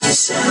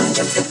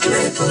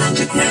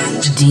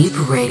Deep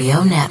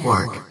Radio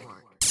Network.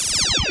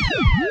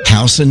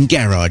 House and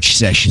Garage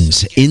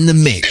Sessions in the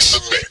mix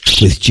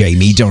with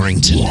Jamie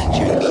Dorrington.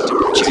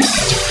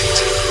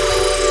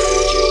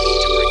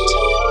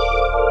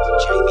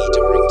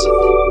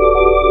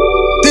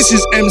 This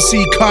is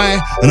MC Kai,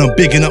 and I'm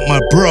bigging up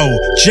my bro,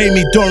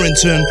 Jamie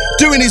Dorrington,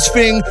 doing his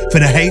thing for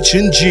the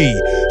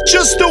H&G.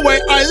 Just the way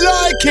I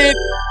like it.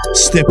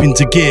 Step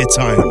into gear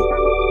time.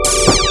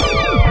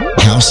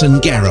 House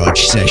and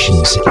Garage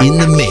Sessions in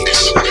the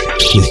mix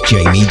with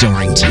Jamie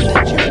Dorrington.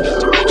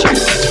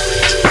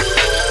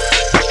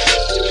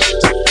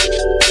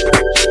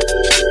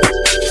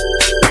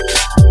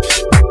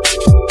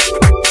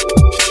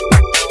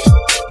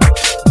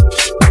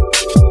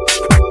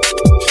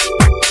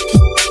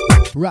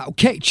 Right,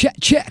 okay,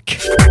 check.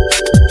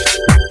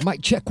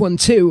 Mic check 1,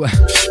 2.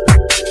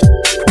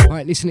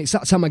 Alright, listen, it's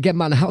that time again,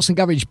 man. House and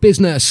Garage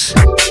business.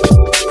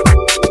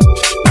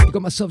 You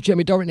got myself,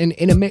 Jamie Dorrington,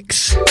 in a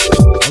mix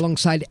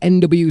alongside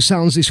NW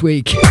Sounds this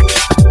week.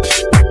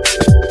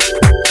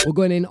 We're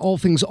going in all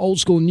things old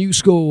school, new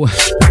school.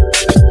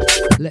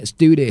 Let's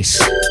do this.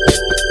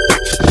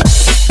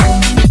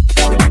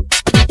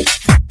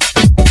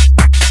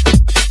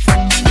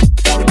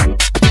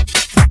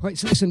 Right,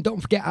 so listen, don't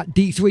forget at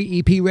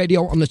D3EP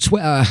Radio on the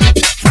Twitter.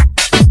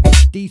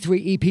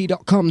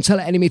 D3EP.com. Tell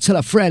an enemy, tell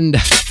a friend.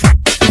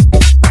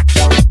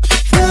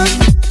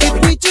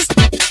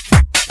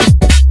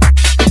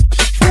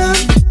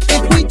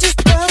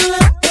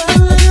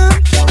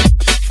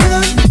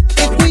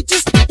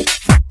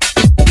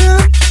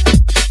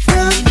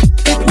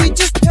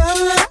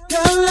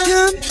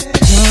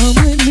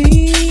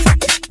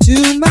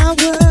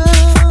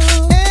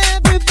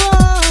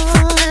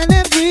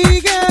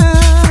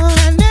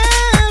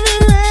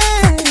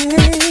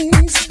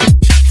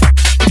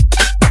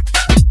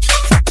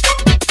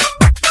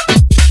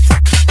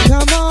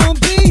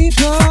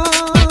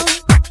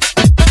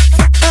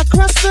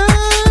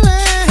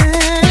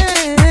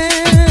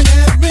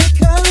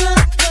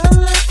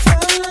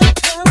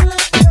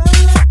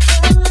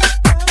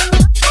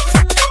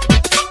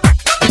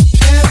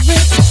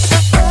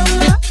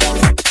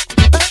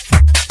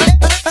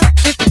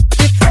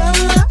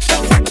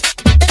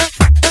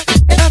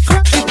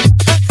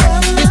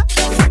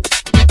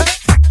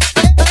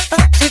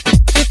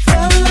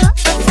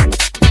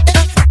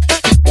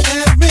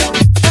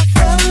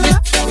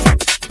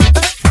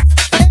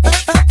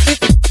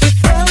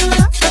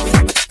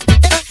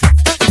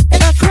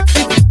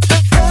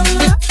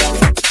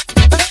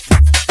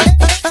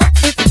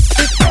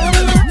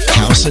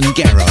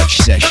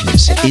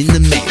 In the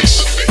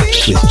mix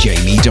with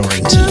Jamie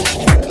Dorrington.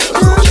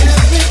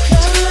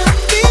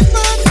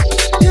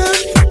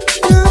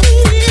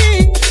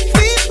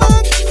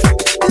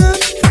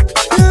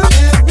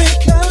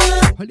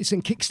 Right,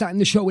 listen, kickstarting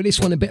the show with this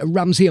one, a bit of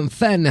Ramsey and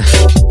Fenn.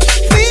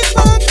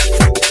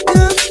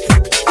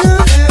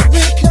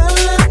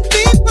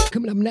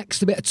 Coming up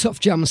next, a bit of Tough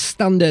Jam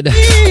Standard.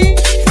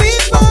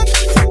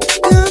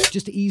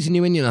 Just easing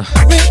you in, you know.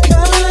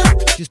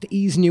 Just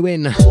easing you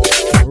in.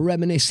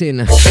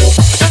 Reminiscing.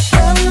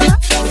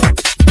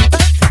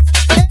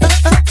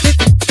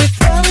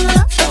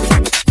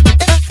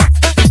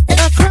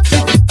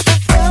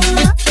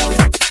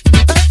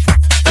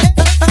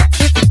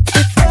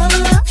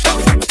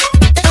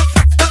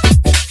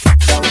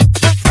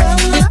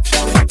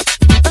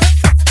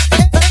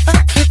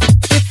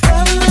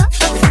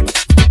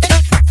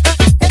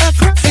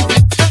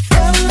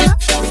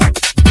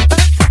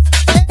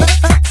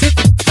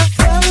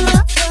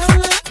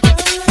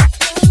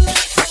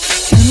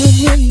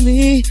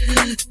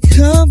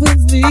 Come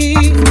with me.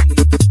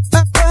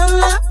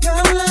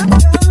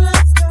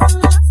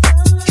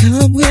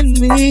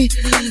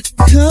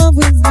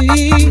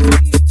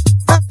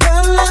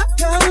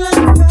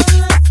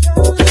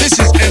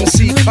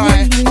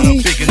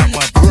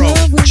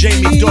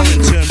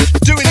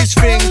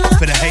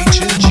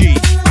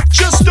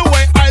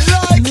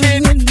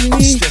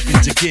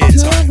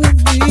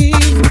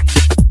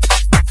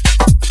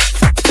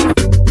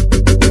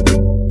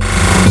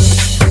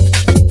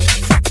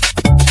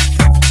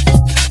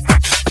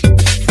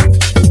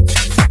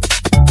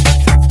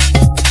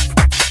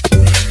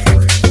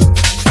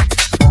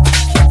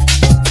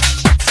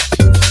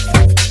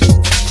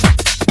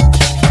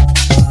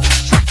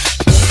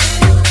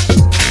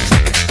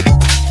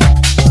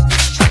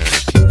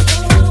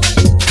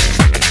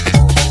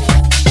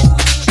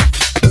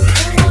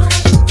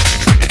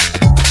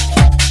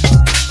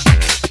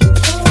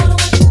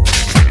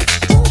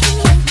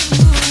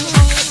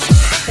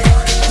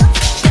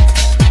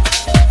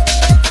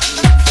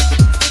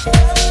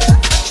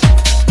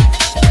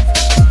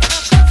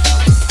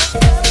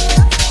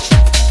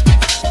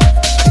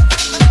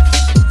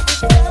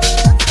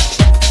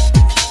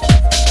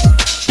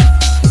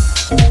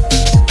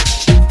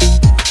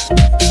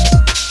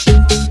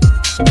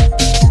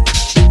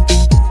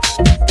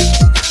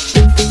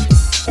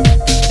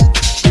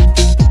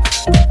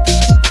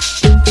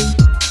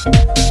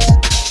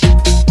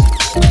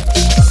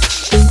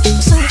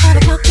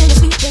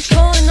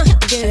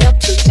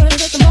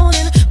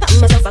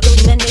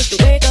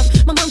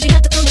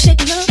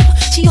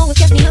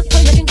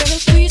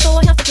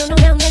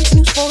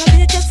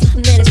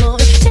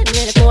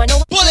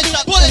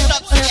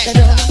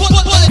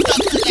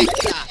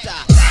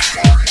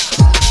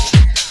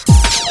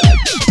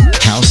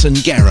 House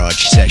and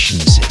Garage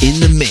Sessions in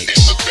the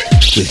mix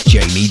with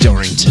Jamie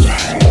Dorrington.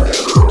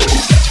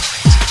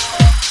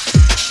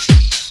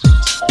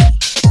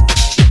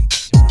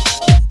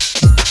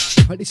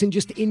 Right, listen,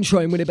 just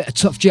introing with a bit of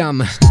Tough Jam.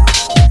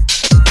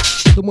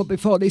 The one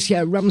before this,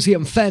 yeah, Ramsey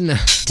and Fenn.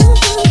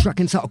 Track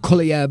entitled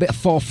Colour, yeah, a bit of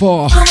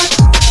 4-4.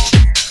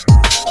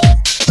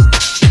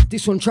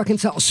 This one, track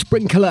entitled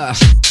Sprinkler.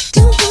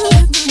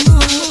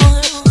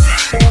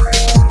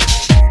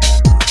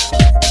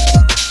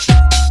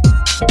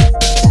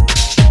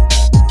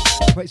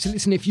 Right, so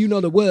listen, if you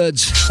know the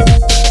words,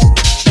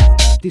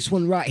 this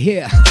one right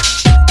here.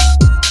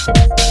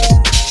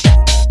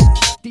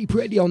 Deep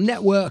Radio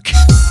Network.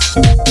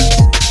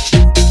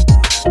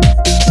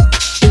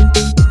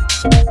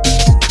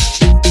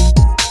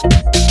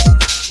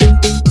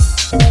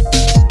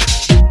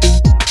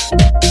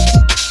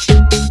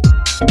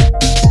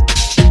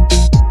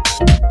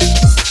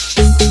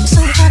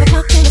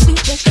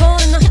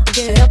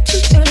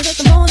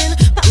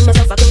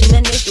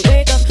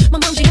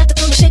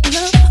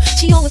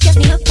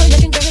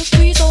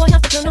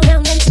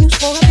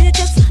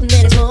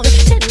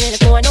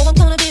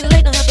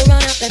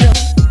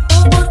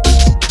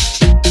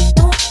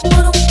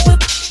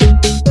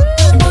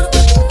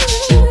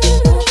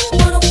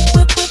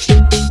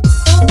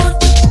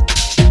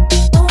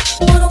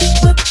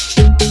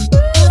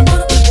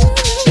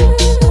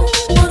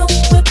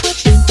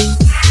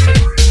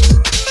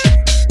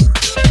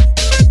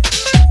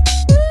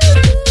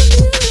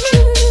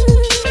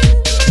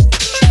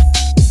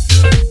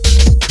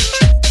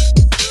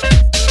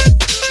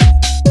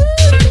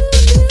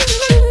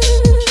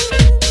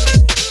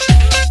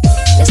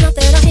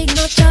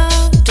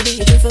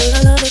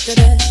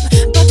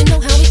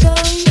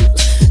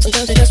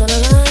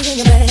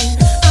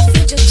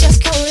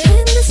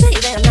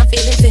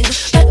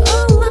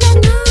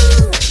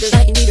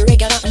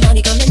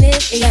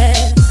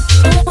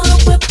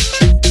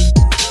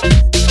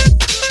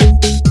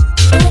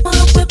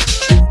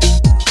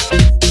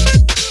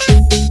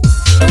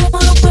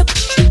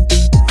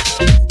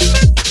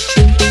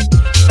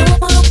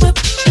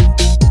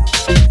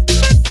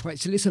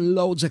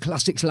 Loads of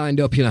classics lined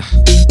up, you know.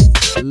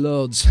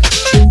 Loads.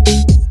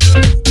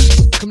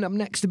 Coming up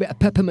next, a bit of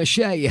Pepper Mache.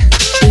 I'm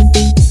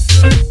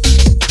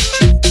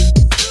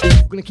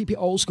going to keep it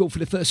old school for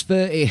the first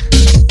 30.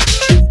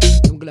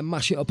 I'm going to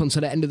mash it up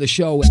until the end of the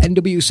show.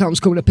 NW Sounds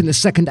coming up in the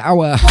second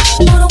hour.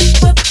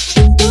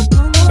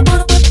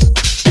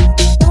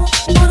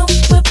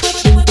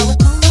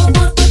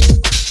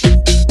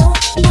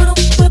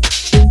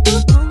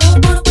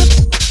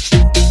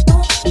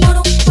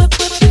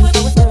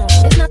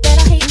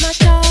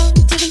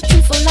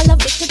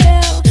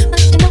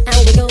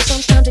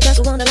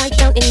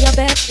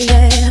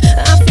 Yeah.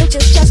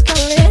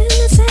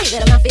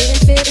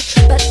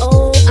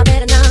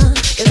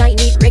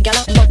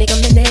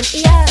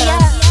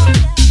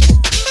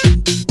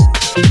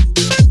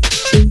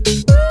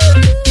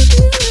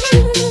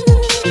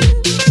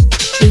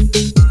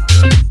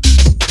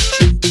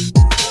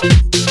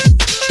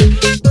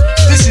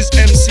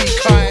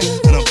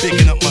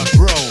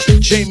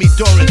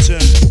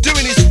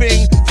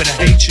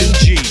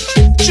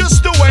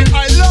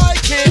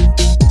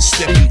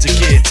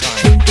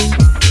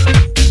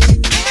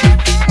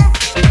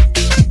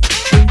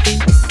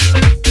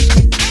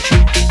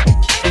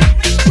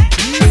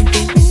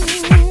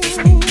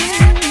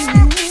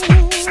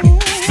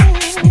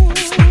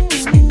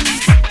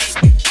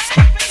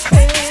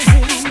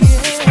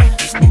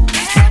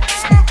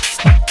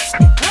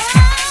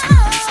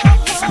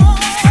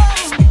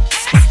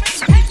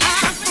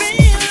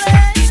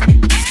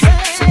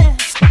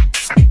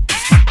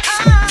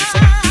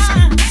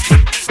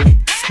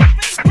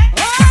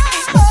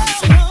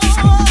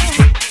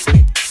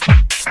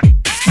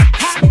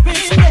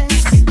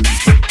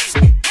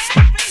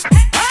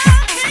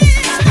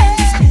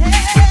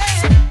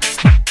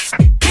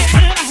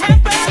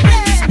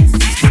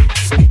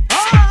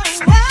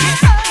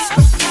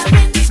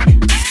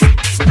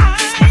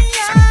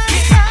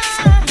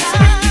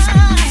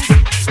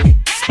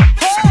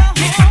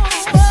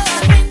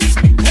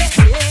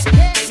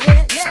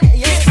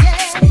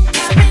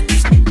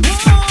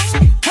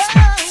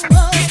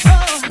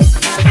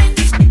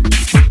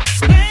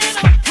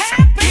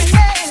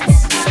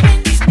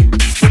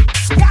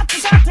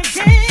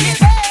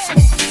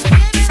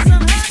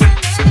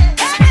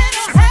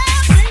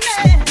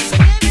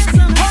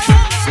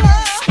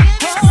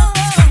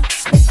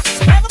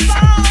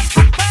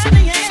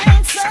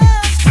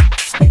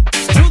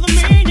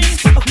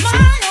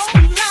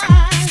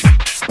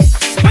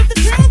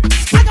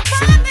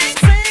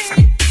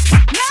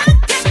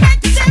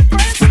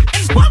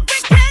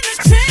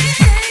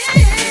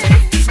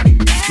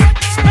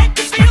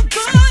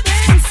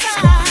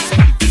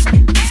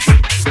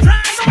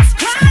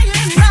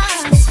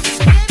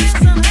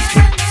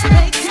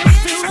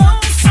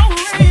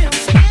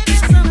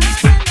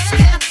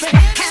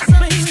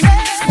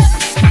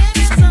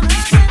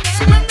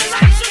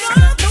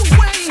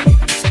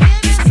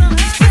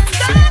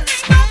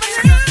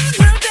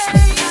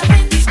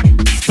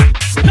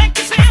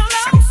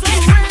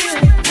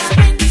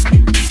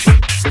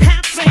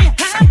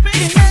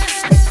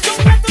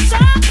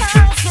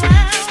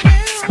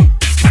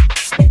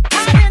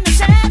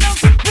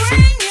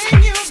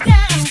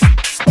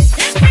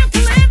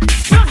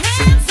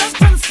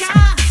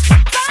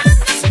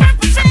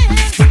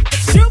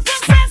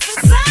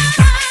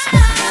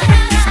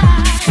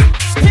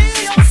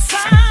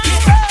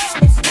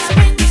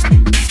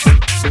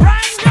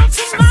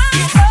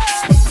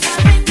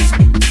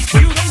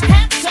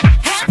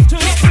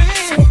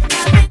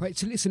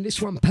 Listen,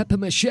 this one, Pepper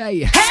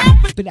Mache.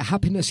 Bit of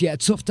happiness, yeah.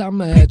 Tough Jam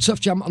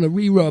on a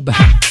re-rub. We're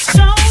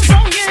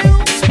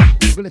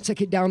gonna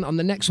take it down on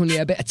the next one,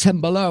 yeah. A bit of 10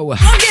 Below.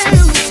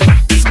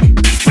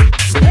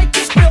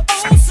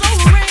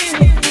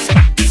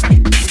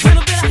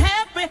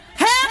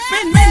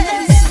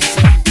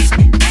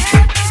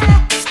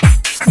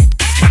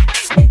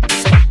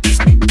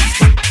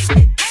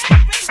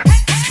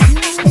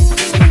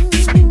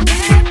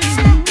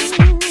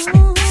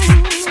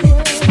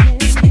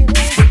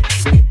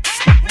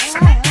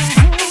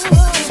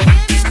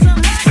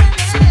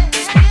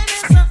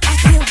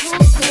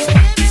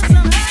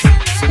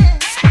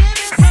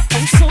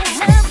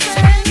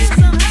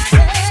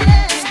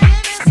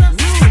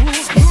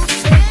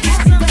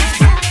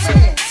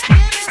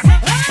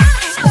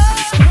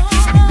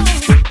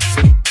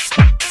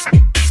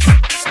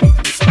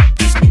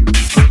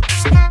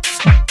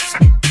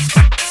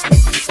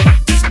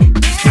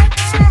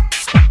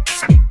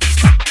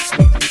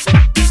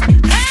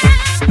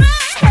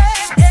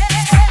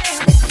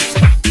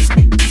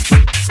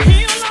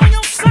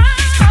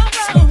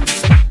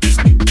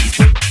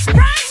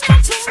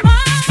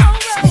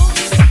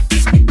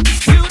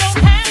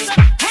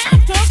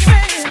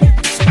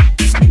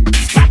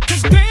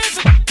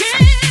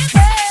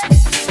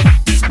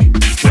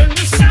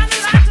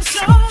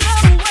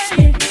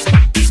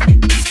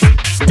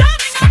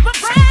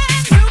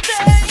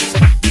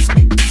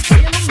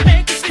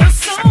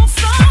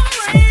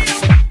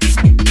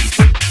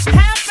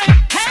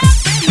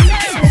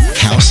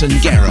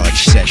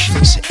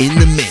 In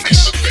the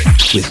mix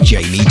with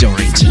Jamie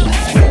Dorrington.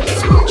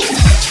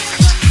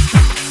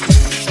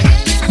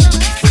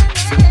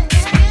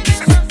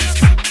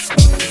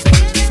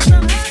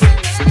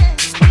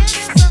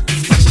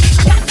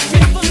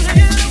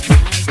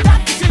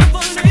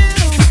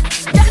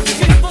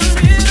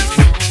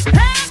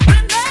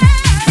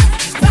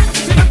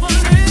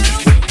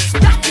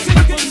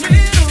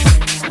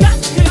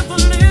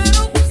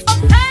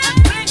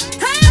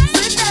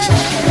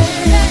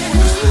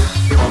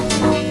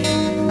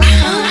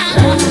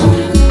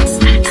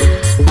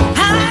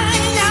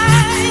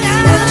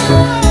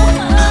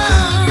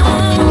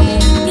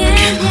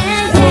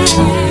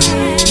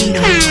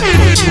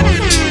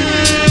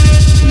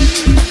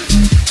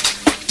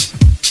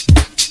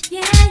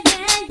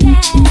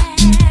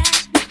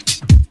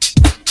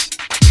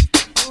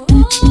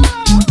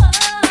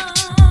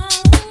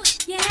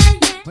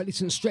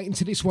 Straight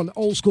into this one,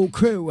 Old School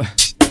Crew.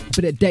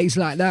 Bit of Days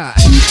Like That.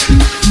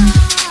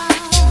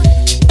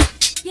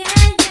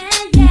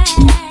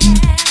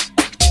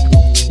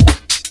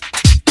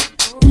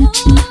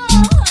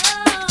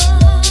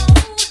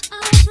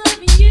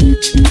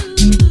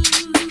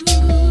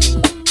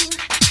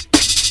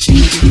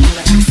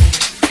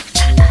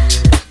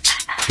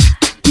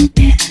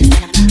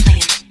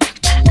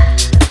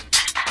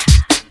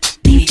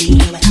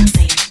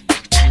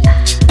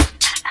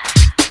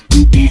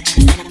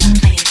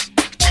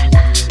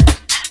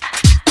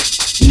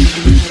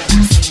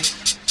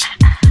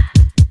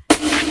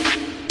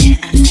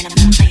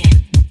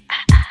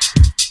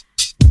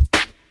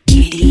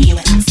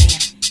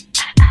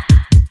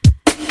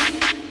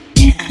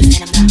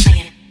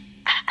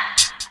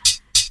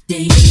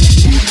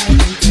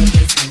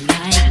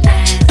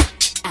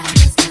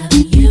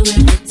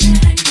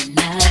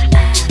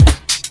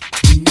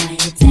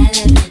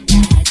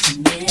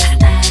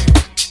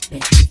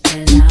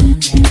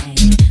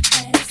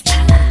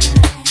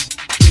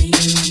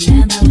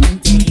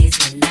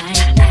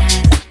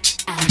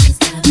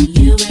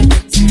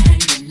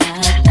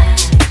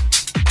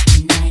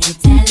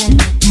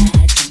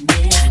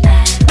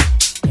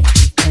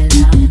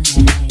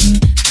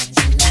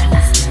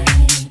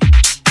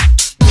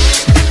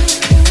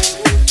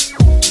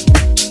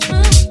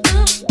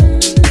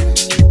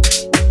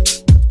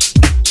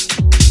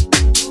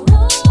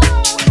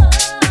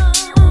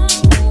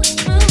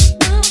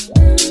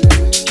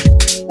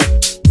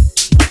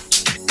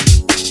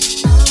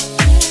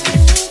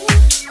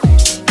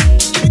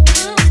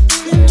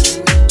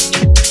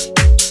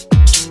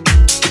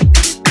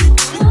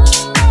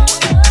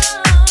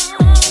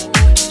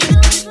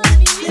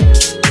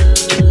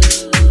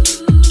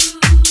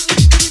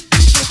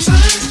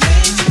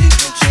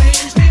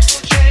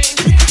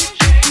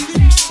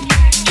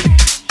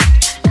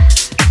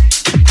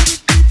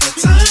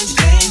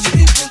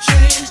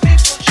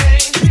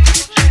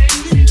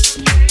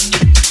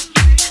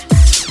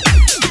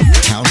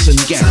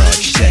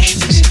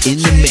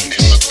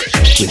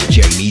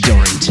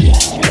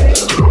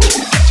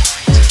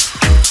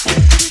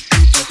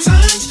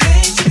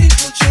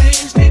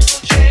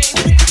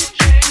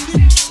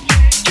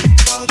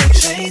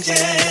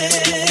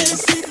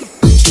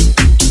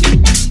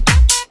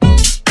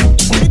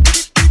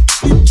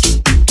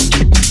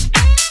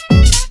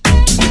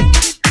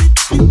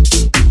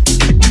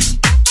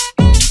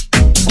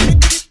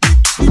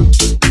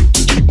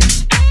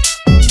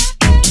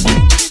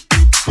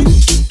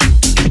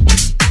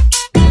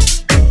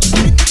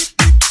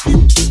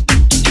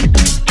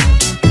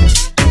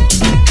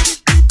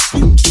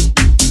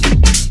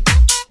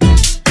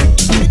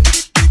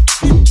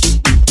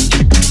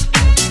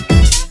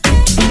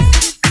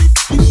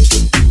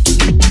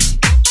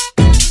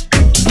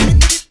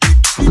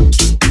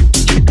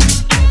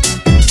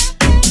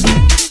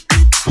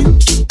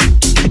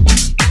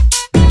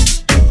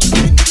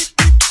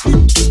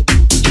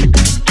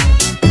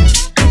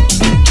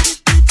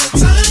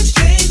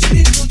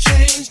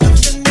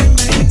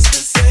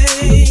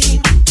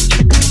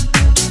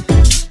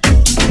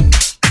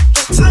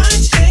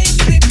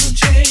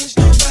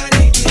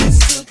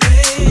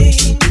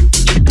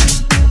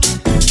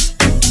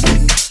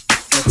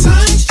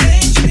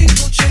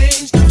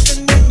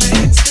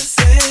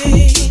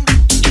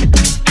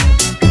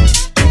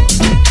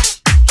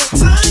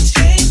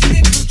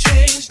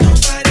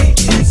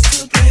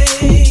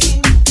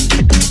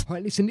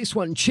 Right, listen, this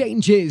one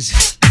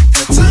changes.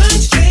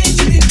 Times change,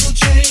 people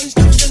change,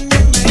 nothing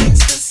remains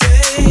the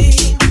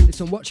same.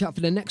 Listen, watch out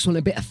for the next one,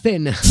 a bit of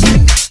thin.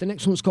 The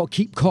next one's called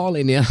Keep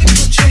Calling, yeah? People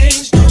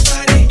change,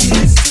 nobody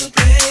is to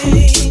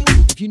blame.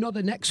 If you know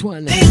the next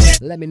one,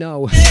 let me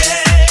know.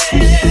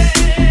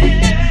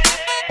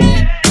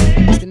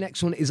 The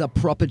next one is a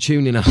proper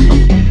tune, you know.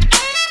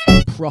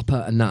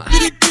 Proper and that.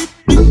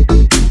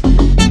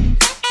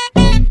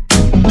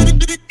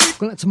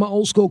 Going out to my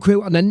old school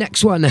crew, and the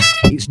next one,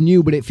 it's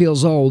new but it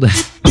feels old. Right,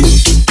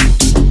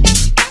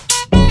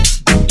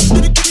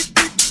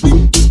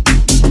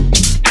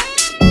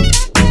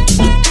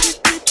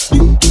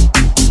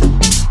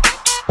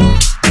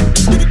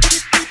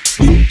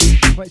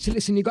 so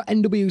listen, you got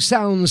NW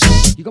Sounds,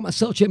 you got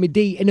myself, Jamie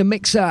D, in a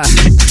mixer.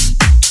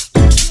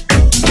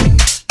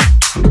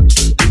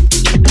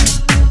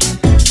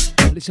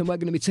 Listen, we're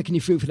going to be taking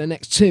you through for the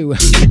next two.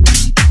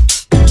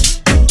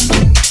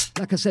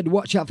 Like I said,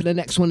 watch out for the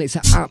next one, it's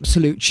an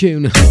absolute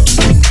tune.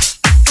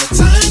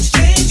 Times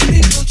change,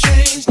 people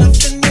change,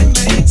 nothing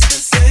remains the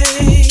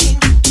same.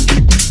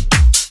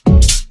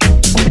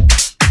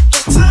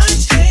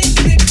 Times change,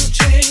 people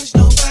change,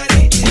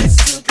 nobody is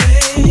to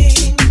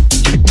blame.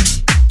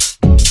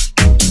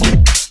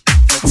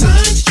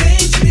 Times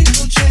change,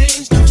 people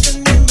change,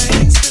 nothing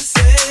remains the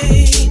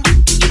same.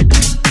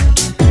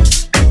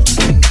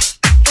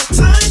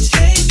 Times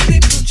change,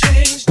 people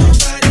change,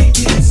 nobody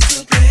is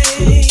to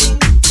blame.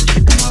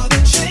 All the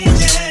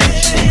changes.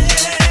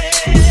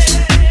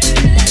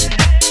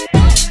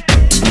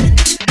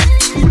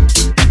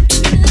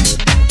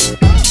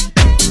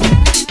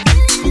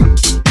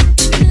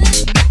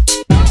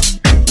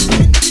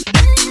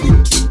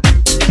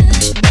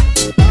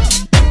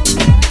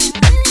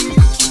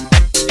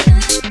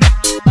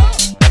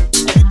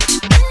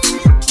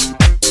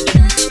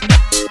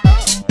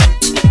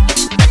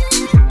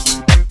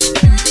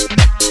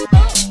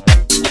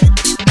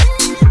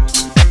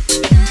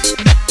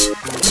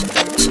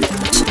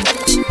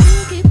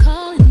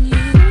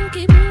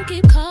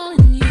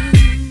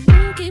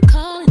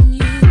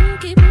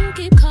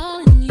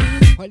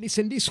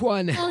 Listen, this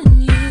one, a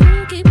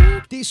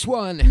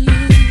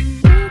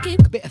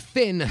bit of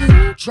thin,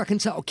 track and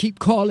title, Keep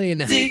Calling.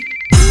 Keep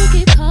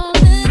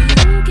calling,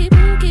 keep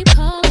calling, keep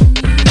calling,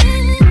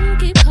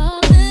 keep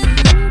calling,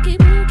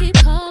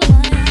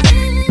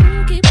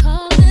 keep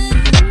calling,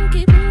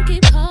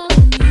 keep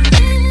calling,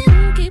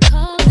 keep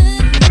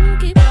calling,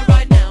 keep.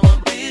 Right now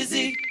I'm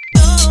busy.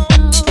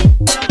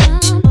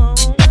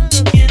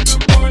 In the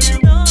morning,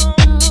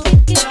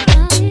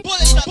 pull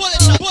it up.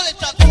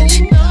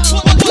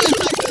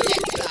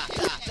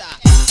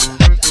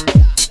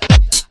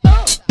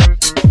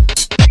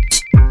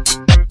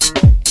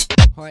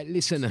 Alright,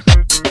 listen.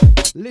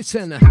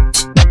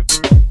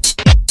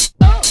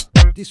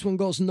 This one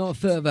goes no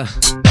further.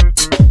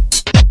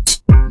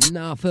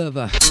 No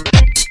further.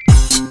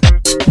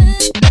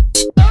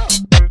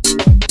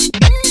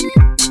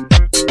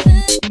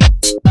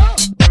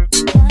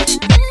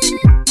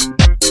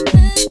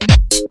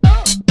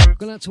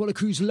 Going out to all the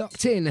crews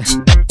locked in.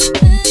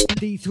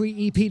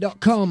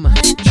 D3EP.com.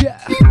 Yeah.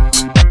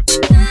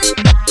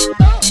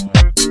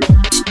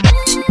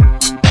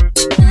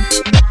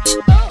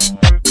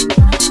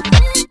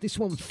 This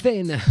one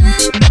thin.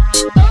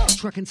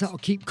 Track and title,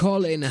 Keep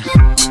Calling.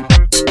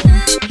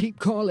 Keep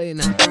calling.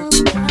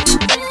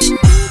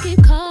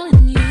 Keep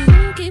calling you.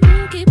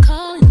 Keep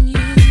calling you. Keep calling you.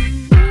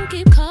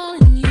 Keep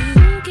calling you.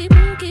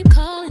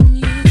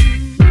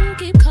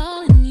 Keep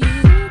calling you.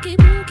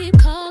 Keep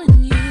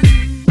calling you.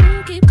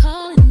 Keep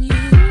calling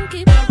you.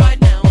 Keep. Right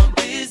now I'm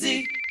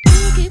busy.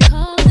 Keep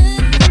calling.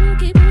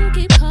 Keep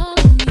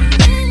calling you.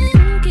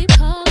 Keep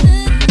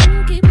calling.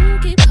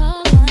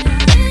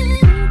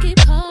 Keep calling. Keep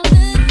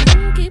calling.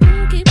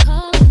 Keep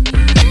calling.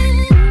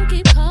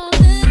 Keep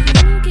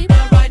calling.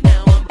 Right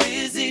now I'm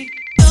busy.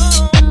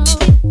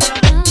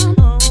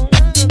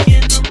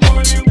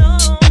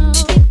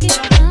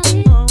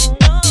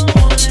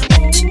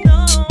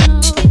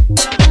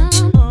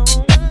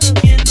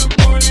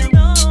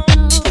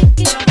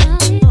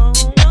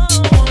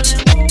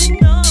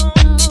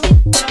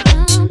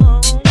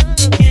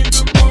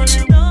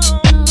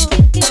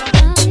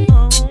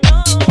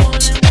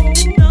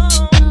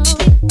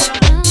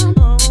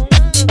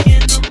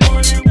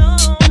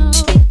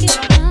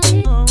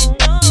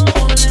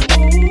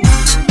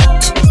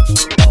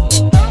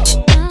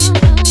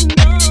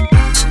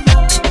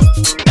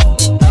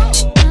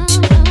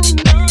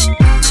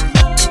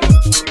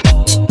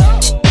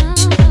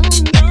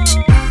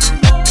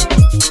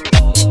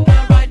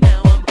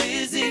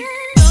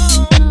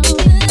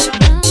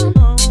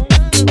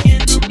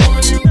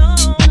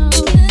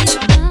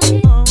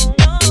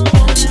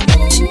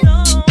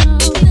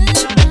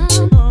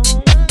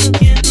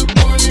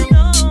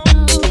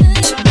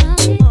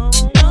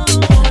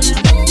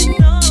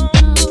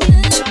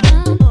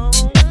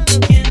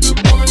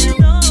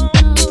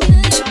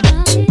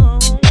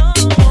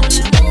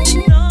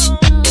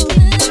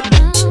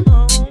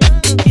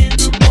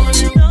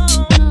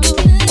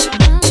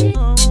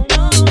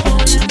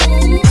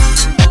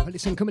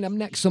 Listen, coming up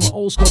next, some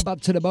old school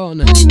Bad to the Bone.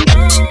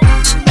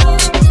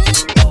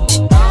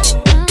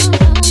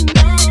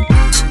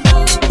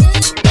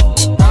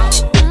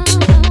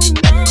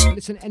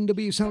 Listen,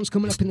 NW sounds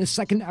coming up in the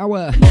second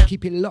hour.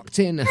 Keep it locked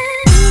in.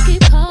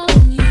 Keep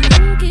calling you,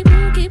 keep calling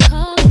you, keep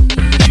calling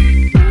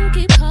you,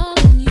 keep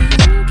calling you,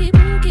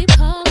 keep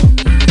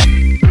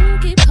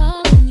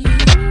calling you,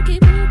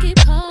 keep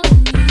calling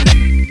you,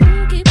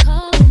 keep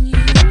calling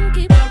you,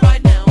 keep.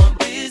 Right now I'm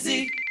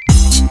busy.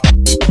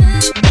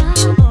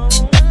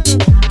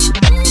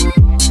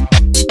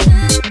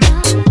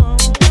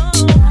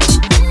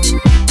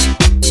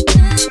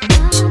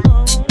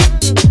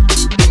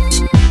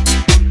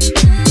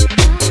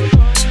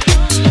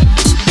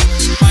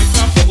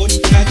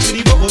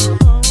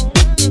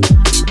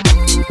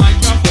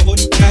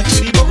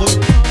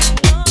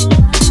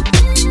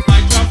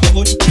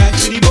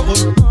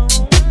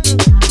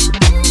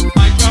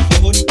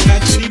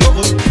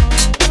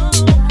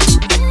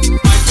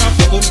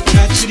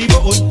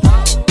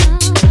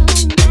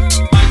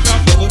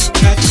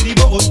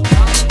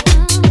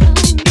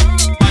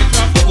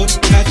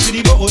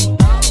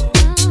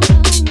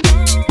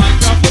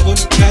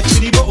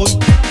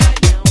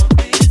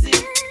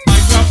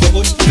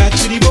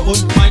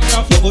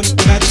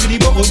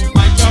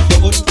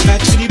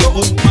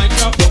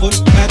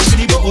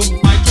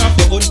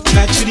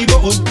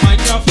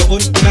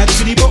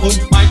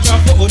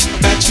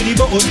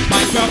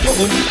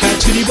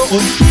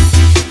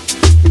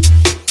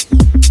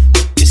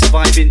 It's a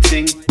vibing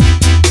thing.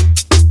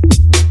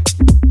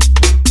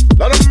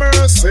 Lot of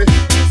mercy.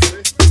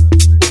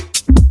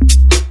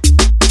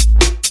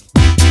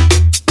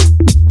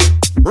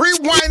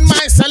 Rewind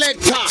my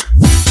selector.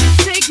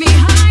 Take me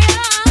higher.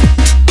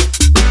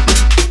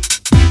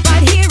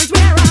 Right here is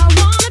where I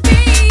wanna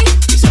be.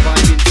 It's a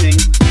vibing thing.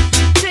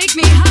 Take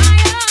me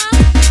higher.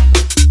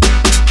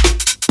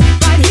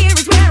 Right here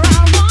is where I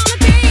wanna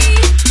be.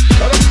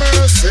 Lot of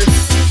mercy.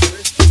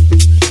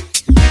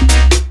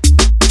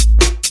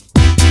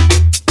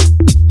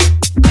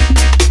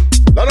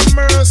 Lot of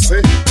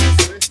mercy.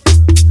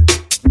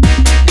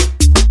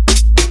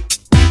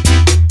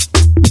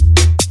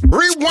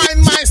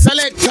 Rewind my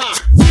selector.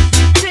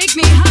 Take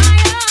me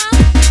higher.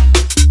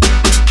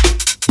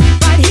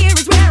 Right here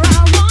is where I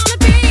wanna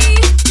be.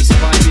 It's a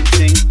vibing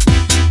thing.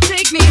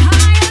 Take me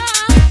higher.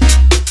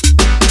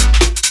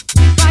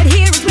 Right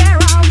here is where I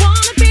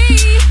wanna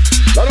be.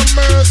 Lot of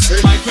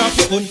mercy.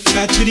 Microphone,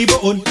 catch the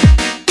button.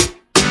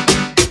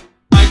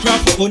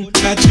 Microphone,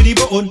 catch the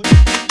button.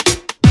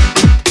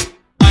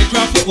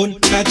 Microphone,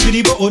 catch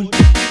the button.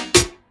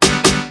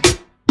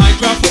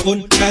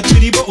 Microphone, catch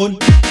the button.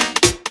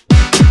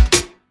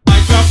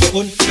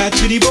 Microphone,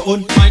 catch the button. Microphone, catch the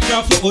button.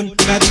 Microphone,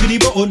 catch the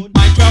button.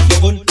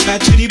 Microphone,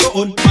 catch the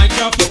button.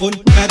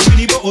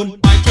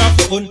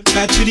 Microphone,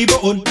 catch the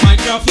button.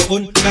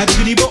 Microphone, catch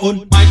the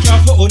button.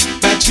 Microphone,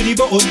 catch the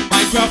button.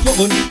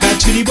 Microphone,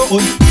 catch the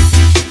button.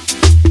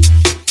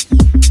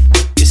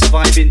 It's a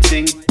vibing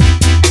thing.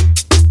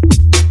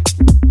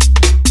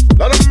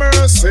 Lot of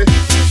mercy.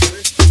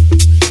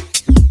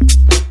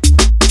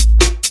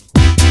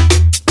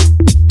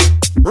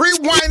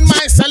 Rewind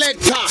my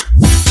selector.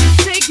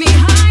 Take me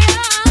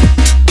higher.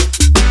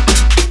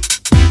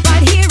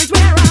 Right here is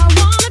where I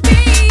wanna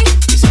be.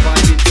 It's a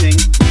vibing thing.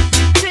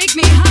 Take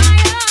me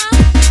higher.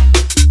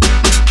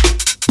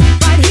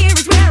 Right here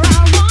is where I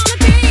wanna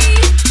be.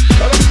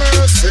 Lot of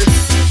mercy.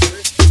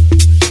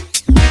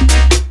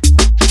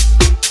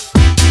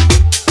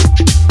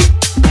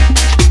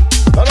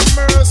 Lot of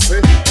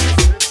mercy.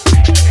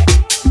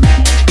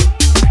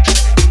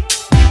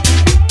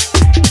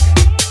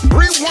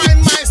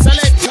 Rewind my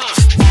selector.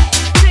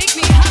 Take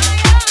me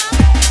higher.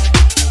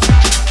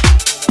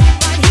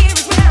 Right here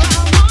is where I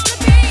wanna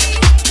be.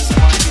 It's a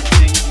vibing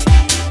thing.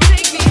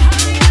 Take me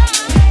higher.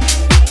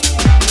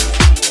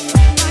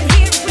 Right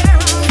here is where I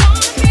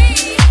wanna be.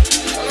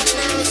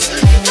 I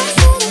said I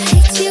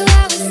hate you, I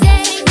was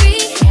angry.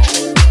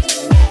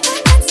 I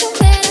got so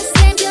mad I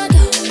slammed your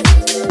door.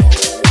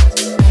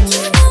 You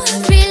know I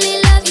really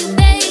love you,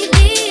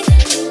 baby.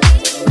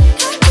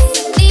 I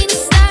didn't mean to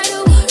start a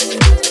war.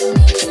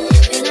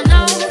 And I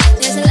know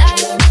there's a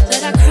lie,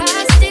 but I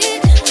crossed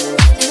it.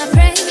 And I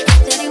pray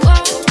that it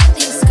won't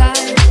leave a scar.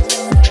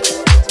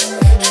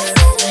 I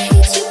said I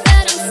hate you,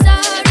 but I'm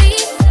sorry.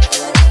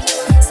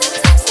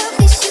 Sometimes I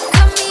wish you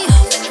cut me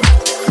off.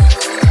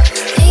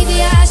 Maybe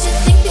I should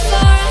think before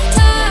I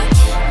talk.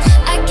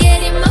 I get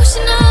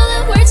emotional, the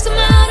words come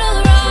out all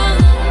wrong.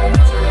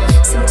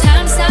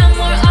 Sometimes I'm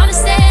more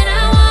honest than I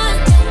want.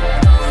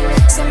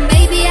 So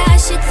maybe I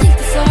should think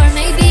before.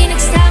 Maybe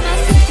next time I'll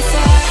think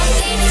before.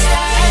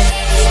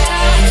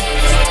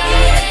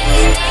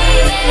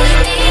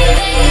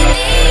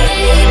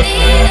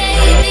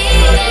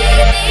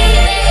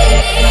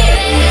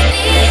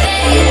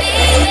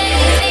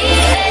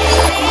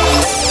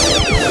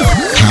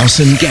 House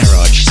and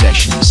Garage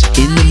Sessions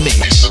in the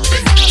mix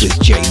with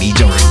Jamie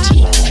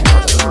Dorrington.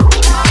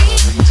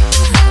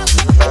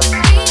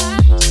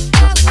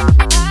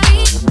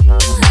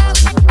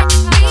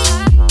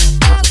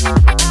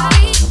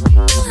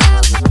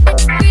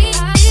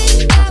 Free.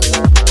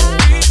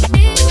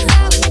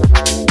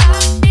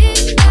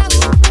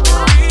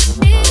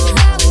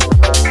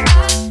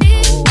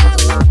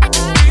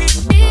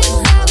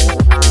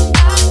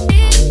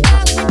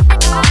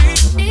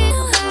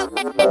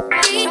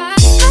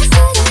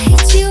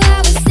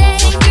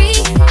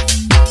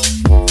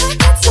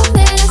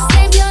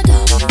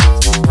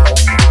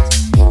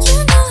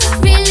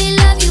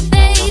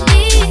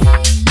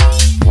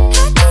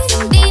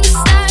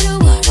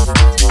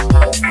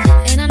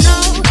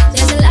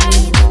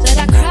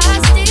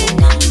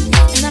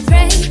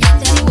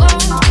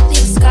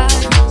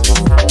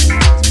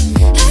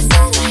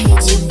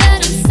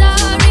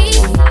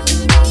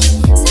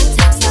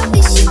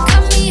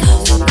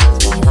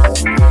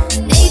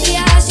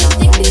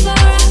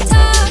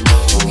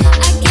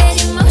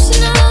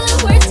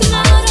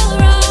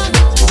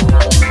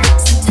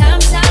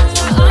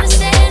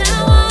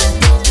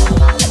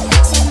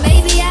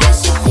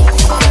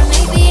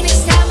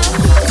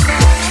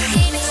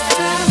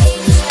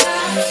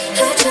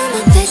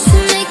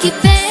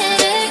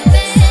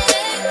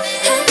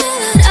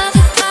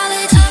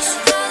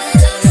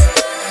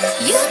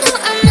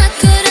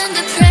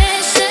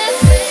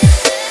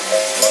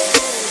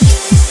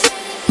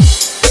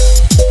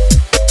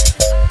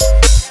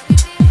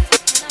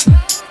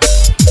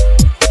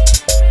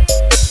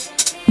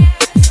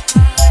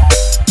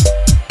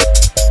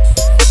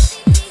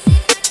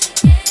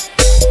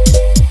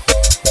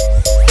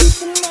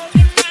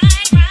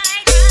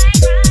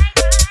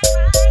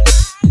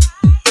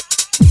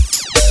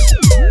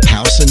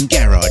 and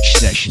Garage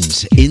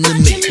Sessions in the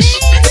mix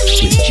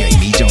with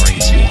Jamie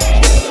Dorrington.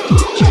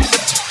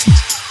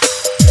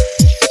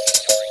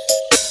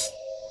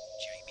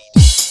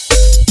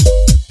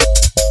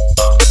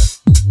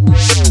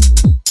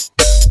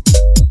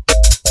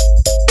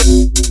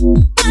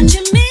 What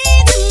you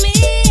mean to me?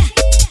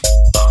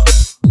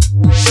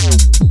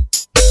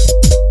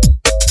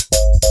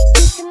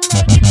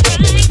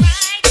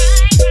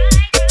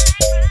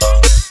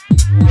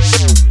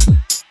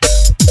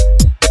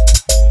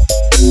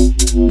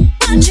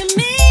 What you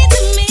mean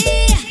to me?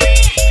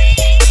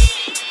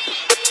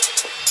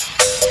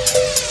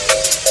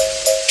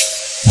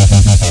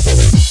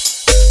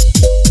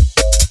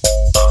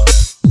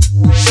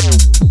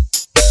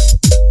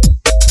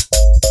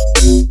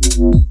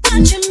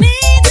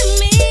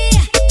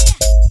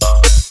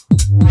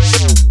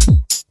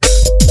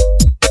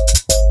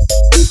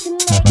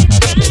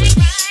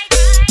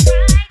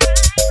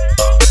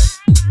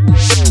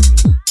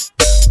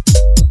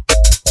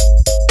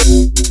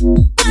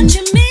 What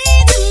you mean to me? What you mean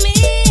to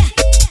me?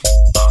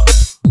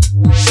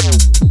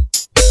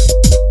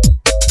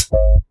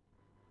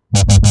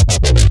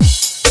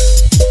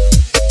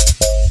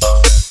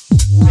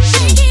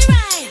 Make it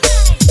right.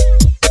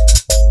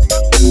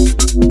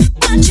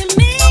 What you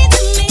mean to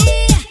me?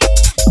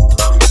 Make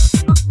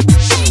it right.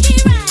 Make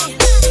it right.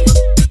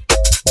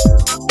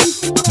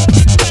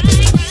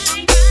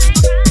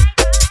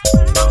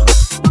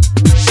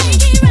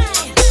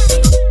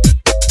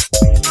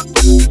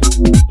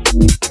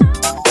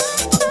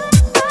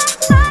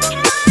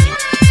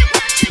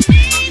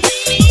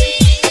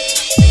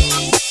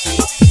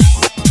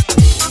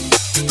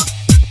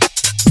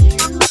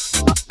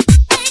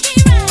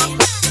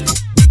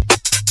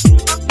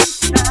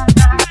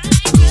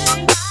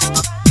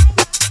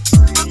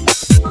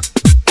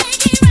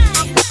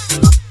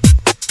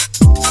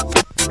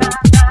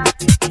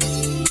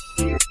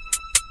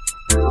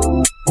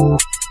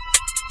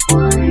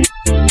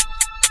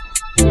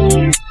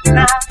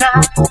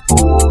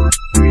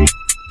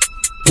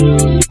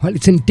 Right,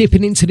 let's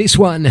dipping into this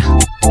one.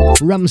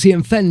 Ramsey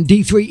and Fenn,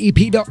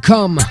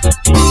 D3EP.com.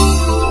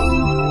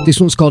 This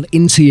one's called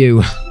Into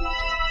You.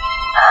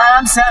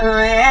 I'm so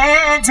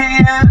into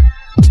you.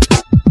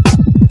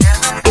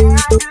 Everything I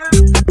do,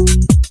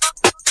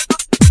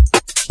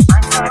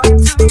 I'm so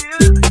into you.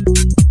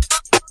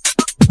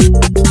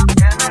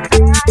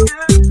 Everything I do,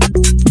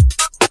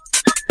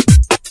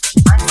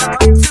 I'm so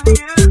into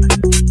you. Everything I do, I'm so into you.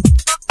 Everything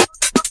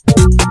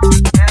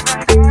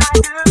I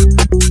do,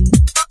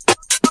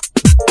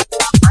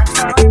 I'm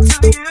so into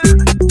you.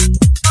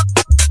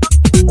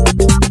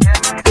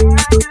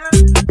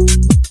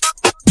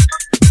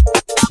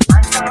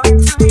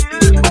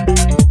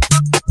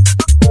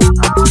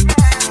 Oh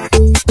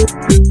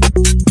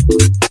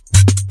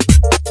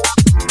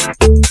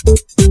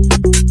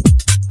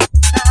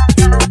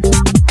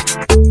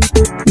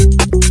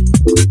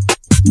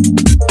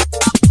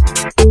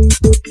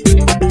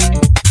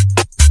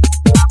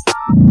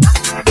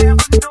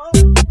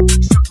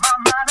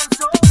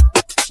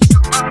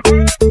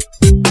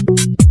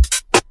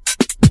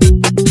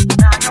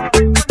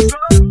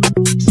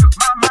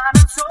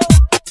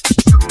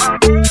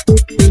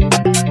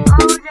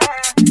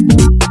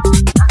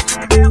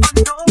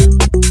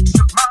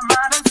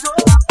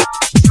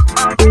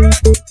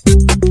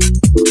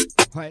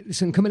Right,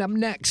 listen, coming up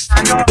next.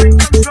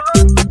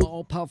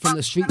 All pal from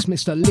the streets,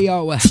 Mr.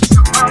 Leo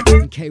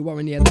and K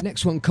Warren. Yeah, the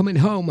next one coming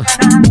home.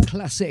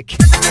 Classic.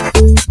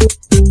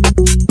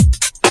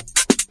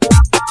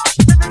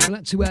 I'd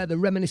like to the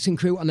Reminiscing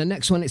Crew on the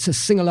next one. It's a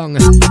sing along.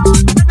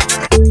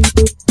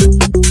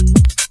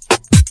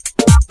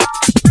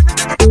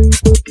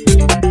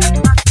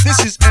 This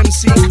is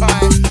MC Kai,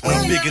 and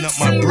I'm bigging up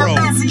my bro,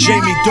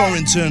 Jamie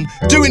Dorrington,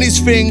 doing his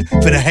thing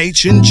for the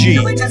H&G.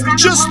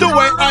 Just the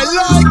way I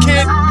like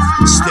it.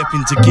 Step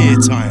into gear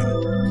time.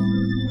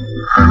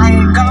 I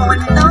ain't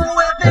going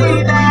nowhere,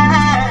 baby.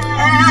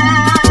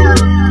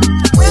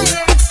 We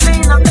ain't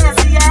seen no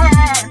best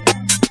yet.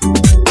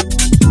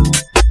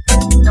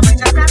 So we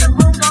just gotta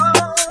hold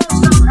on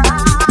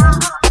somehow.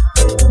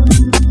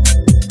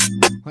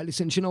 Right,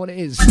 listen, do you know what it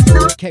is?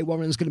 K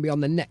Warren's going to be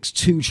on the next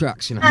two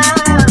tracks, you know.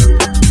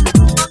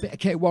 Bit of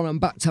K Warren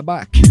back to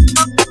back.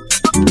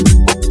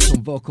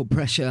 Some vocal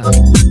pressure.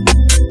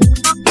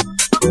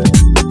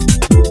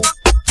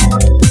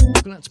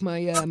 That's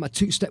my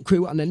two-step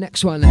crew on the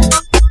next one. Everything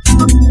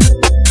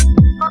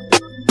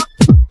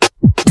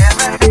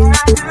I do,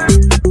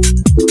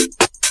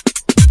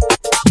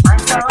 I'm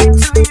so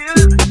into you.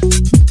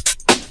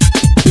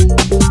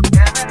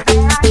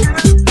 Everything I do,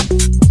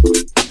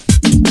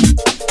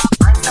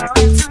 I'm so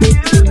into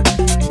you.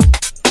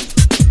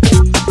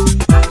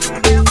 I can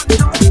never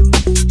know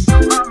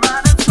my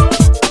mind and soul,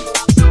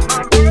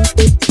 my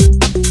baby.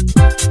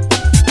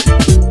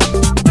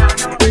 Now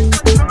you're in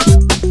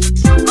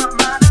control, my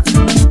mind and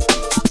soul,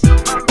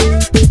 my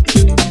baby.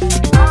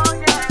 Oh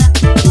yeah.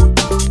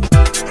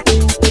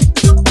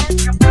 So when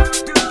you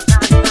do,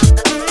 now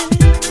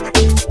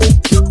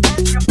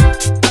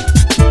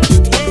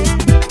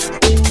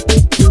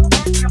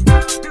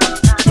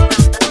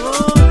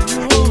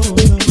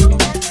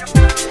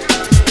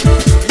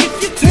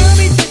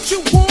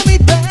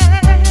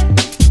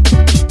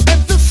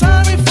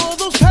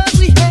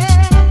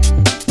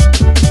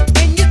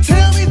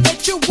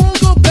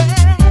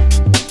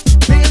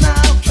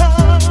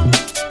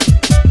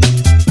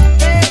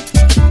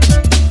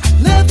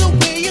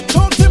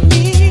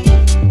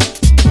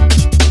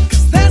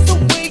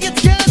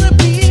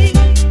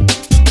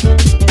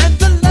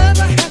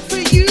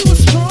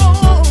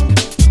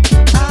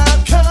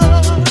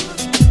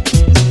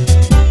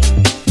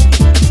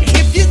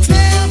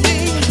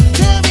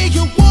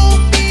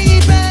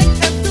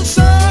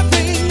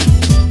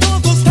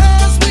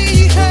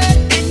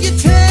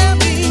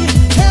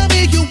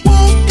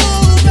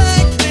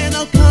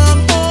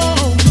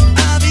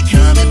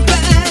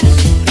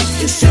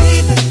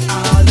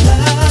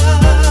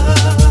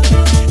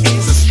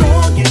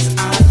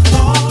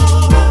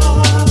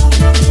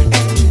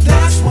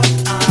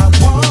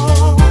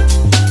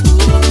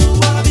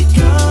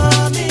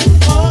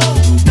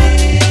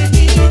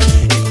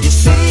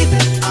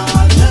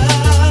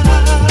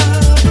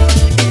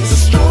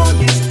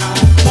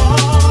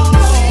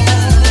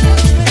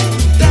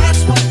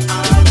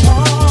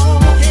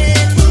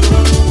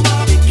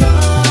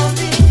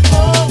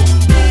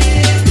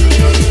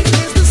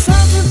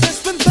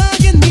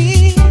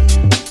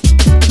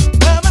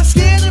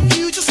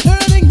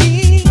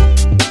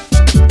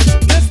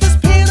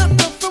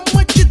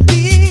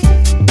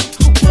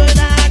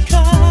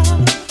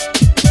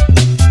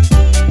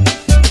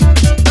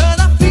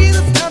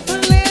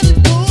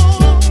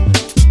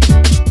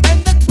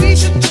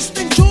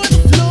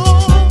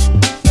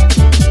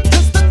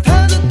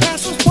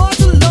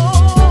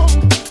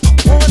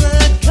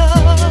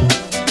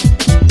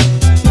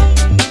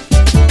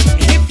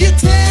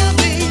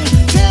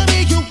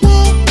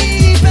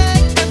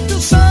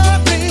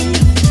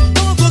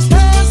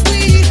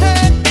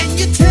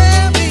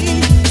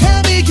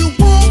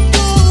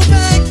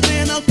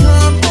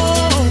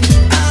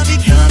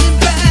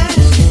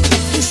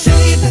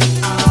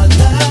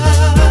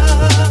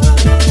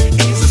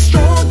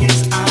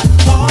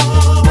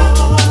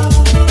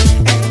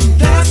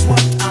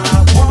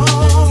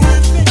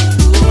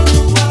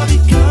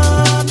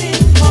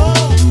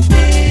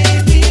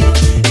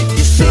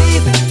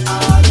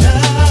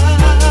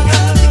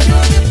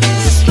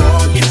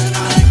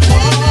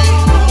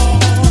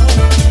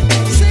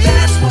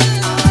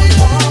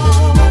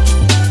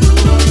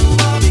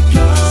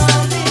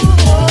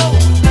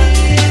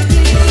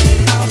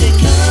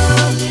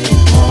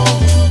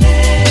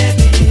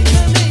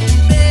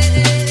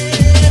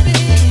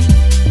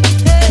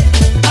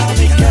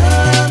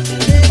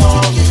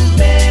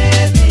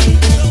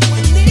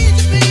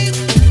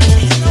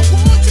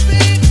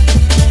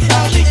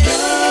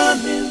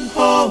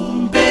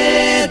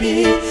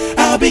baby.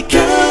 I'll be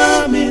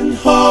coming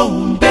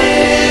home,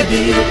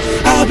 baby.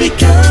 I'll be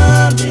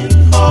coming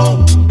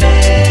home,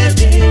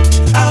 baby.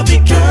 I'll be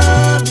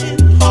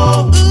coming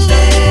home, baby.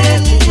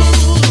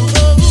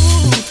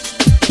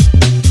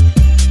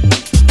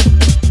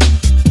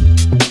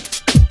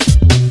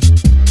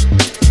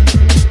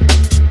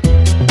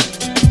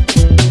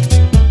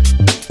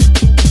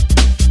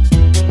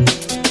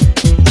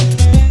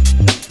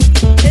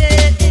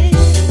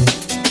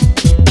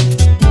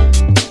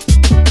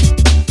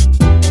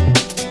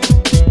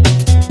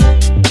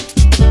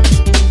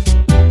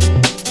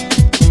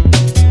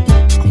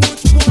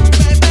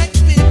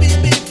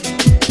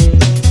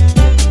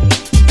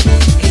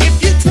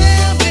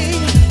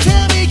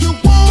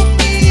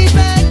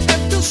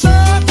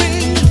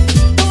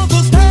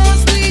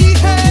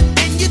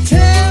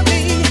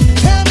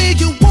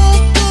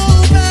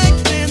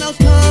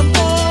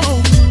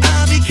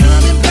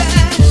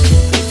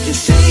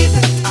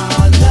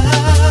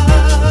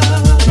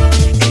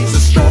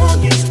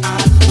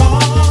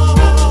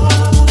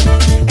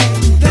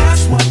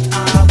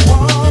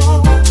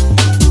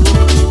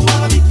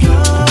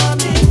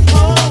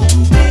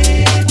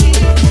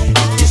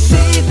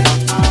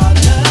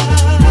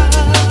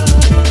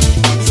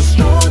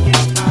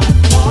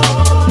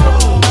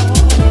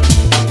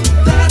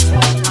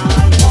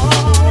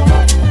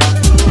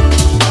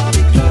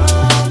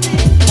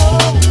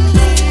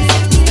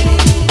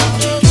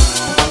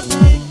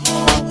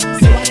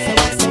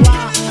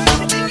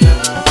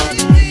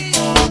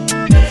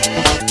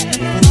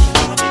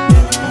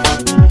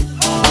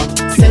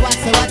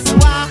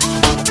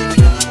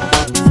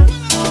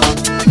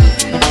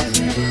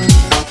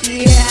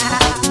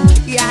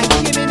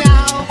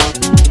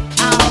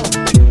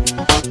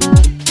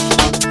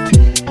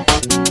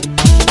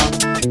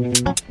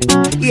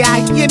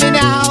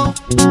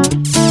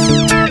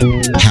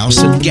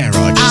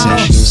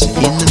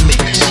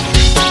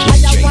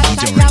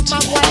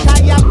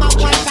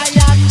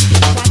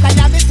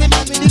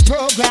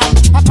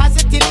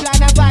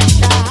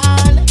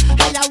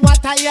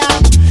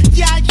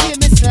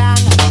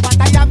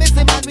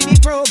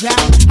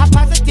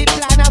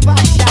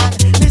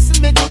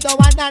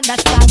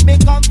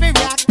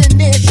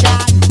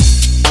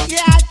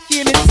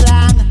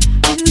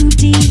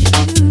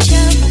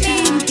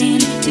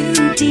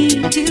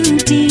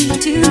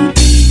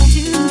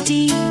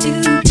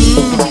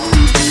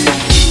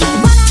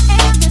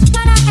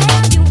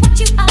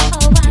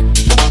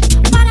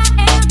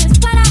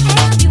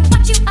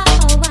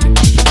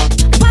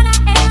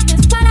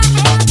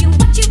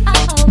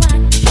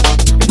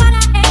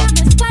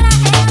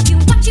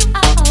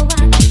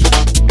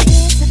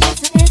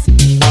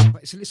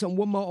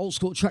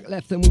 Track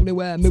left, and we're going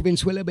to move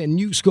into a little bit of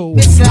new school.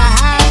 Got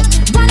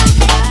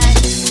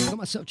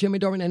myself, Jamie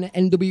Doran, and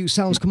NW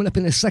Sounds coming up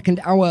in the second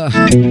hour.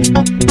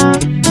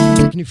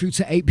 Taking you through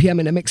to 8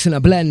 p.m. in a mix and a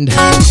blend.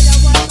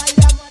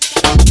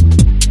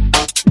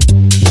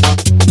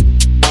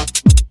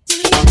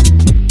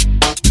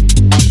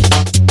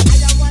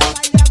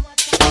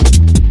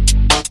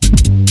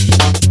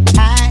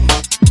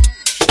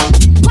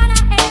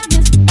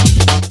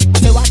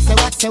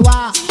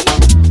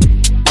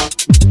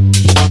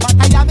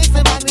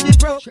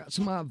 Shout out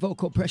to my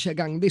vocal pressure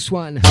gang. This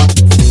one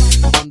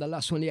and the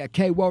last one, yeah,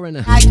 K Warren.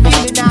 Going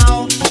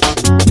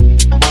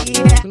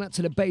out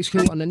to the bass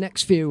crew on the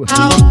next few.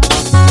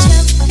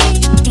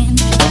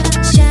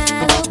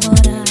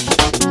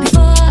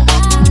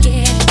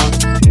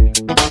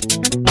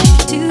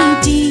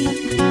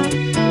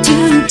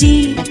 Too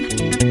deep.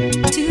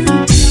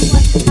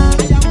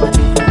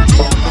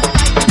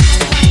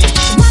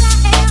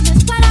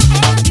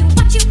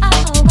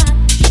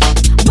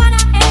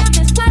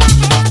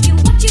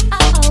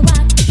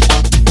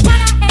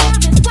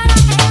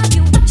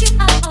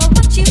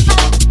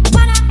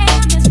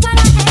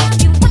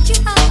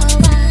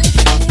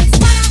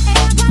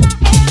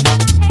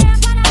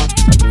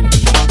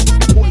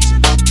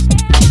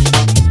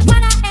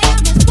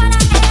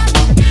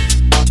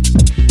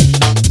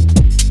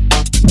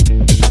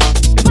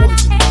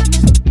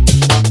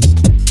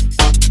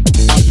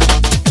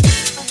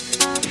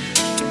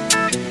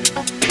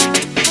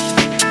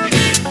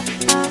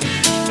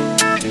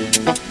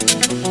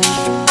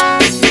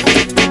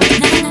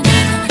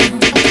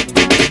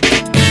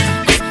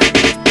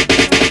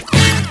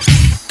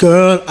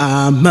 Girl,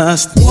 I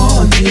must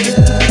warn you,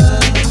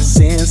 I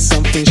sense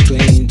something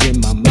strange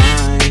in my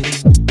mind.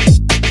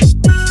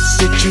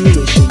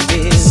 Situation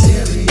is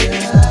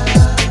serious.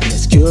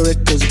 Let's cure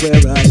it, 'cause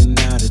we're running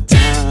out of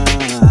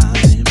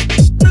time.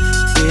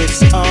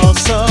 It's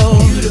also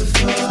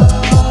beautiful.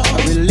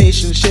 Our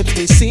relationships,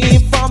 they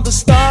seem from the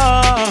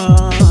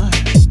start.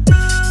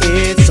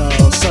 It's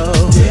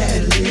also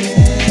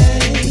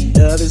deadly.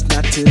 Love is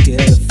not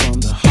together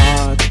from the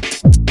heart.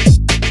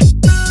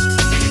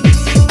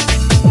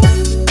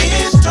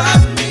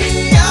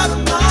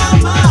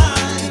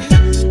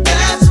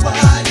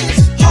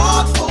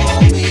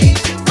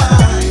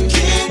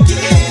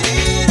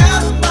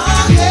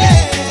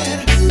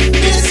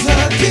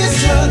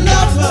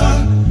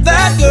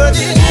 That girl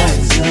is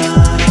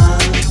poison.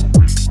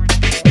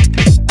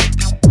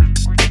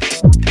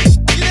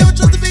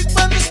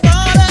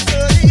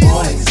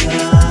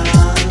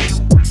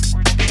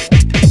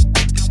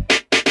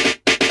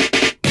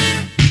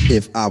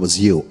 was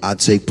you, I'd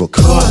take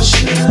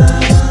precaution.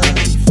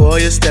 Before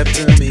you step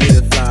to me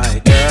to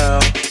fly,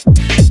 girl.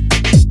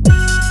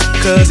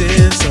 Cause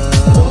in some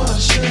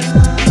portion,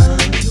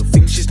 you'll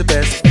think she's the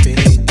best thing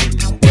in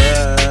the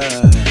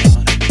world.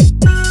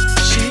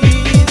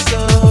 She's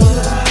so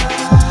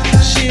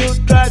fly. She'll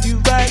drive you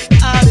right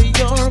out of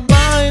your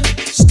mind,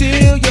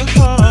 steal your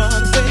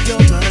heart when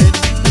you're blind.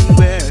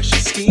 Beware,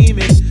 she's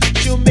scheming.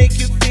 She'll make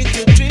you think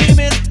you're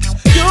dreaming.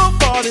 You'll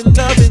fall in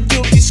love and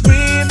you'll be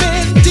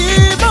screaming,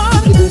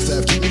 demon. The wolf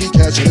have keep me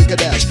cash and lick a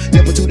dash.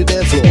 Never to the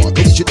dance floor,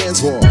 go eat your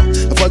dance floor.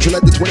 I find you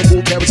like the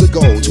 24 carats of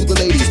gold. To the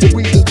ladies, the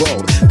breathe the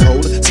gold.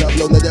 Cold, top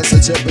low, now that's the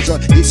temperature.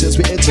 It says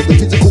we enter the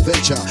physical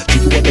venture. Do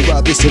you want to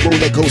ride this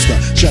roller coaster?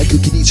 Shy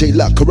cookie DJ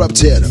Lock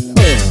corrupted.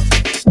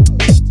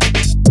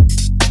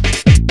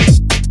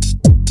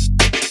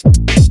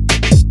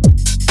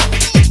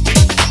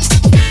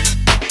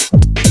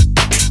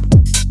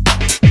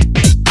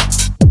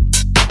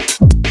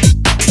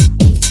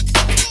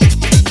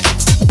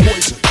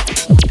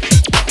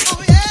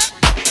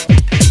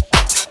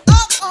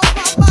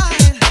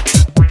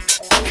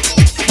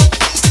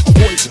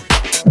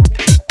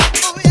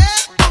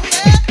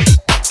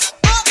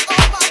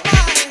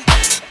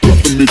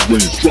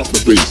 Mid-range, drop the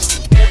bass.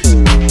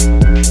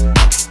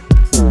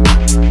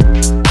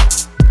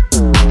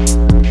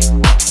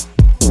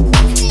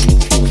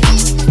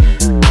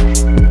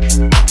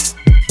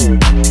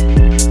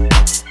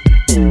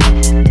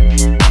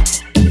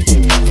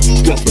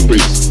 Drop the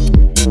bass.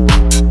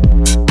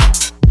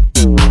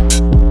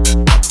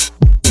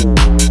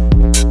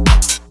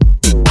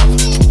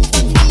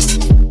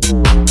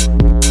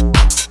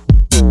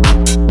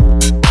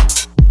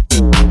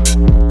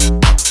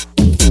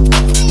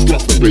 Drop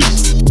the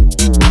bass.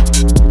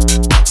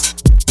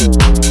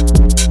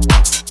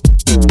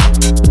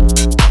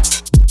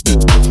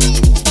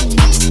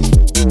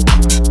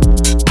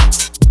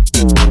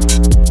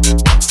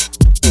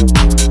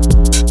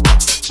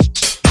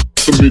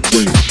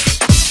 Mid-range.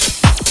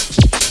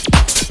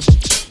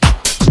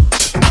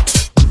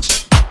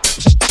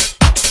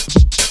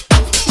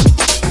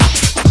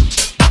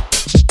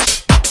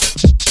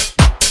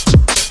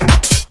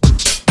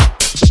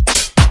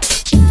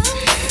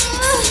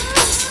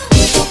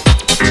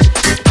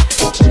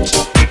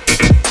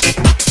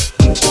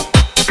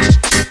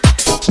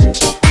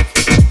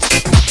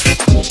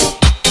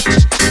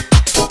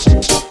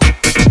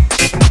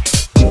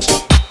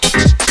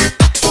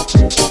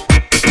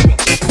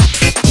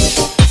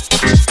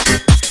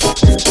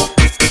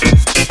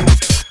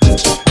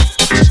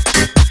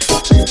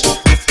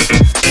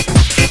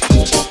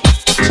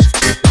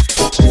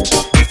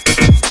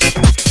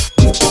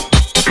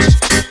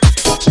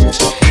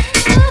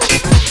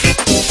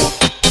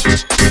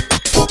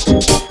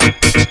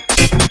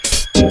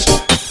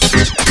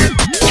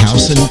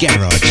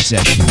 Garage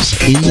Sessions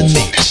in the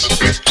mix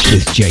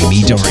with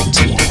Jamie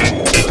Dorrington.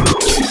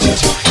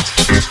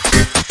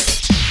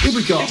 Here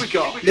we go.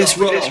 Let's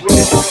roll.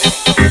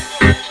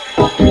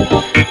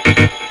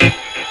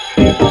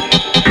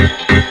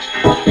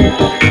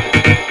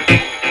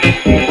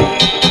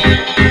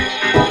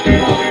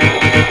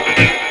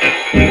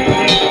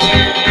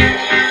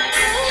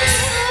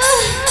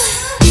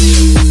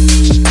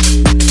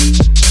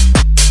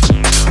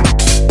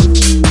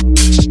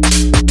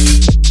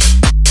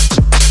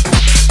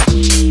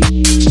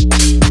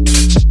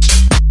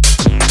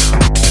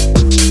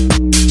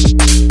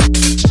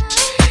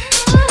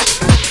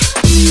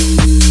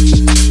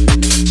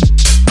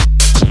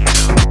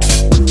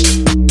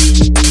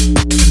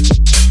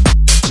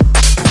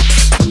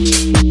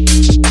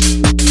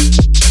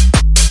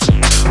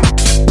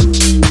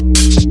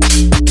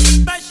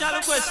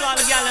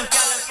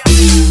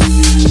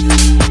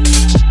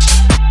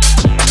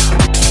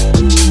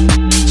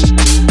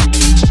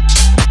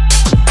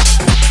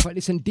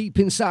 Listen deep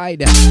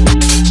inside.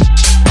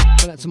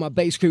 Shout out to my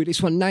bass crew.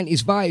 This one,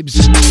 90s vibes.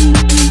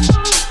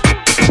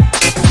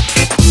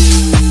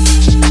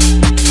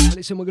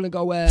 Listen, we're gonna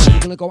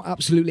go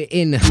absolutely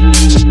in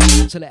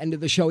to the end of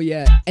the show.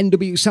 Yeah,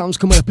 NW Sound's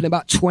coming up in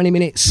about 20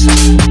 minutes.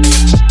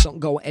 Don't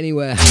go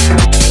anywhere.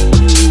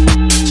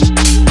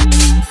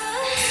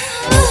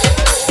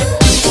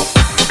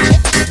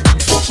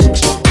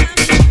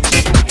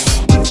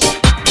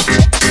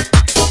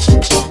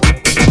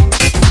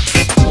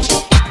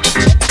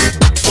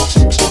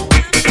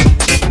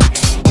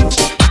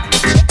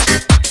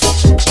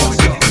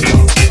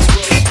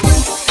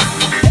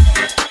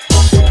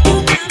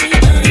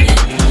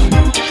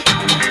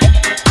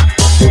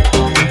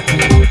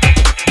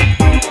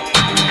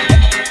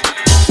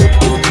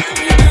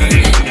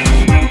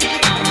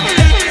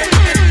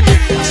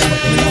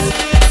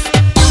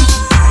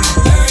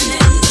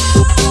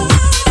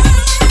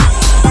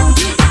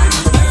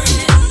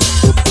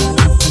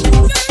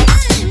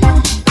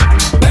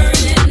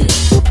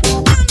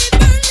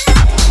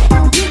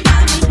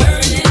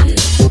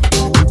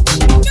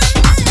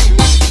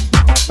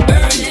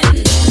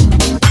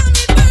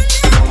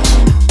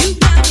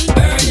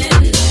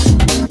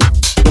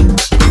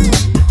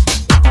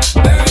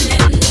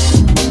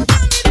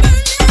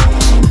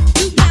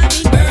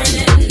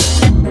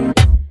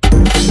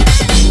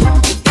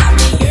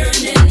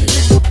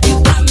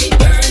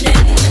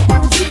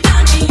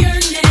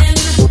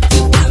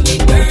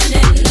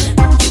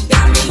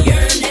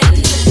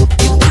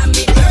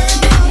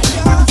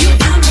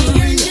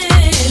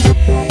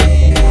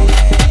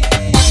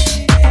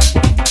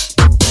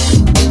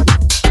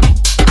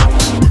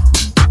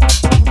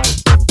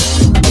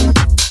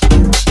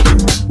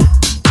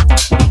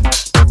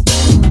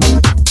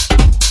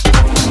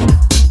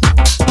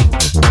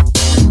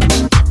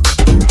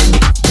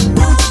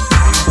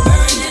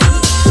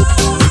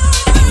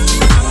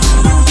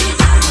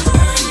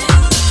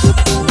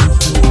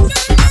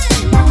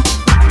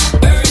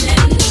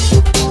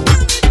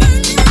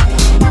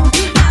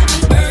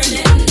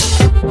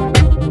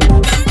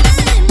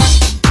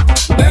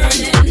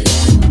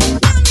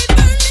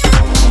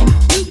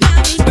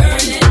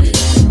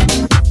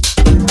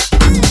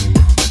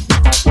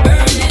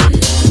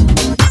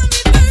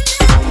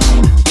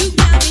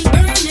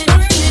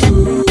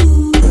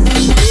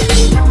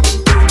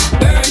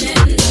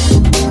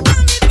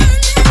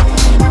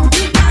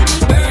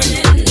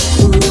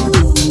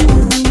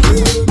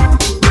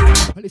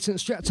 Listen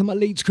straight to my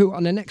Leeds crew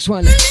on the next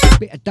one.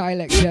 Bit of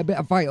dialect, yeah, bit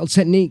of vital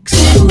techniques.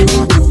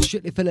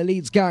 Strictly for the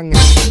Leeds gang.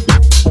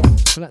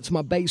 So that's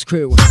my bass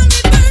crew.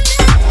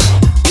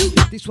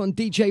 This one,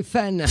 DJ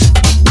Fen.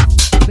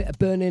 Bit of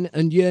burning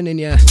and yearning,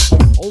 yeah.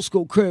 Old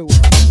school crew.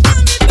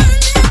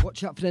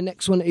 Watch out for the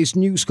next one, it's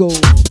new school.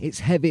 It's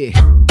heavy.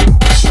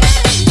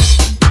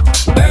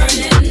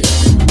 Burning.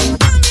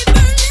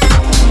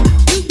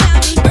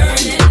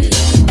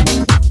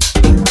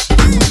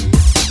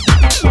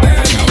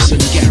 House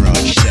and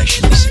Garage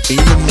Sessions in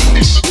the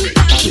mix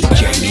with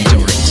Jamie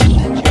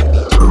Dorrington.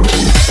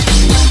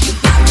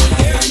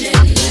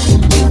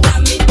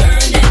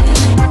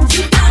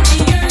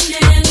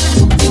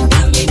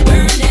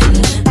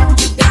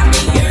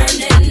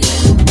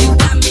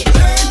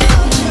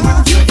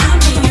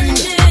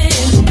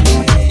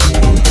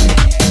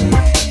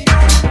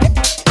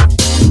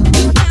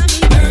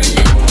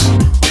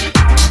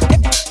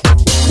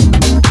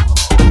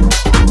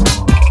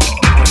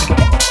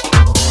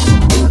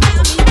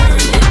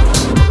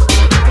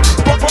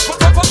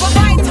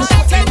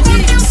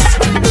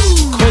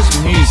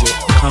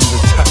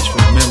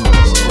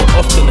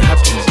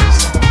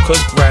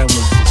 Because grime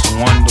was this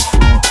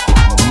wonderful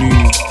new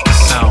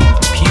sound,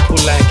 people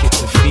like it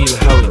to feel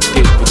how it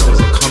did because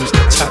it comes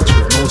attached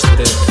with most of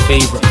their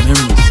favourite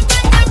memories.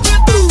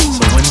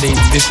 So when they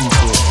listen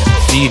to it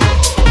and feel it,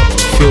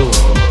 you feel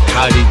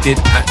how they did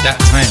at that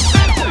time.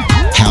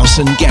 House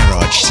and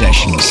Garage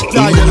Sessions in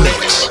the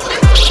mix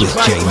with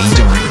Jamie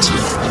Dorrington.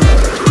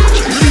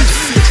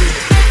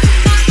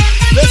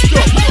 Let's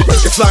go.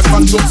 It's like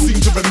man don't seem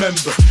to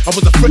remember. I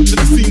was a threat to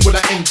the scene when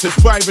I entered.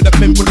 Firing at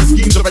men when the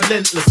schemes are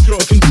relentless.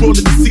 And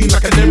controlling the scene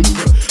like an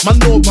emperor. Man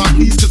know about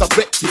these cause I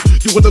wrecked it.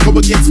 You wanna go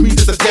against me,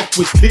 there's a death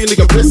wish. Clearly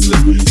you're restless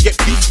to get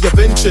peace to your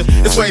venture.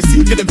 That's why I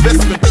seek an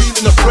investment,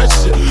 feeling the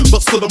pressure.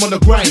 But still I'm on the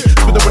grind,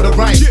 spinning with the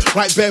rhyme.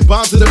 Right bare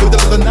bars in the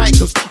middle of the night.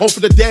 Cause all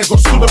for the dead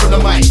got sooner in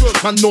the mind.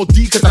 Man know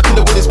D cause I kill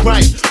it with his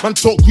crime. Man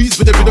talk grease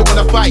but they don't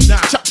wanna fight.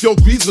 Chap your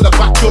grease with a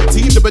back your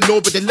team. They would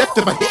know but they left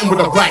if I hit him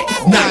with a right.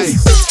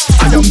 Nice.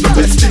 I am the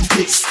best in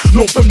this.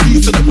 No from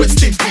these to the West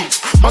Indies.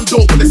 Man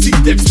don't wanna see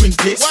them swing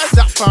this. Why is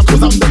that fam?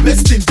 Cause I'm the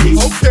best in this.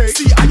 Okay.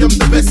 See I am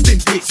the best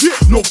in this.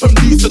 No from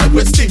these to the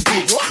West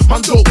Indies. Man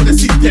don't wanna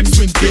see them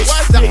swing this.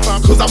 Why is that fam?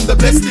 Cause I'm the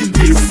best in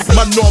this.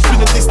 Man know I've been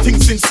in this thing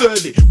since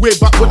early. Way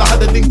back when I had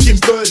a link in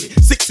Burley.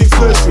 16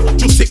 surgery,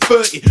 just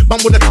 630. Man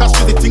wanna cash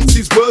cause he thinks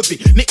he's worthy.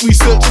 Nick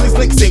researching his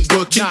links ain't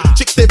working.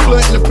 Chicks they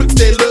flirting and pricks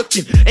they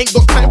lurking. Ain't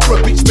got time for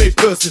a bitch made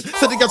person.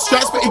 Said he got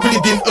stripes but he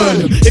really didn't earn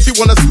them. If you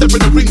wanna step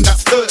in the ring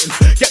that's certain.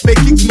 Get big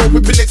gigs, no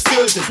whipping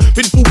excursion.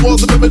 Been full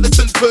walls of a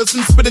militant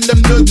person. Spinning them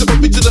nerds of a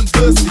vigilant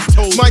person.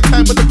 My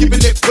time when I'm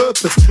giving it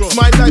purpose.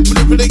 My life when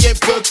it really ain't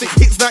perfect.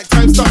 Hits night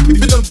time, start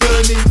pipping and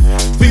burning.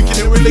 Thinking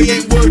it really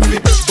ain't worth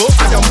it. But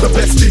I am the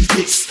best in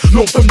this.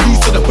 No from these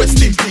to the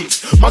West Indies.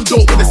 Man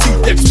don't wanna see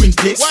them swing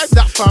this. Why is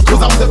that fam?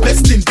 Cause I'm the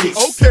best in this.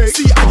 Okay.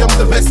 See I am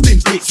the best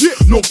in this.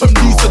 No from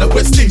these to the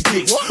West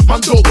Indies.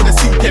 Man don't wanna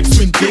see them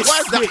swing this.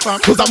 Why is that fam?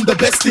 Cause I'm the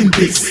best in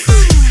this.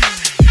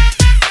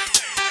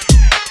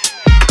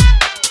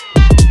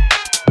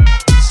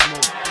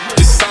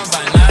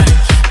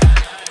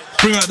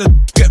 Bring out the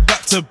get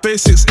back to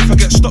basics. If I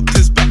get stopped,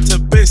 it's back to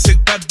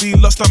basic. Bad B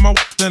lost on my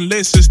then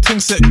laces.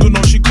 Ting said good,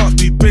 no, she can't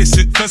be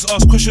basic. Feds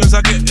ask questions,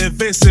 I get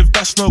evasive.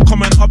 That's no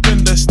comment up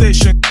in the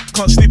station.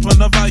 Can't sleep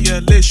on a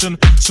violation.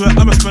 Swear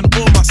I'ma spend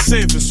all my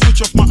savings. Switch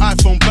off my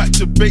iPhone, back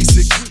to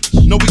basics.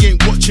 No, we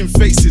ain't watching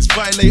faces.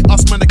 Violate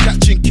us, man, are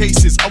catching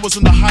cases. I was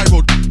on the high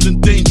road, and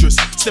dangerous.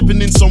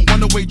 Stepping in some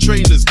runaway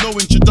trainers. No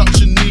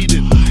introduction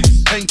needed.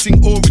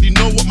 Painting already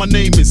know what my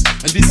name is.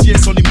 And this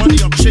year's only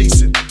money I'm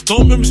chasing.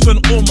 Don't make me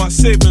spend all my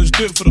savings,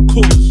 do it for the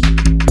cause.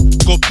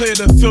 Go play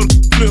the field,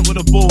 fluent with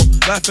the ball.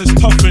 Life is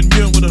tough and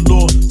you ain't with the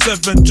law.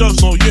 7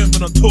 jobs, no, you ain't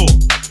been on tour.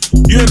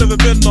 You ain't never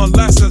been on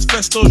license,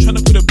 festo, trying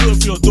to put a bill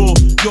for your door.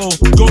 Yo,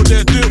 go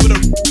there, do it with a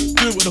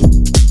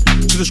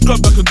to the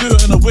scrub, I can do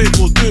it in a wave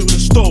or do it with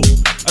a stove.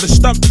 I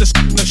just stamp this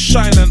and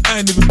shine and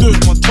I ain't even do it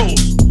with my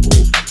toes.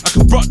 I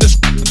can rock this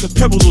into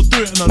pebbles or do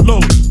it in a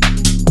load.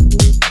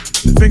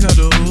 The thing I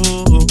do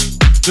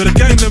the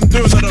gang them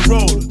doing on the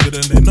road.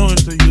 Didn't they know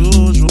it's the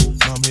usual?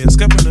 Now me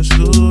escaping the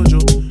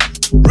studio.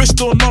 Wrist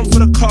all numb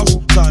for the cuffs.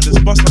 Side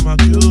this bust on my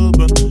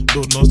Cuban.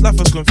 Lord knows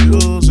life was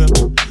confusing.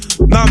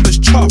 Now I'm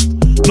just chuffed.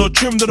 No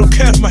trim, they don't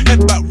care if my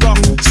head back rough.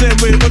 Same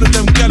way all of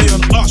them galley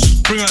on us.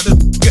 Bring out the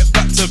get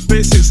back to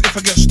basics. If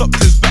I get stopped,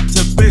 it's back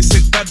to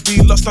basic. Bad B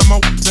lost on my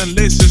whips and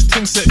laces.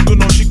 Ting said good,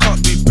 no, she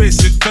can't be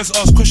basic. Feds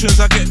ask questions,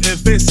 I get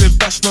evasive.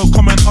 That's no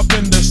comment up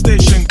in the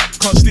station.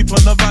 Can't sleep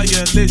on a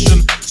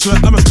violation. Swear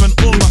I'ma spend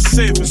all my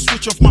savings.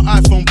 Switch off my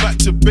iPhone, back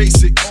to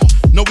basics.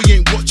 No, we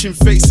ain't watching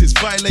faces.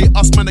 Violate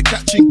us, man, are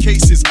catching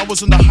cases. I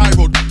was on the high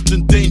road,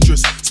 and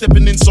dangerous.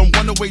 Stepping in some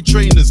runaway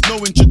trainers. No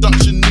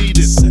introduction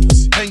needed.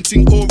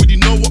 Painting already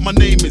know what my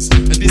name is.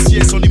 And this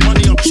year's only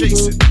money I'm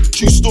chasing.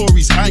 True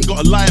stories, I ain't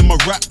got a lie in my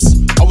raps.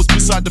 I was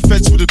inside the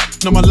fence with a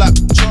on my lap.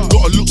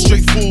 Gotta look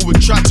straight forward,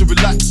 try to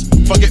relax.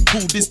 If I get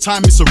pulled this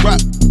time, it's a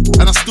wrap.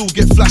 And I still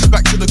get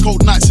flashbacks to the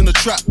cold nights in the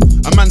trap.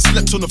 A man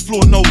slept on the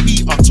floor, no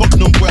heater.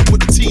 Tottenham where I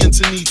put the tea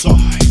into Nita.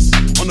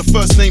 On a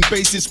first name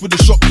basis with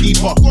the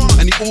shopkeeper.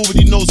 And he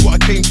already knows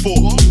what I came for.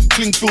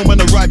 Cling film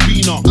and a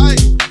Ribena.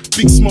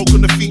 Big smoke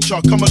on the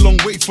feature, come a long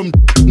way from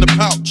in the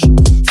pouch.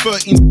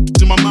 13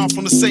 in my mouth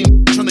on the same,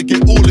 trying to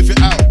get all of it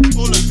out.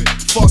 All of it.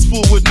 Fast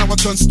forward, now I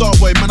turn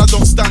starboy, man I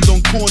don't stand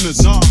on corners.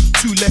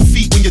 Two left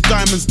feet when your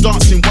diamonds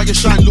dancing, why your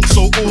shine looks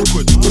so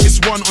awkward. It's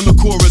one on the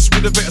chorus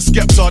with a bit of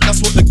Skepta, that's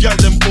what the gal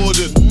them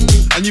ordered.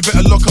 And you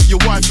better lock up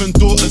your wife and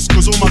daughters,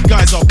 cause all my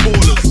guys are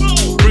ballers.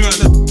 Bring out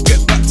the get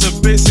back to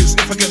basics.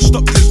 If I get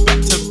stopped, it's back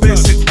to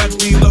basic. Bad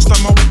me last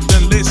time I whipped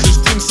them laces.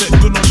 Tim said,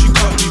 good on, she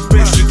can't be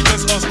basic.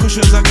 Let's ask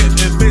questions, I get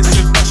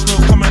evasive. That's no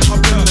comment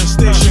up in the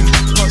station.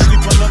 Can't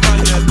sleep on the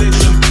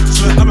violation.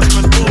 Swear I must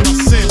spend all my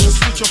sins.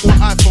 Switch off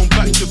my iPhone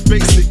back to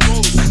basic.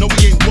 No,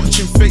 we ain't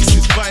watching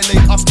faces.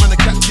 Violate us, man,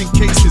 are catching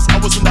cases. I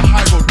was on the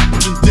high road,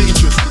 and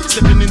dangerous.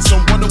 Stepping in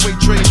some runaway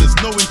trailers.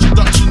 No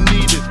introduction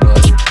needed.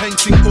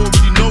 Painting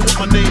already know what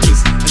my name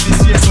is. And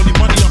this year's only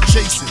money I'm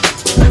chasing.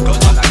 Cause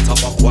I like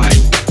top of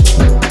wine.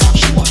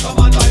 She wants a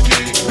man like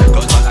me.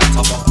 Cause I like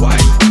top of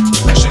wine.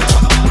 She don't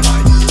want a man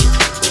like me.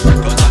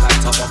 Cause I like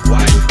top of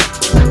wine.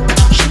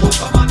 She wants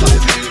a man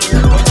like me.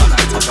 Cause I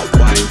like top of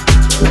wine.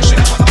 She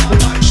don't want a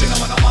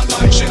man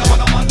like. She don't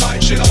want a man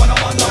like. She don't want a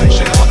man like.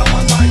 She don't want a man like. She don't want a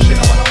man like. She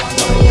don't want a man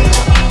like.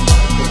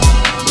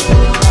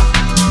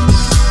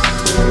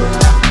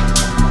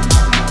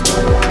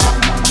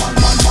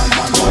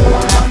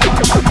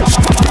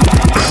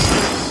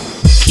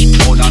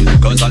 Hold on,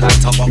 cause I like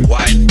top of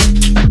wine.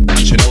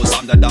 And she knows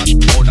I'm the don.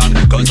 Hold on,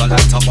 cause I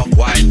like top of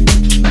wine.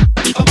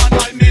 A man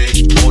like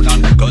me. Hold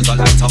on, cause I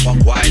like top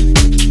of wine.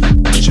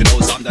 And she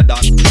knows I'm the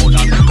don. Hold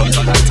on, cause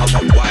I like top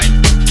of wine.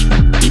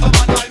 A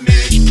man like me.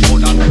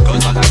 Hold on,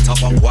 cause I like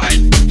top of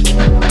wine.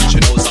 And she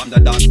knows I'm the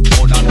don.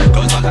 Hold on,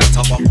 cause I like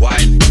top of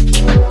wine.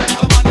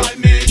 A man like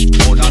me.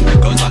 Hold on,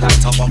 cause I like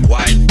top of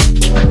wine.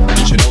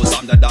 And she knows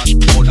I'm the don.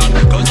 Hold on,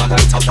 cause I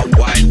like top of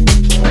wine.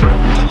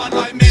 A man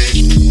like me.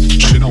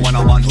 She don't want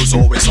a man who's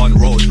always on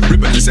road,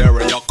 ripping his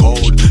area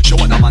cold. She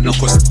want a man who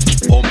could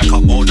oh make a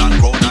moan and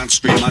groan and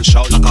scream and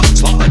shout like a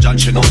slaughter John.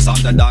 She knows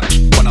I'm the don.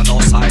 Wanna know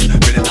side,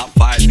 feeling that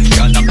vibe.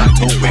 Girl, I'm like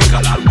to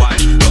winkle and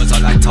wine. Cause I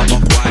like top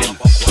of wine.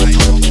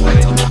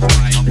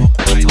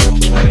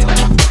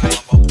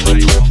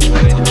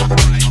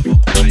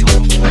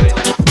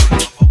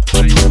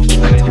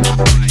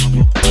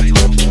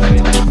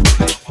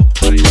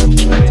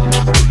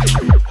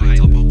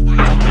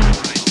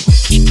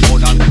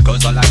 Hold on,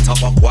 cause I like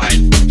top of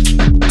wine.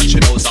 And she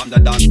knows I'm the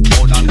don.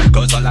 Hold on,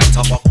 cause I like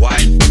top of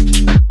wine.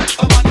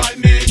 A man like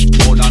me.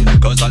 Hold on,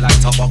 cause I like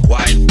top of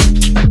wine.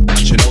 And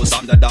she knows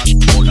I'm the don.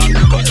 Hold on,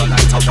 cause I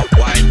like top of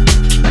wine.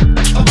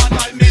 A man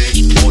like me.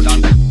 Hold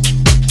on.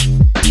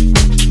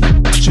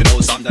 And she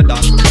knows I'm the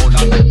don. Hold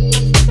on.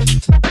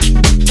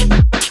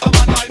 A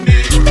man like me.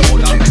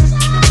 Hold on.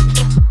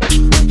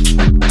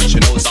 And she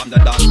knows I'm the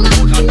don.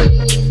 Hold on.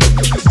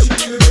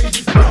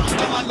 A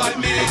man like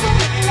me.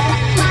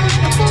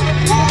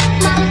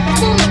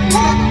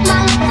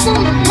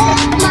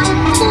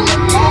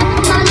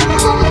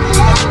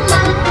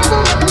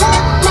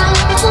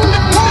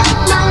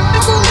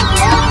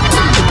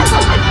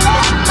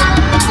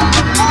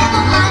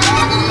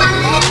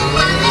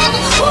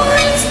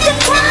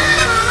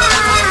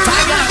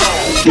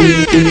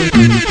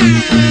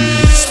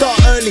 Start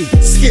early,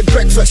 skip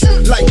breakfast,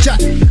 like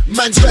Jack,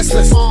 man's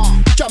restless.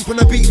 Jump on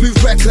the beat,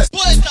 move reckless.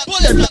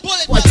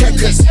 Why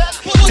take us?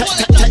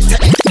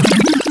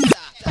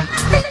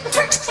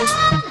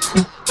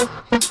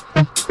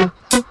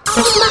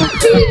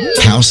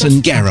 House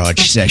and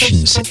Garage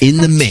Sessions in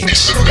the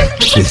mix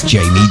with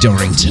Jamie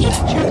Dorrington.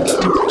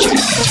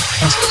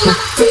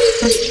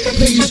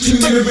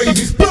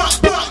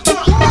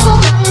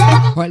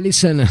 Right,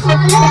 listen.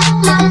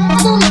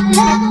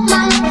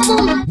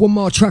 One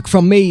more track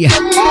from me.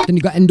 Then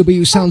you got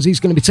NW Sounds. He's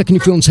going to be taking you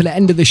through until the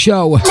end of the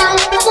show.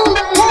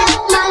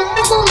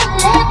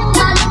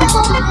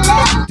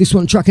 This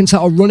one track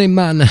entitled Running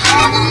Man.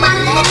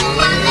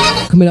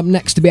 Coming up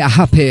next to be a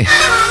happy.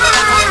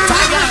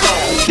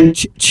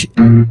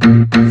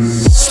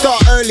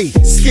 Start early,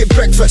 skip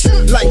breakfast,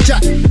 like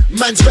Jack,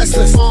 man's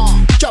restless.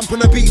 Jump on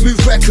the beat,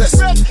 move reckless.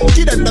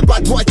 Get on the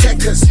bad boy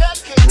techers.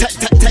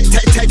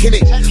 Taking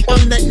it.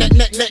 I'm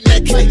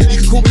necking it.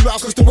 You can call me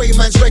Ralph, cause the way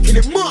man's wrecking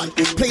it. Man,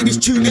 play this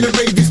tune in the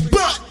rave is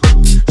butt.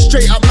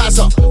 Straight up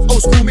Mazza,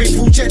 old school made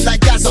full jet like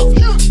Gaza.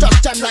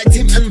 Dust jam like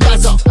Tim and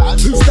Bazza.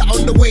 Who's that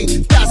on the way?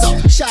 Gaza.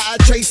 Shout out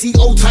Tracy,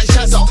 old tight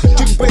Shazza.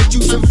 Drink bread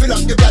juice and fill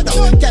up your bladder.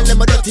 Gal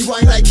them a dirty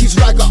wine like his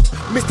ragger.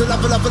 Mr.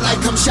 Lover like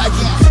I'm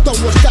Shaggy.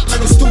 Don't watch that man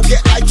and still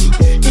get Ike.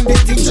 In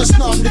this thing just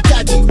know I'm the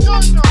daddy.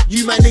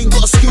 You man ain't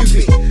got a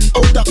Scooby.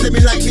 Hold up, let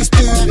me like this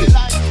doobie.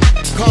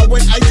 Car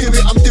when I do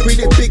it, I'm doing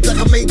it big like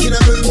I'm making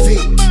a movie.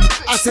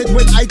 I said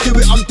when I do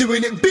it, I'm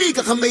doing it big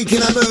like I'm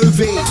making a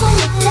movie.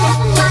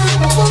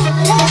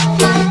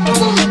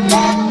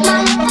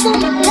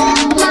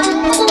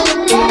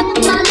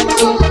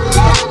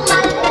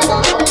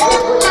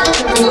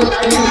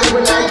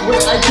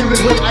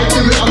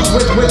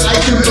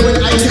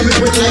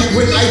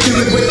 when I do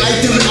it, when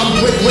I do it, I'm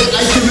when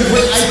I do it,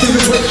 when I do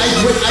it, when I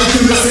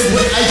do it,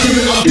 when I do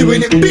it, I'm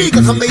doing it big,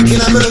 I'm making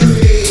a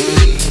movie.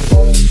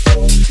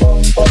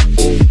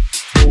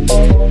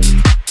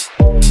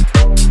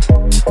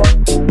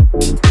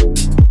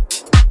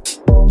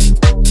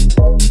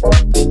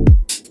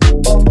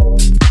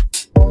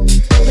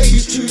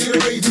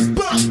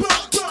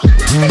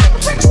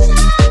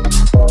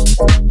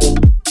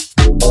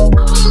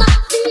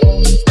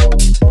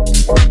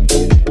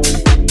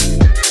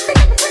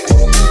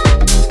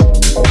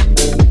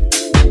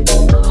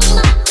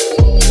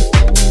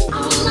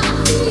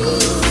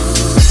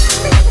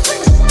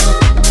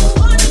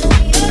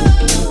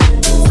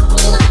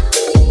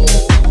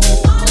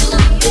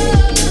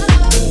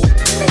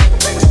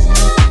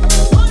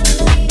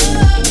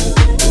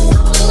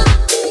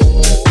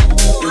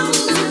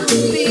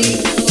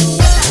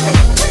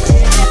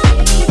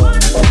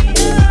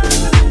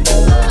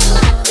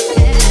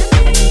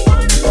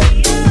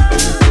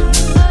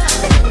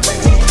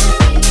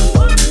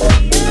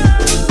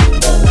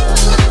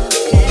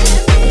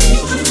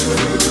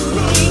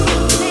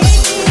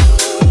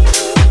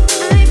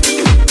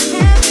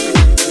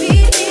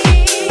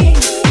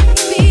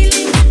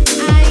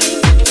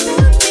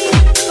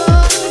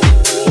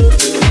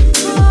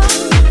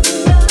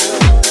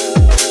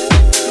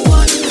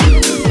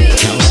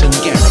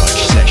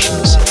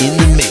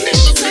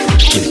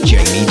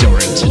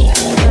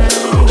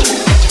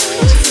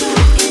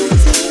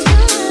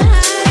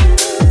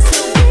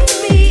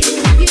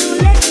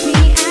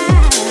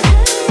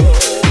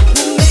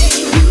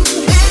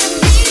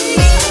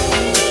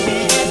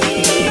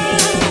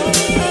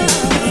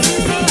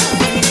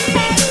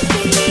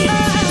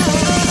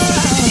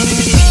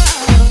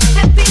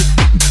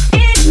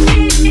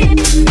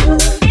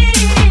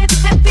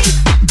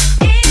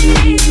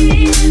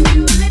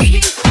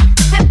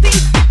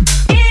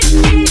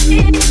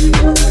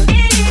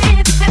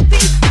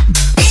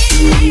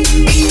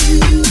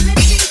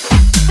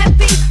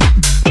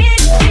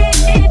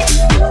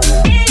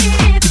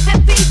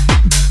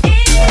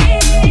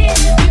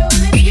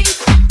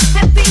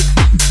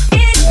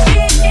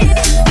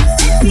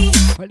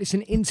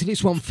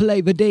 This one,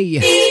 Flavor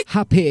D,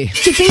 Happy.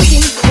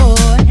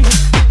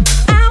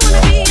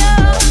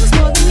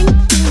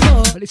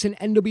 But listen,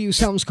 NW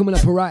Sounds coming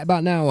up right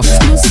about now.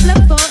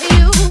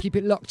 Keep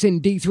it locked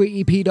in,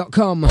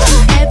 d3ep.com.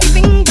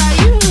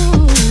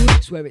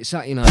 It's where it's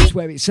at, you know, it's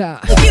where it's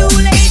at. You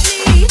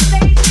lately,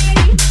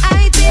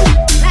 I've been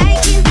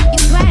liking you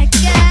quite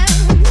girl,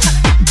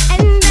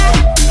 and I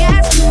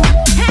got to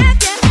have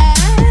you.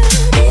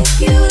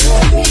 If you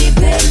let me,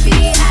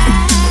 baby, I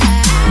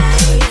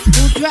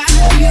will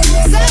drive you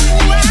so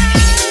wild.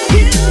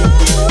 You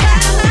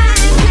are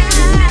mine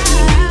now,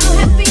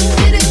 happy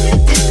to the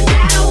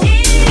now.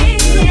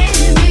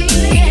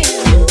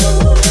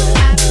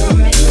 I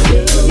promise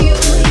you,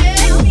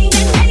 let me,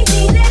 make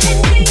you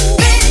happy.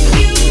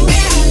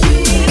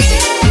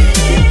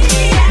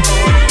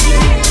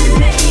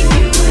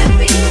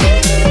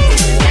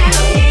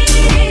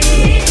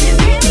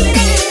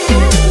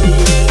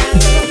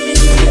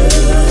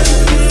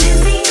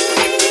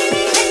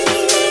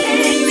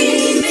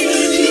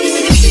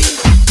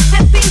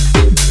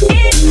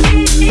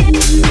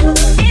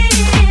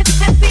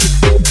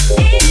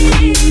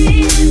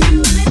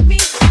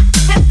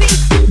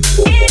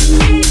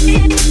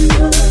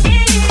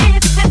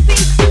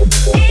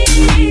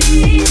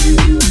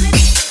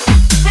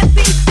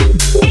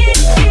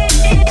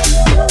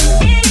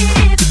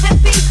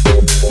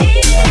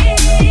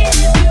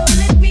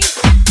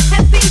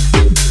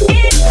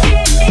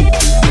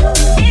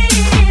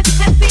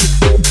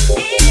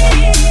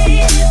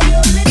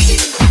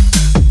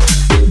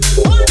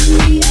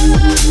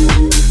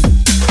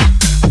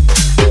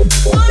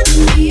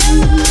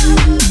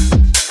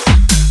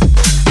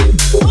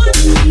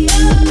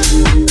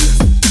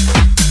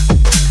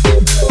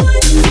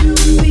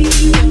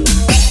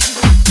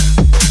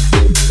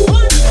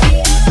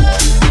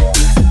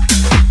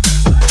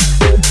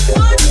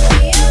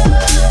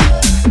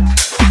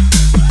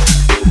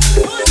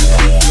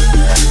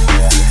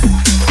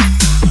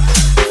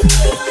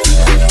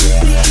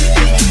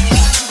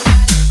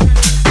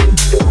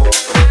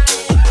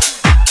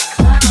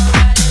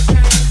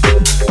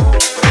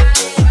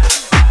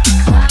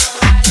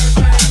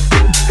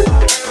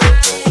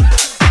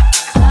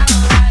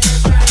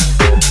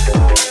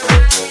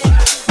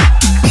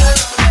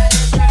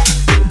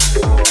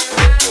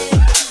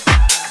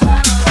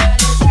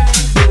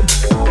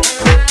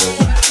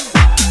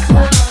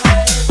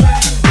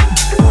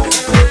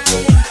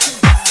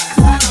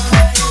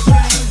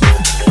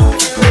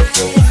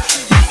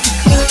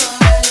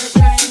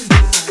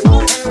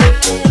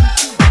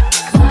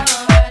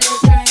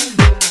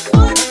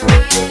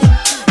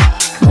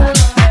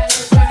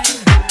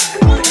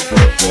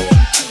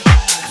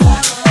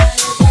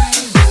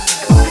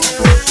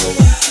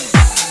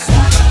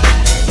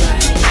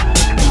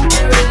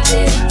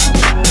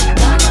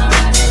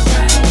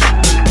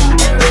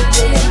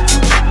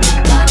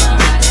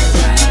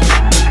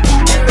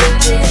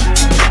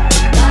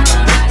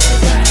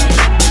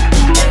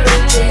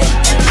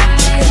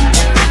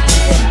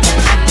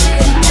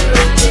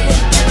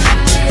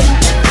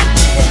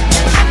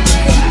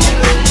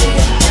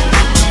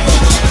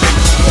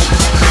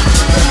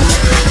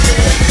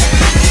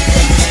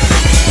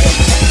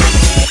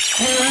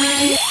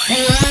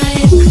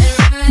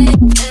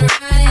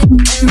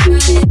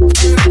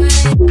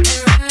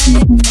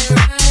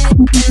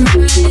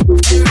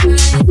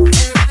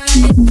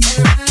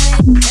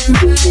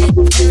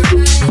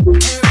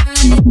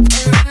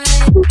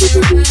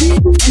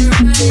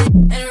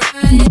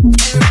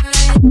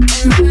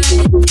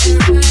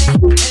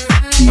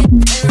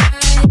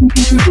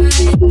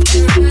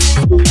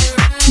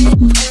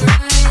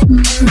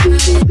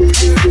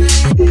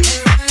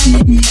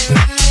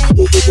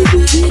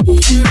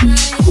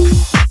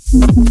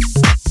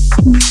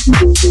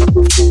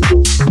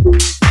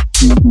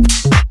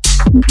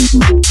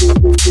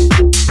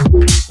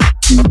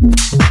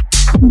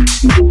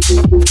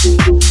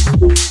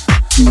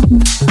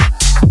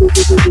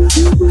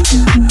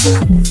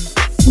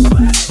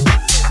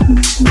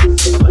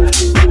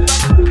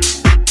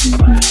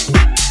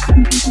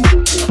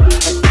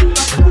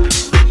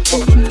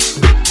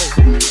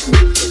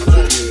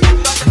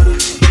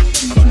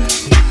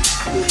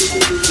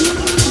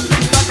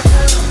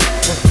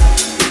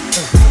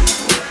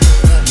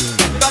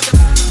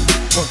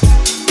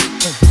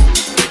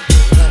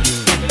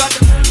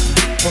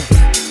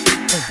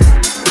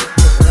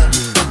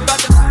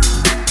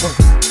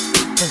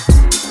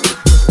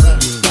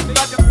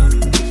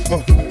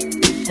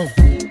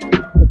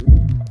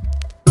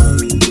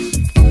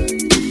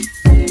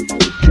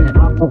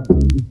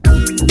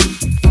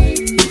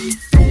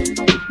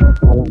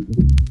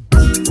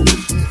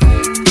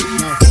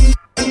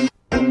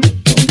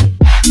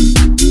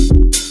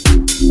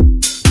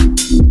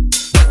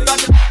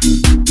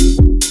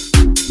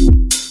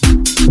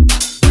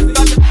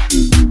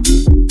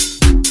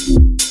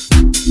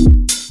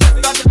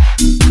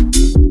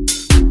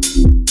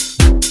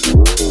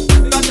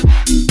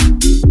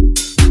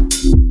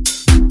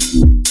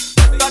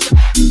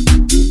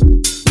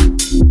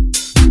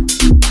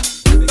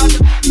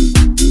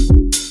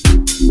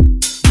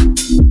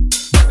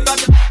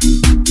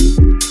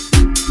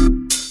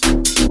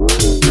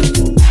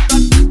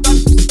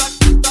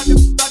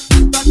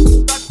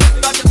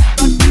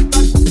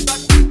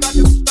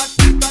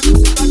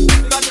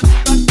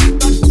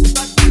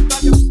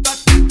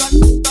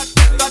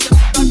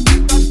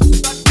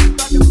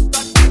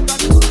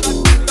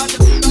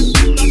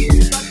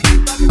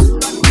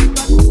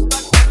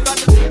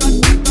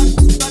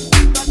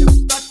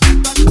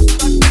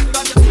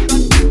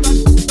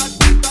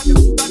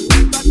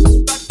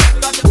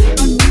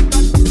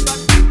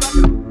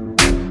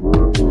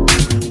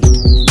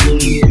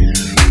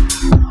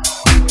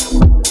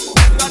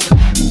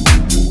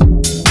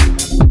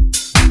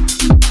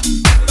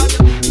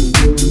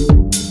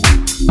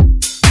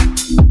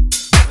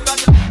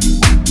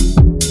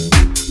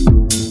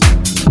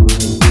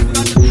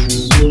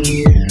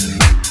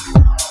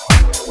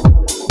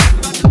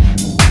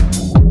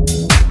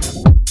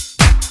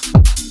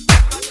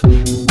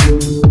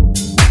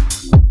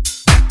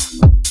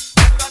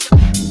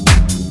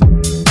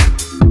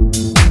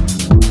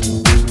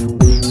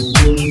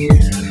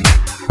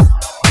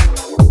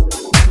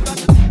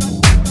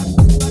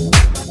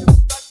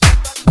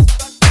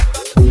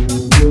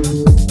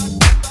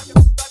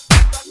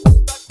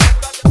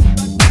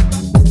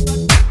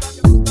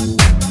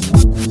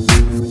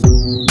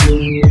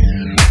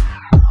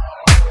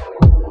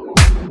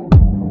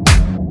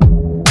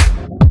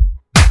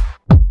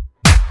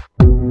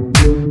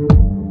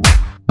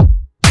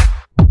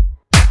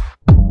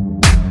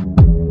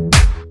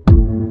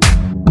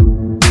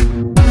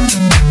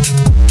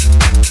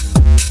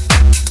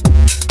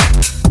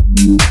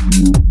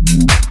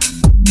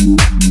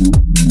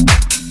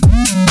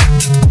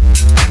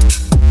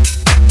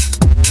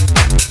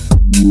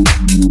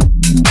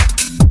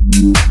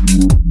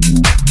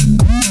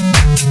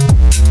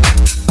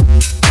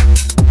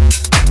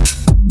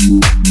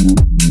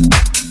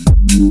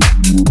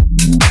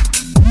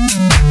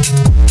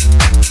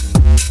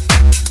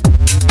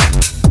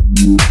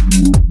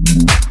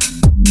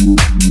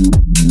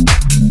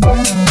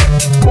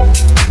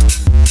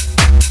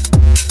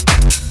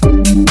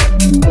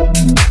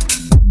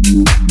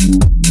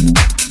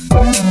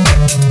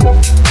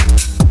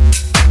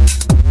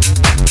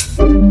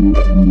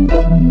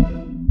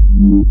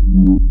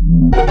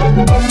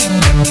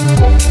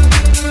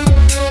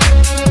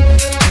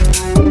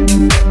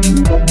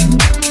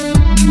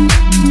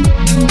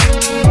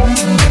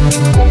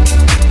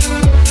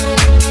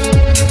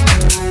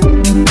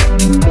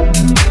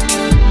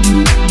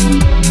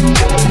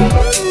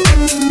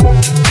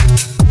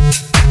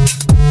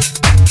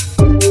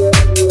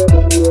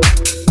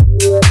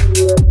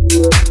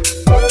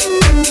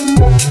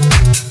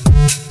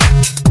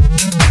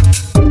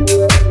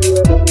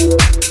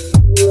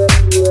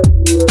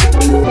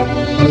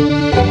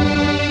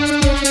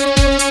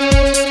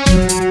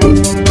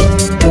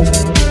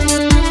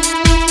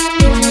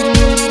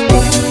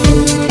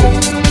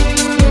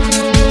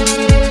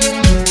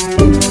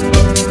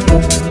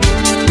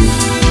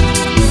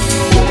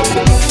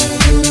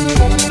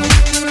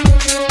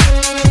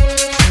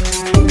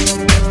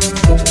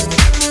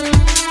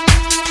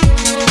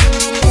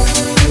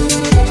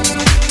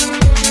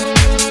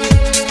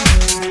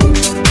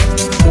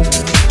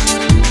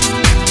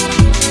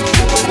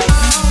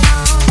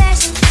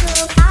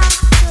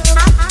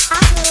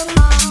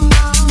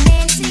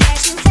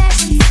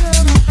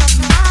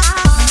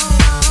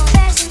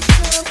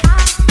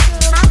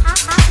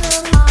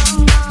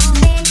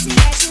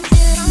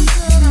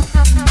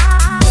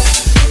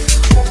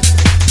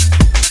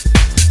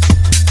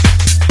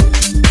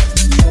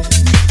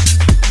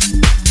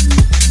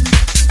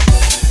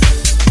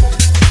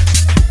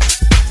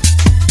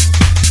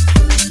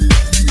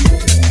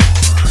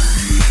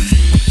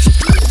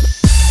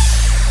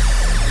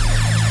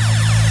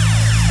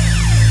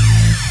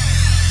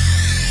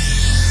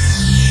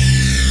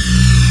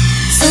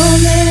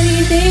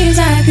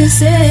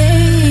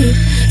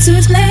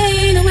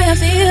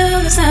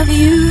 of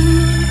you.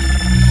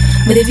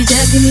 But if you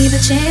just give me the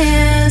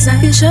chance, I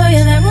can show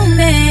you that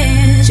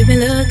romance you've been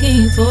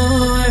looking for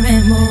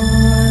and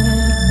more.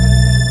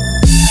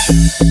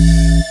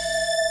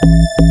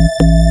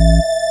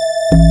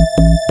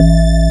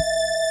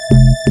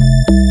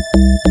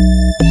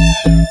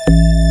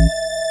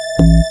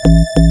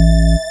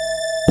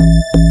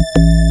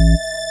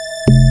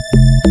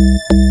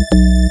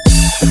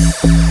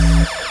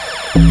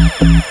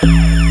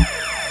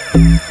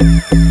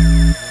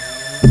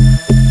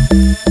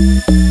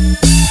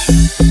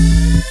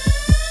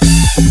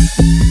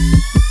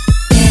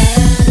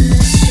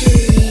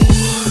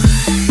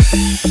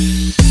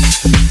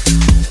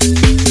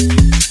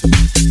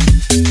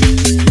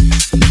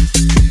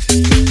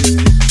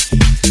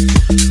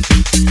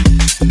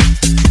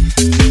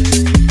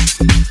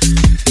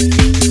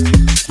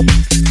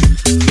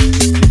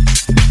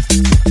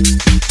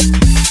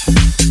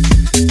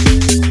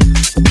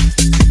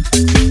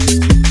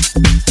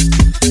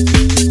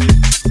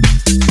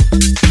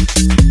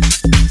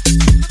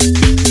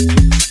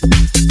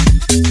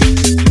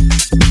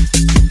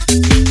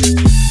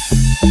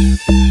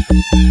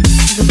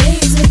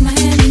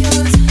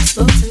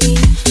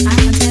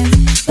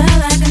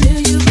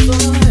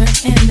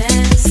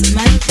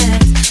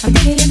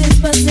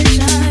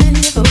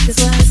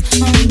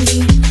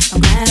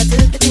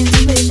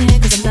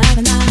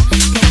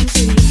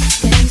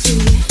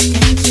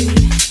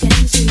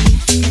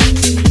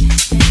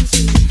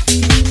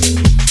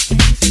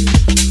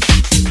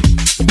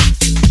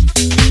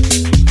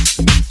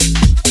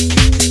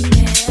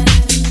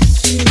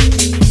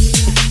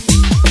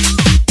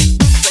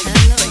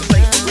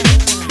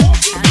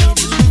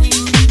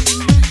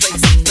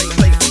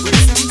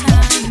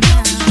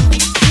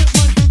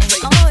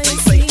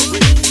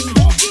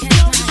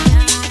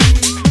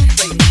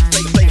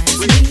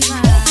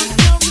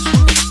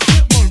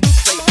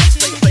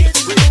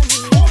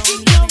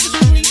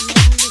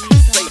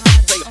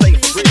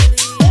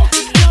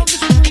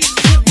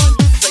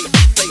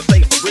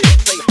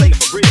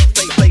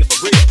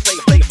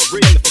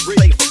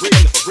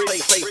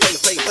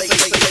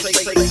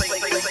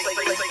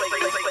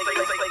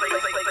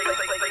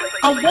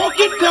 I'm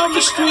walking down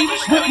the street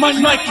with my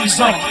Nikes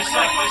on.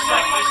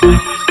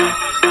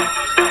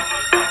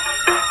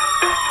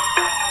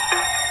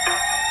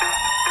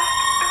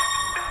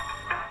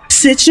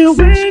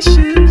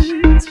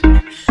 Situations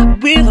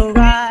will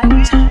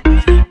arise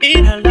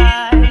in our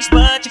lives,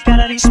 but you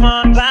gotta be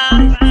smart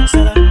about it.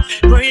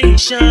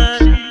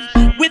 Celebration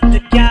with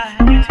the guy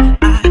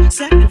I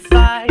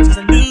sacrificed, 'cause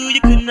I knew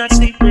you could not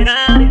sleep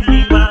without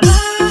me.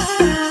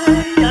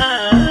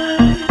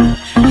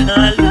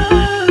 I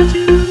loved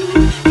you,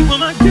 you were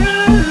my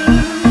girl.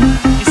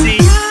 You see,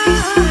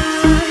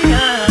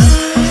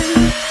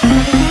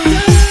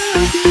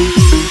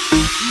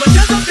 but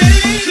that's a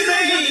baby.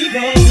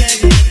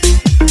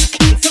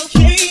 It's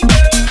okay,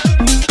 girl.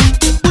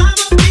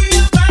 I'ma be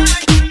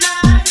alright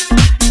tonight.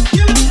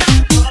 You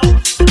know,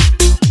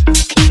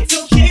 it's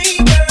okay,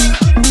 girl.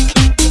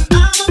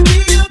 I'ma be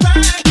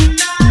alright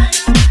tonight.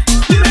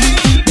 You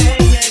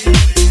baby,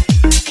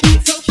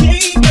 it's okay,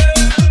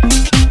 girl.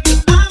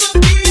 I'ma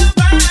be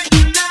alright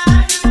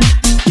tonight.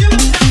 You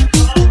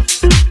know,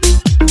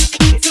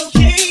 it's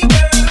okay,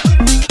 girl.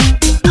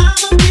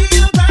 I'ma be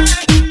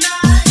alright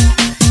tonight.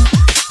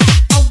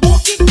 I'm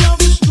walking down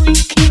the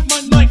street with my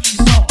Nikes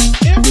on.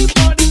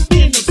 Everybody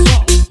in the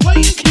song,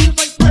 playing games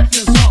like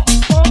pregnant song.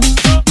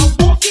 I'm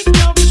walking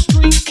down the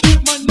street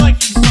with my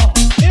Nikes on.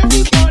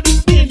 Everybody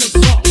in the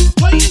song,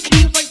 playing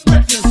games like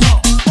pregnant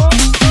song.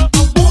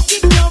 I'm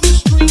walking down the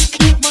street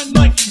with my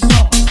Nikes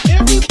on.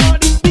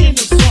 Everybody in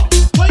the song,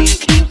 playing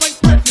games like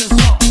pregnant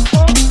song.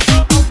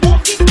 I'm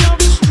walking down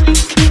the street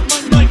with my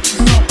Nikes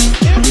on.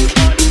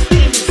 Everybody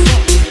in the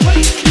song,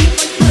 playing games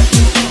like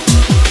pregnant song.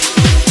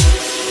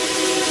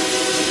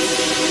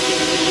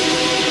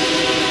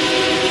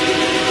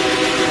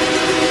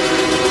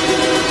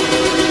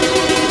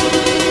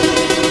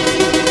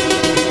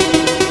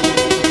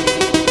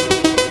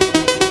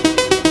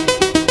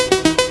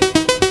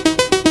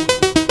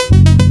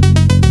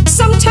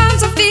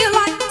 Sometimes I feel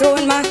like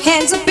throwing my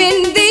hands up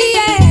in the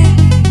air.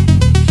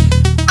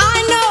 I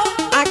know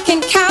I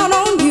can count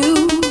on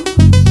you.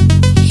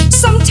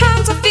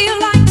 Sometimes I feel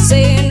like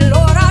saying,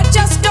 Lord, I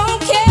just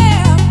don't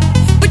care.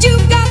 But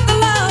you've got the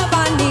love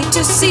I need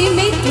to see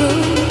me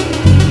through.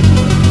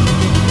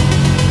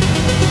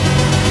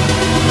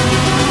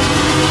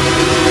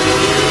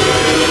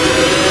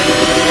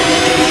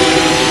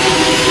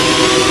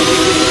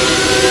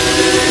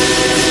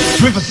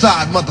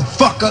 Riverside,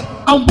 motherfucker.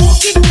 I'm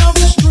walking down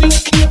the street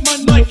with my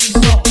Nikes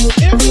on.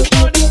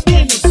 Everybody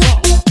in the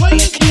song,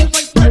 playing games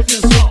like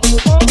pregnant song.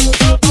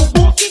 I'm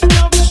walking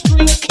down the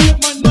street with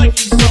my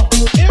Nikes on.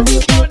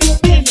 Everybody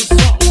in the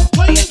song,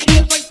 playing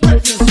games like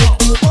pregnant song.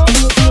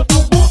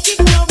 I'm walking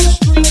down the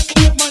street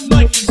with my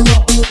Nikes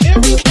on.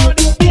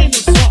 Everybody in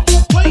the song,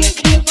 playing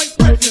games like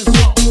pregnant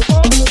song.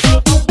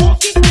 I'm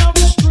walking down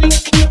the street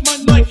with my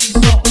Nikes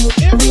on.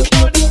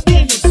 Everybody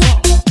in the song,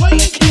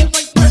 playing games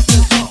like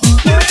pregnant song.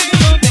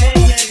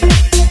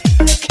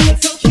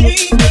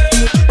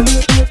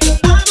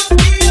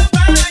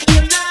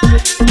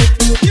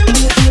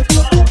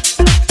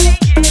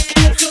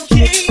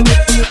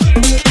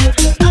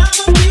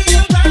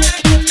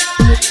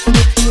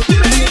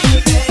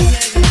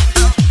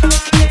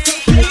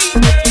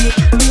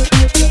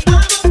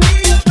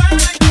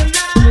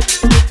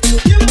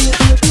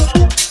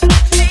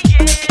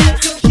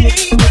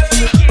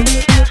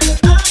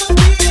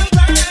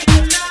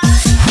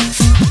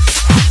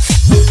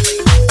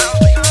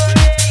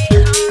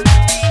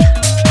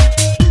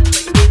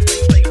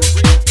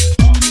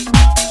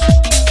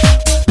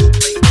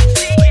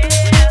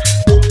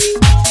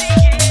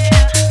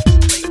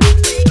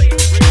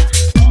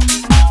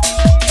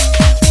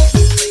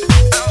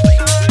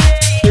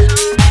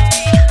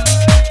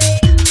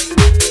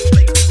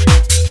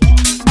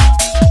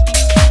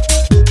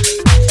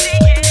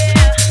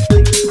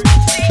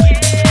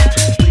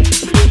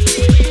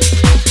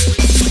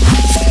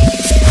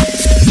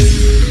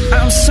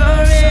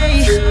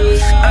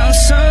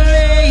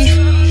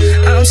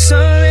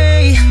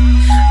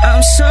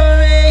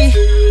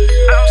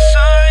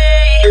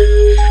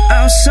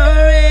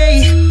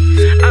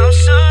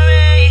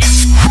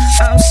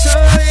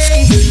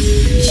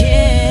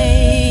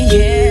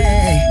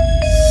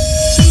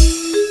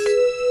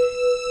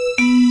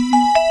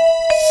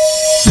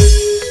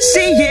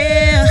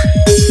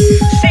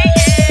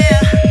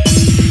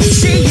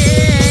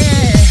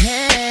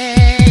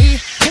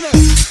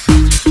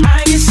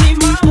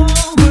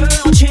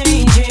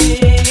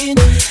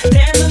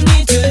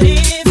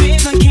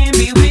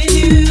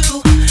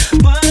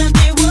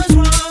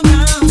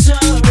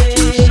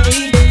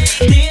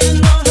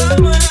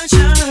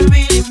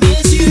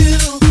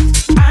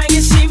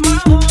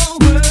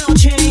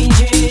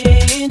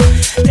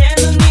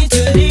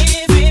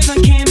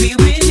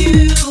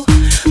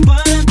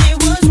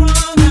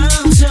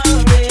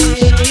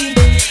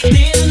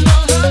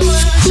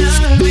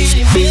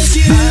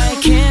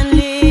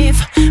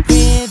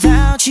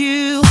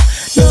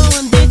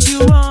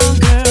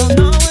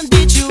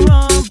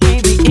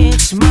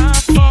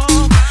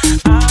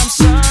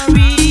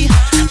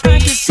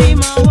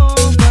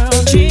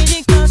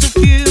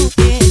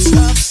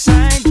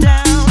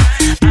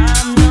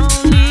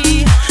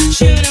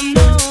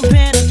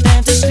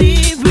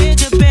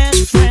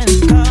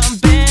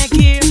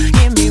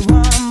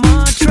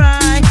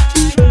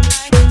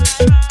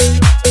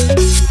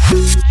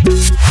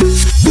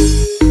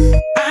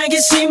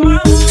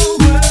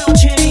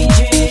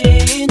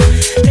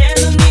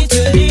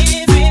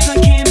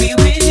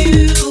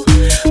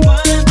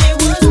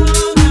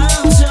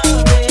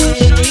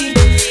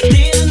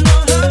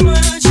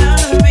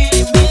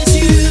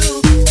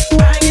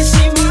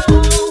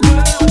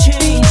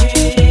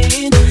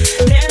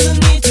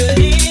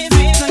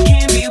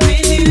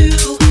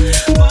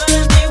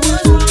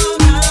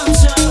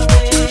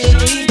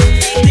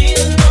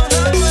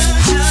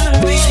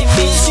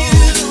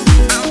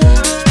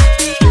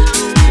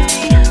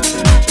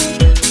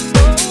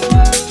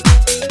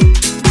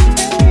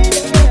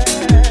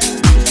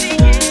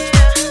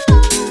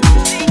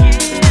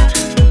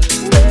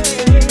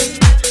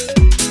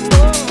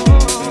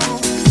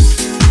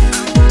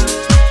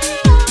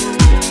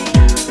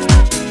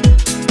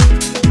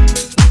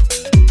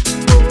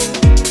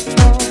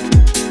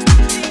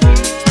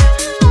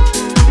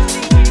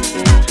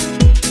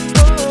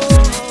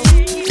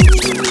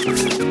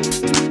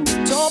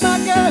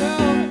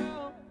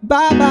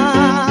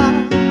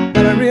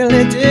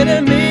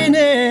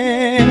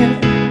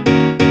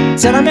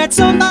 Said I met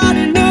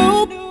somebody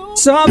new,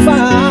 so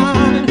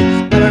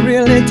fine, but I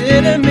really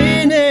didn't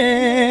mean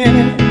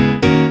it.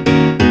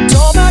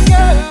 Told my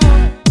girl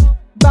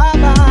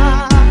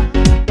bye-bye,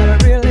 but I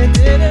really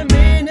didn't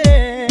mean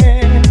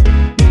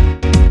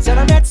it. Said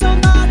I met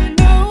somebody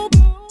new,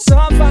 so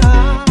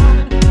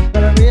fine,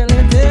 but I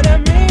really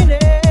didn't mean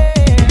it.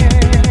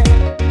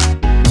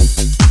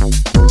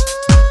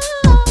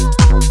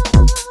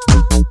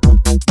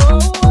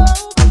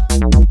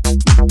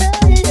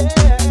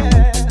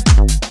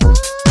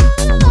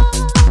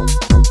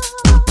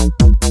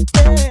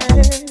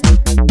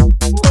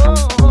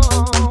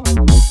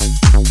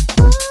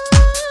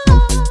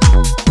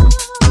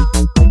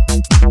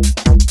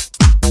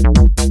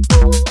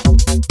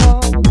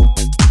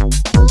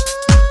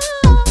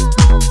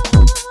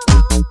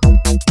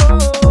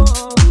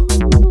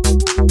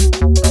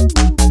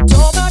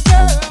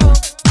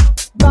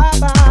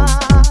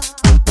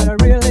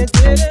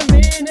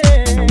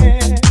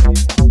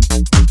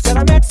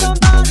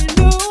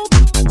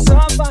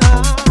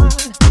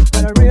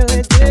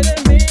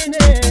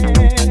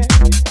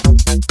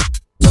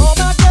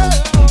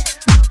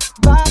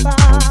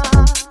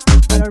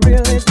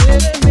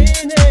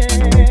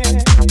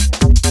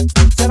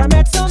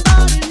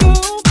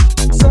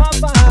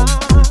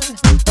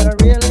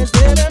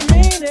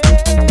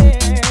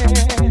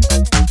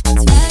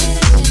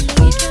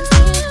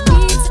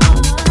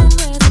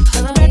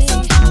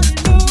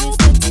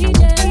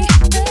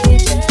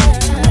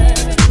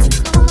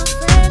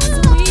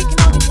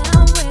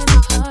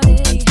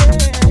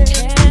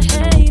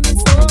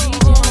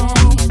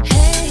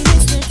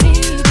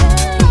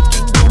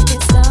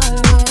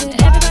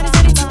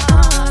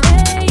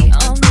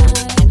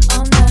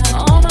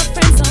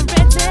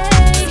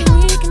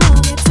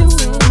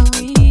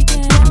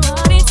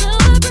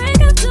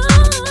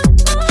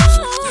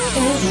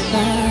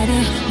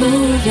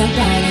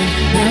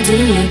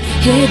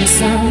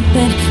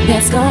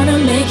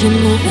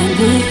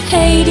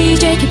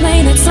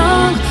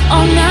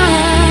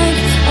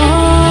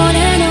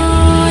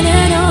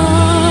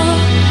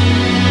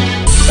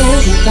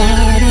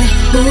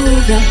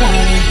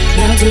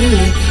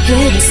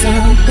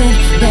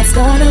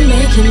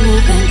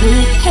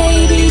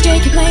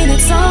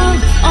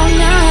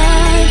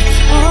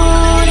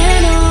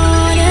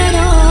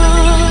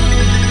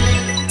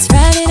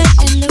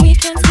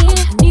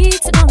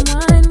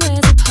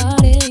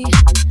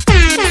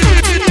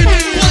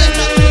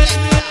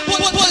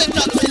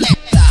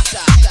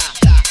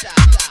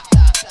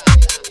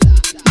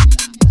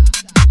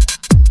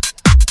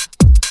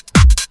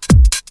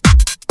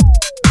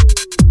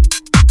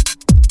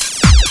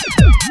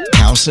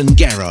 House and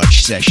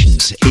Garage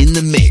Sessions in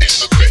the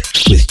mix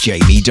with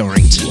Jamie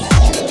Dorrington.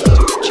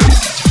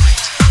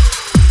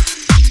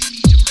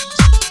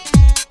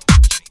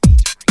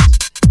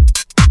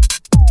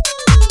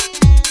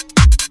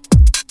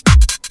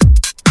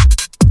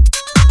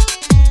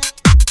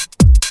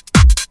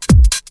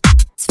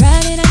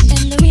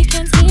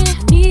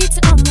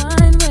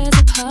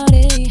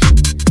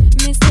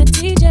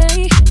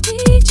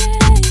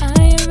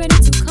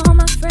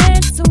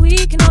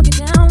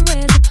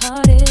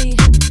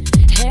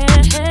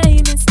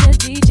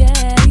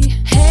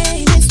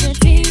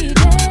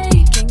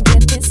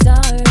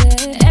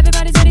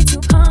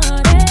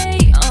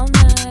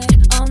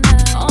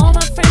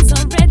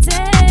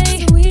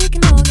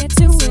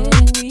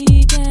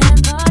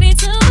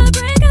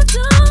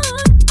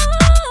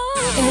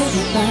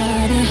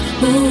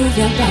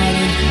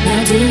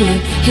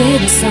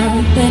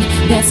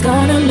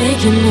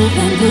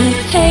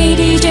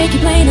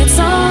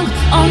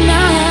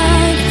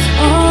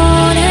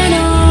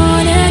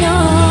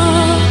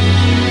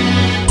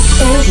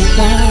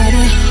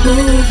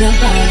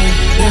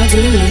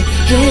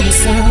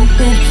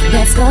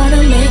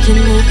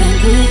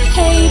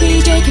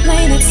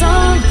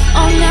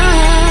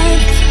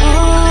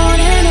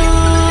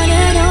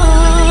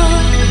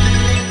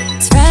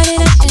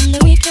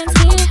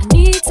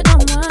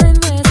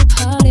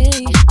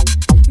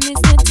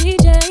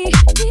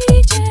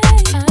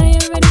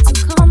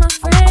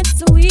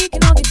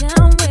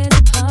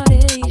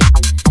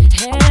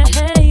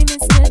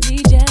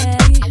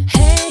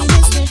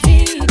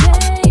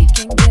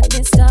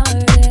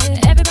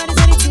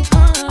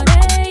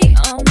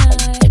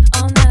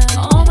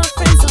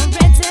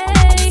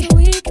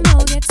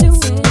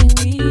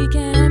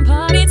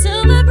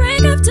 Till the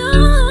break of dawn.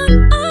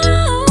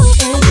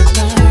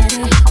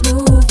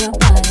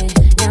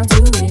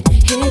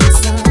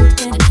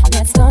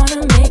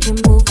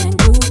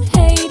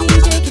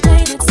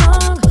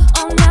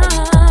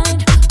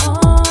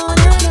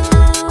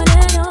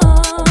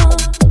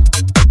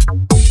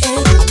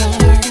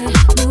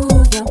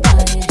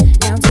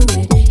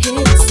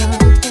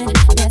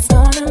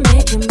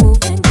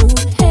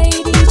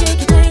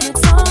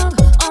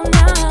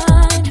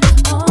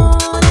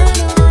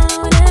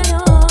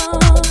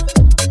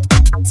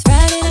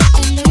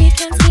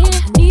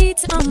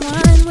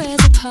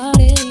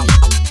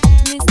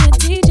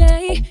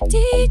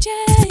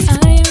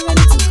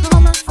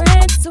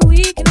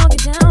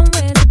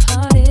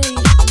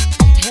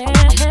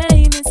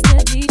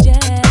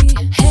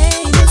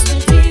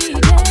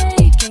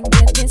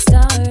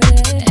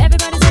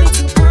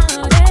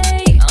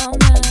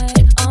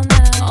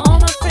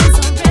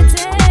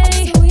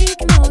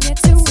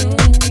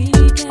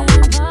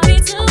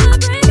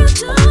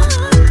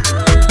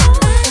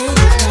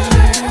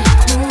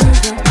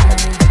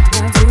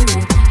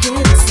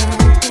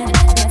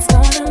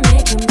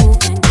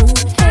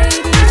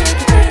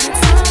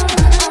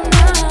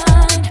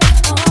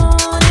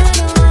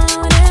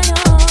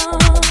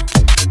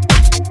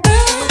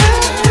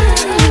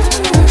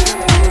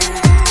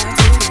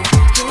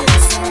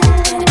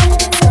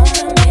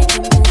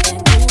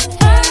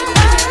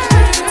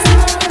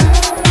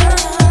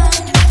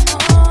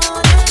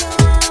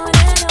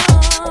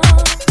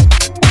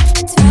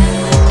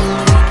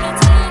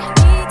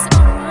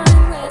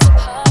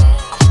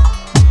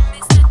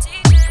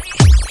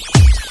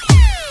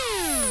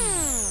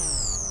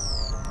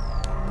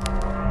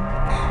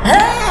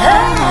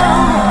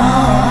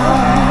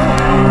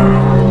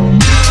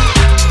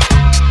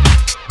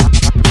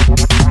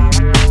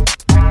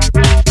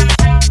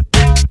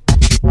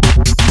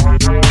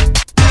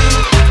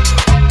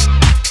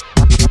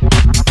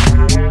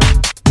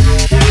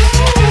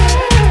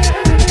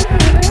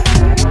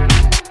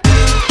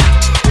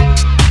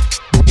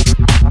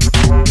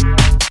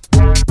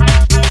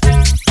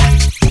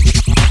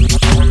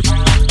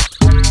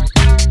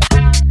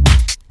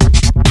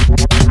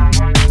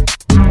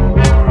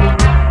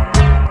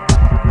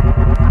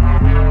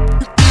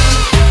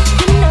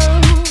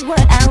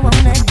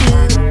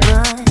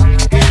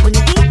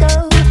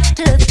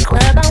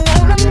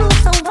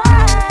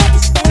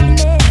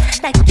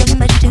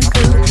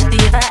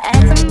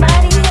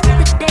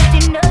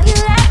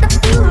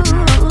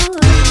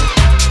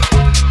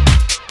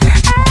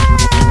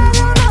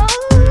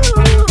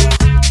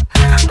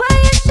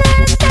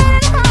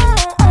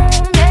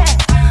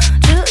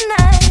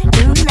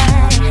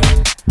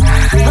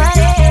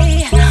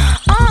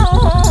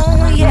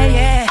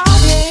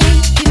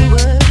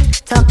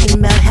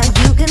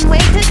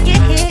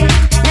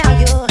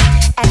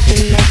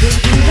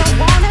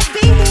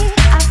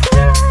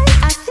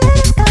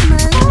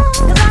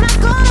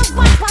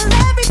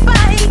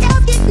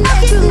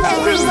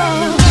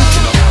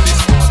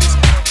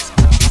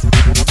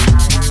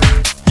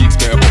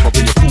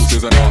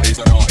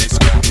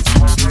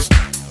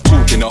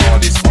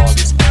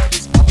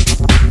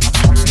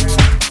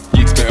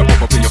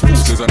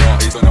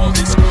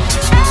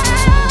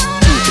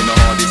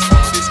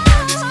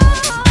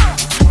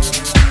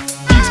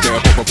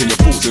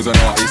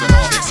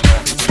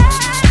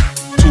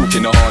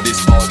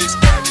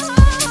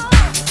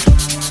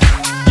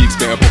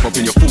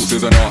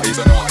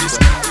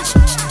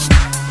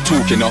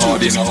 Talking the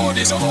hardest.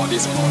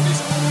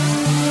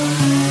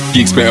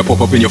 Gigs better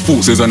pop up in your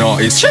thoughts as an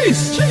artist.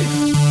 Chase.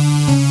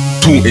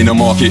 Talk in the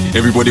market,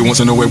 everybody wants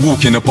to know where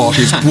walk in the park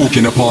is. Walk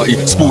in the party,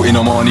 sporting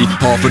a money.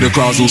 Half of the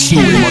crowds all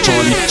snorting my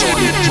Charlie.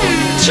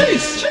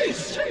 Chase.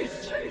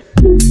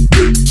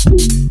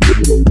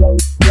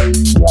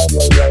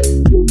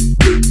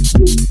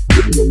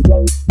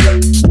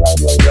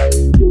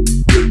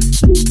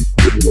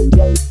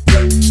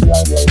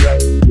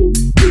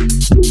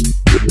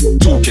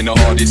 Talking the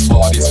hardest.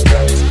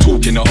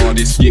 Talking the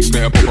hardest. Gigs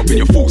better pop up in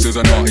your thoughts as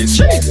an artist.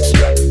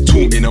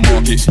 Talk in the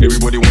market,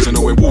 everybody wants to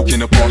know where walk in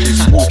the park is.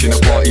 Walk in the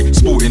party,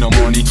 sporting a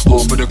money.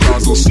 Half of the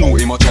crowds all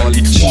snorting my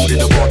Charlie. Short in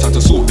the bar, time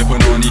to sort the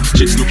panani.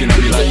 Chicks looking at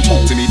me like,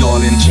 talk to me,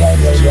 darling.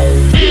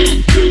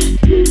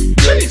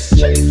 Chase.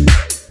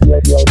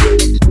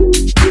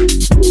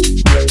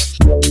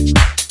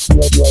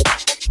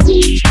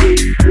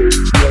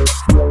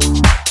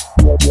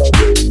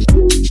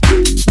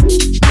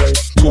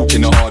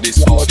 Talking the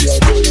hardest.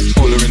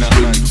 Hollering at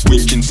man,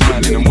 winking,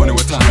 smiling, and one at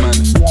a time, man.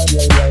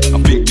 I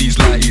think these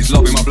lighties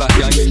loving my black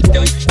gang.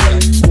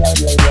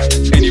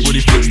 Anybody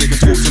thinks they can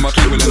talk to my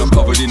cable and I'm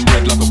covered in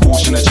red like a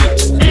portion of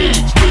chips. Pour me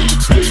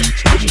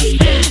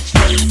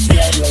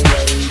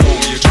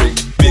a drink,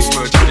 big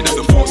bird jacket at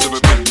the force of a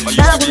pimp. I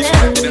used to be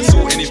happy that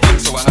saw anything,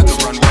 so I had to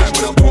run right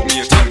when I bought me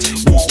a tent.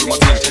 Walk with my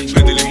tent,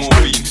 peddling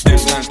morphine. Them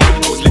times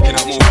I was licking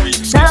out more weed.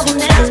 There's 07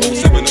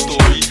 a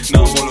story,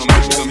 now I'm on a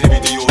man with some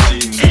heavy Dior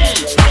jeans.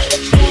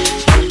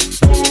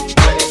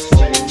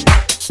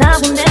 I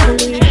will never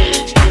leave.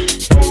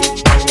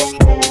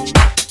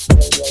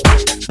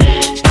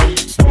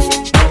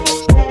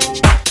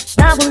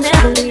 I will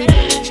never leave.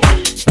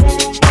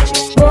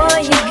 Boy,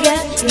 you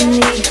get to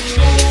me.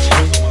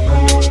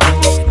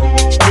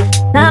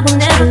 I will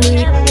never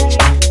leave.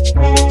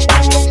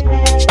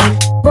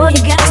 Boy,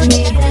 you got to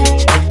me.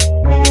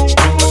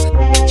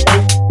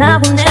 I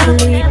will never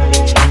leave.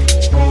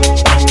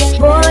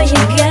 Boy,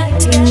 you get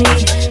to me.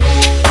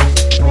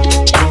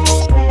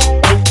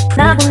 I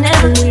will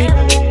never leave.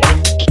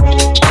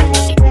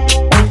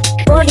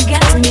 Boy, you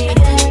got to me.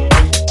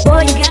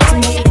 Boy, you got to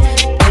me.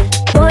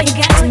 Boy, you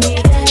got to me.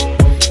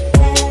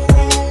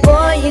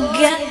 Boy, you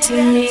got to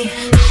me.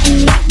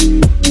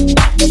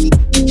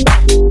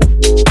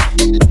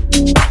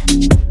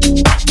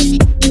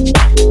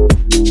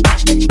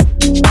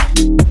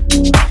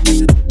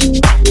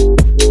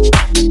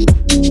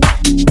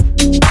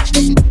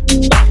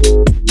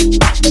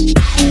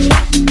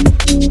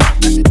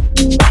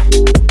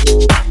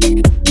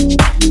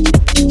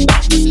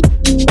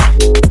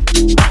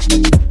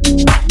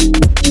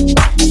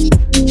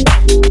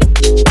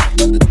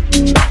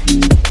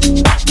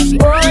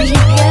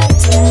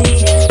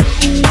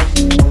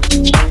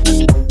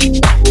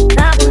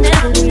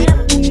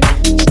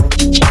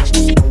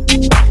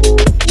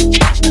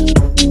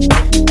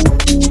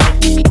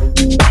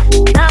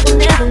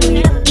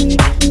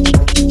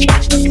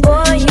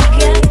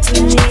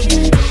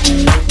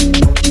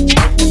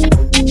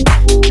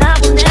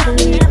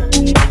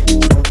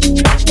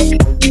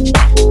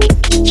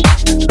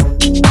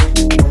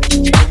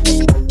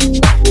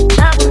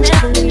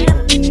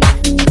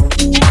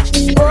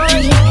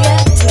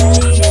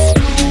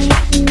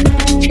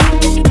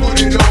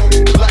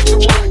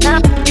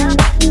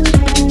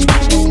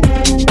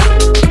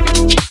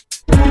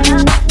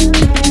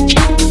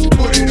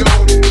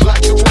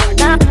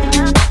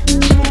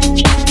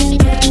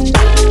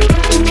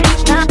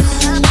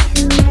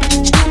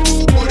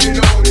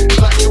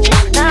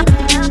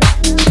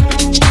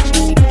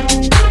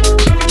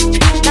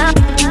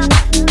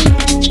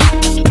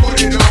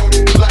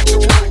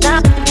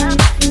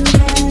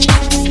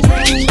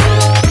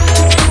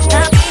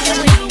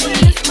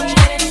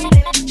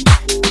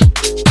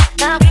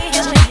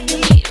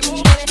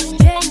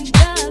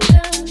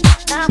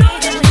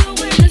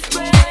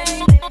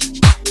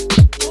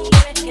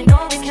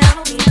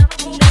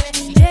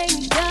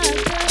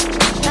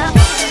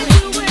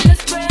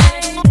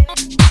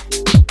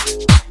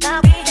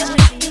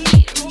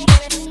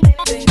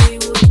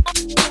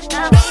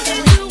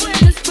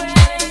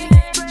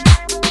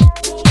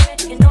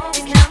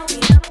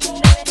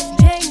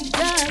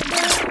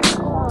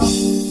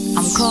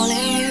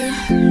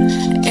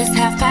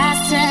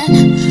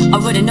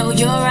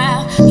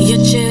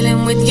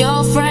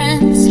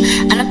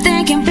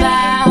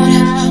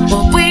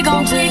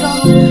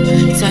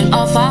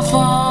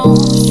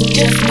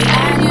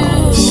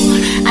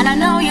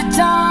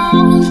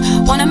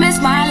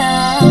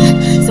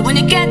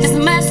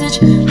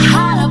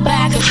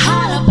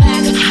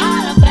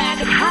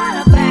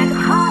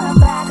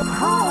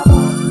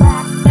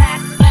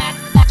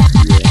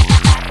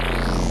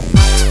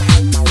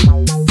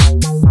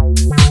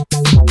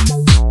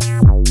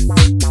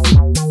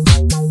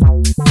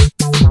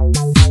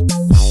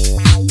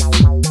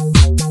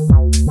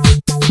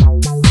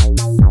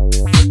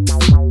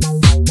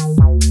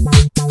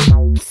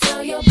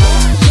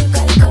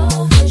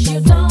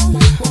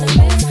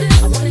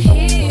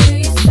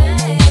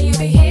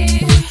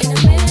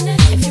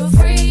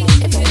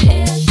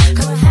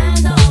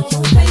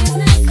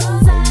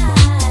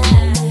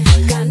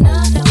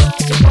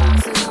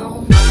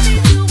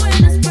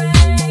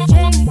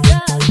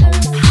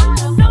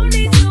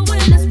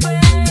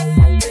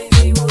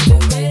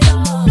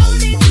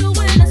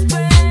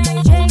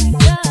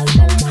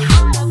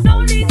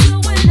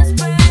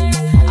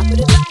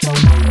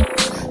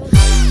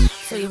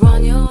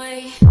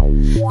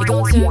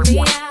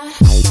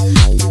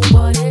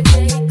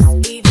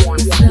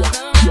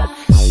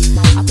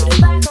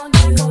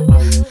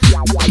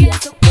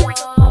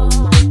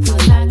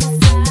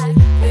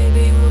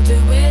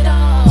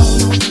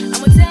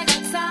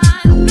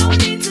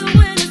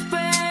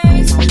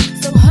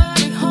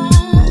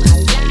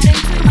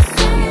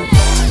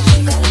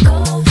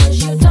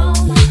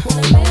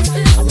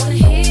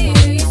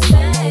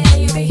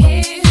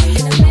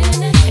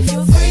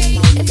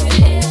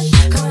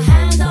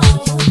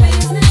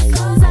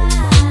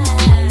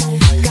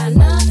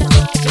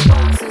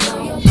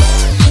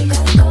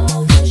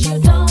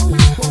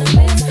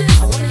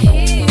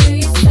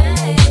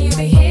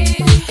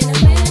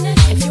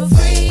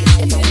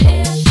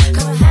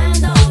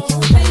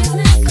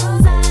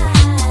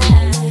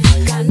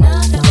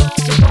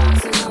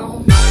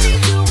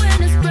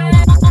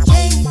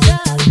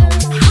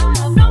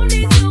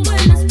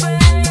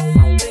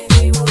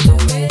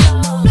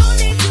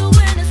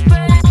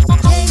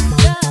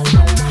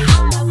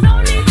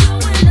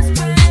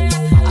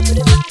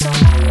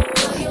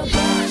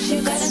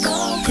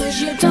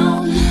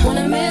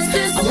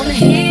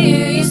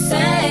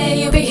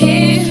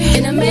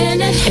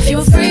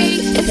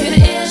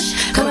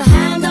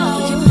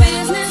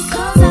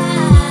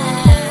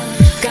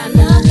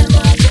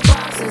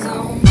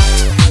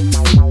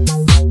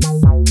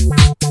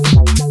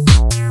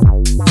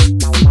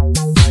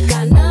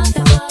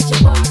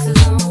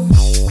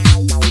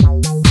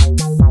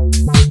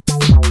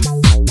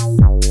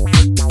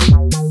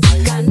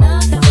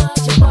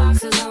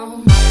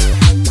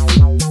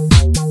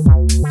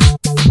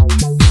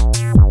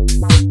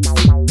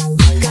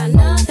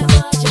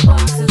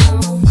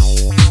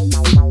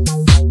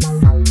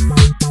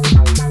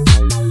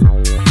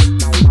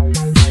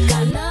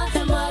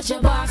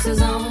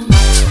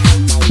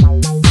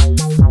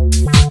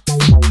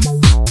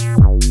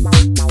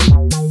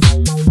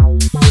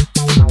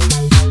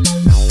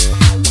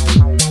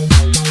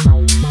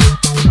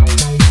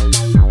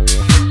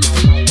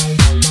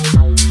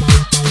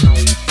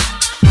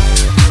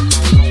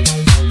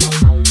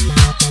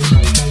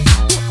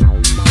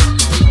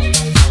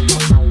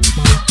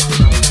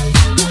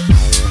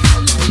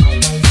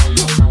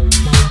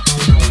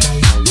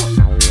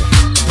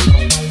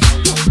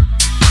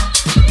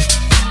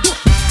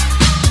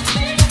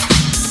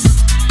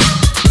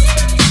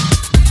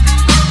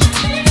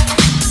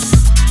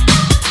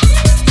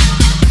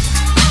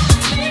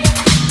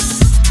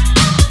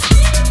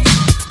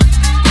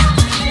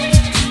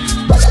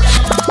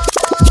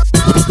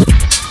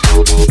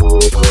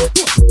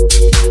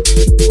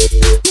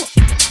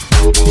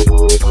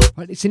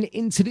 listen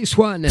into this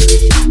one.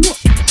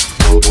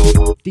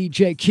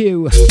 DJ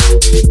Q.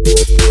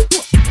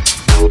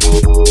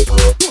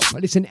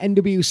 Right, listen,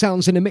 NW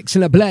sounds in a mix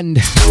and a blend.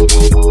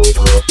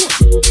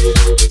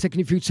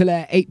 Taking you through till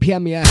 8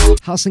 PM, yeah.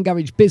 House and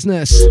Garage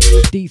Business.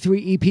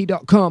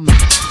 D3EP.com.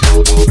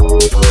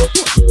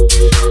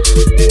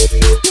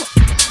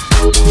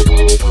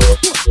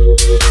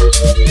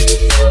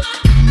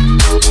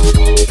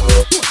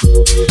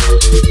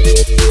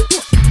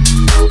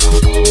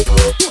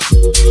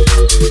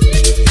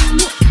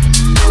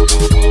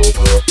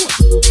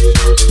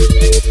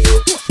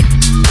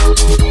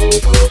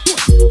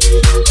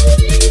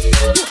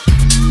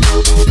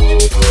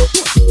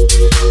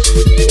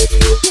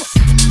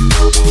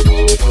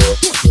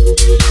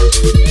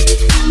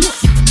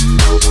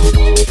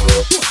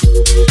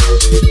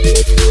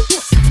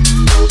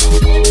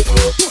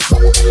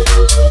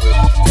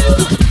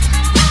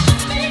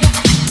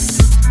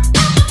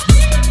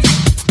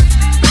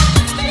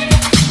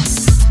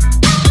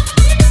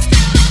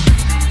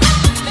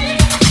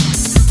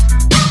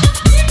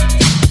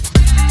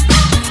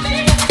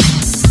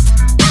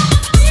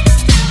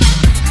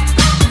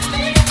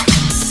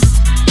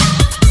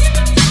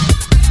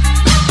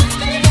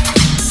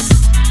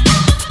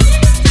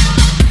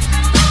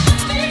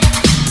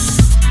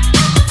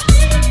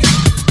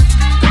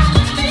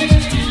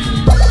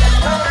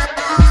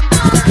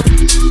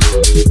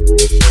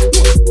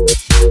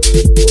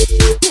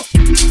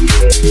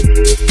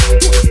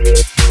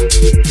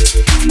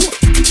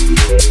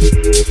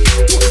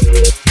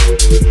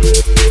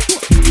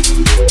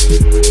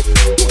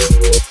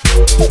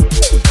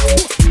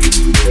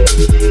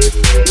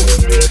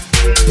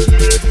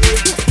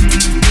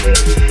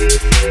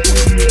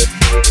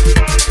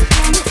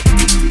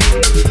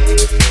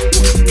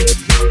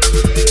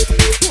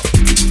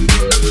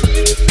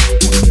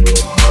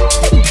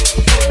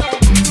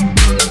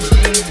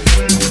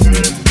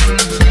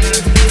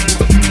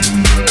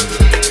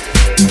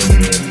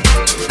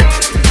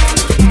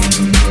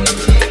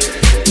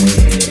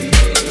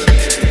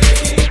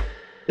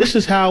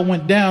 This is how it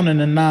went down in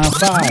the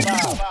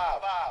 9-5.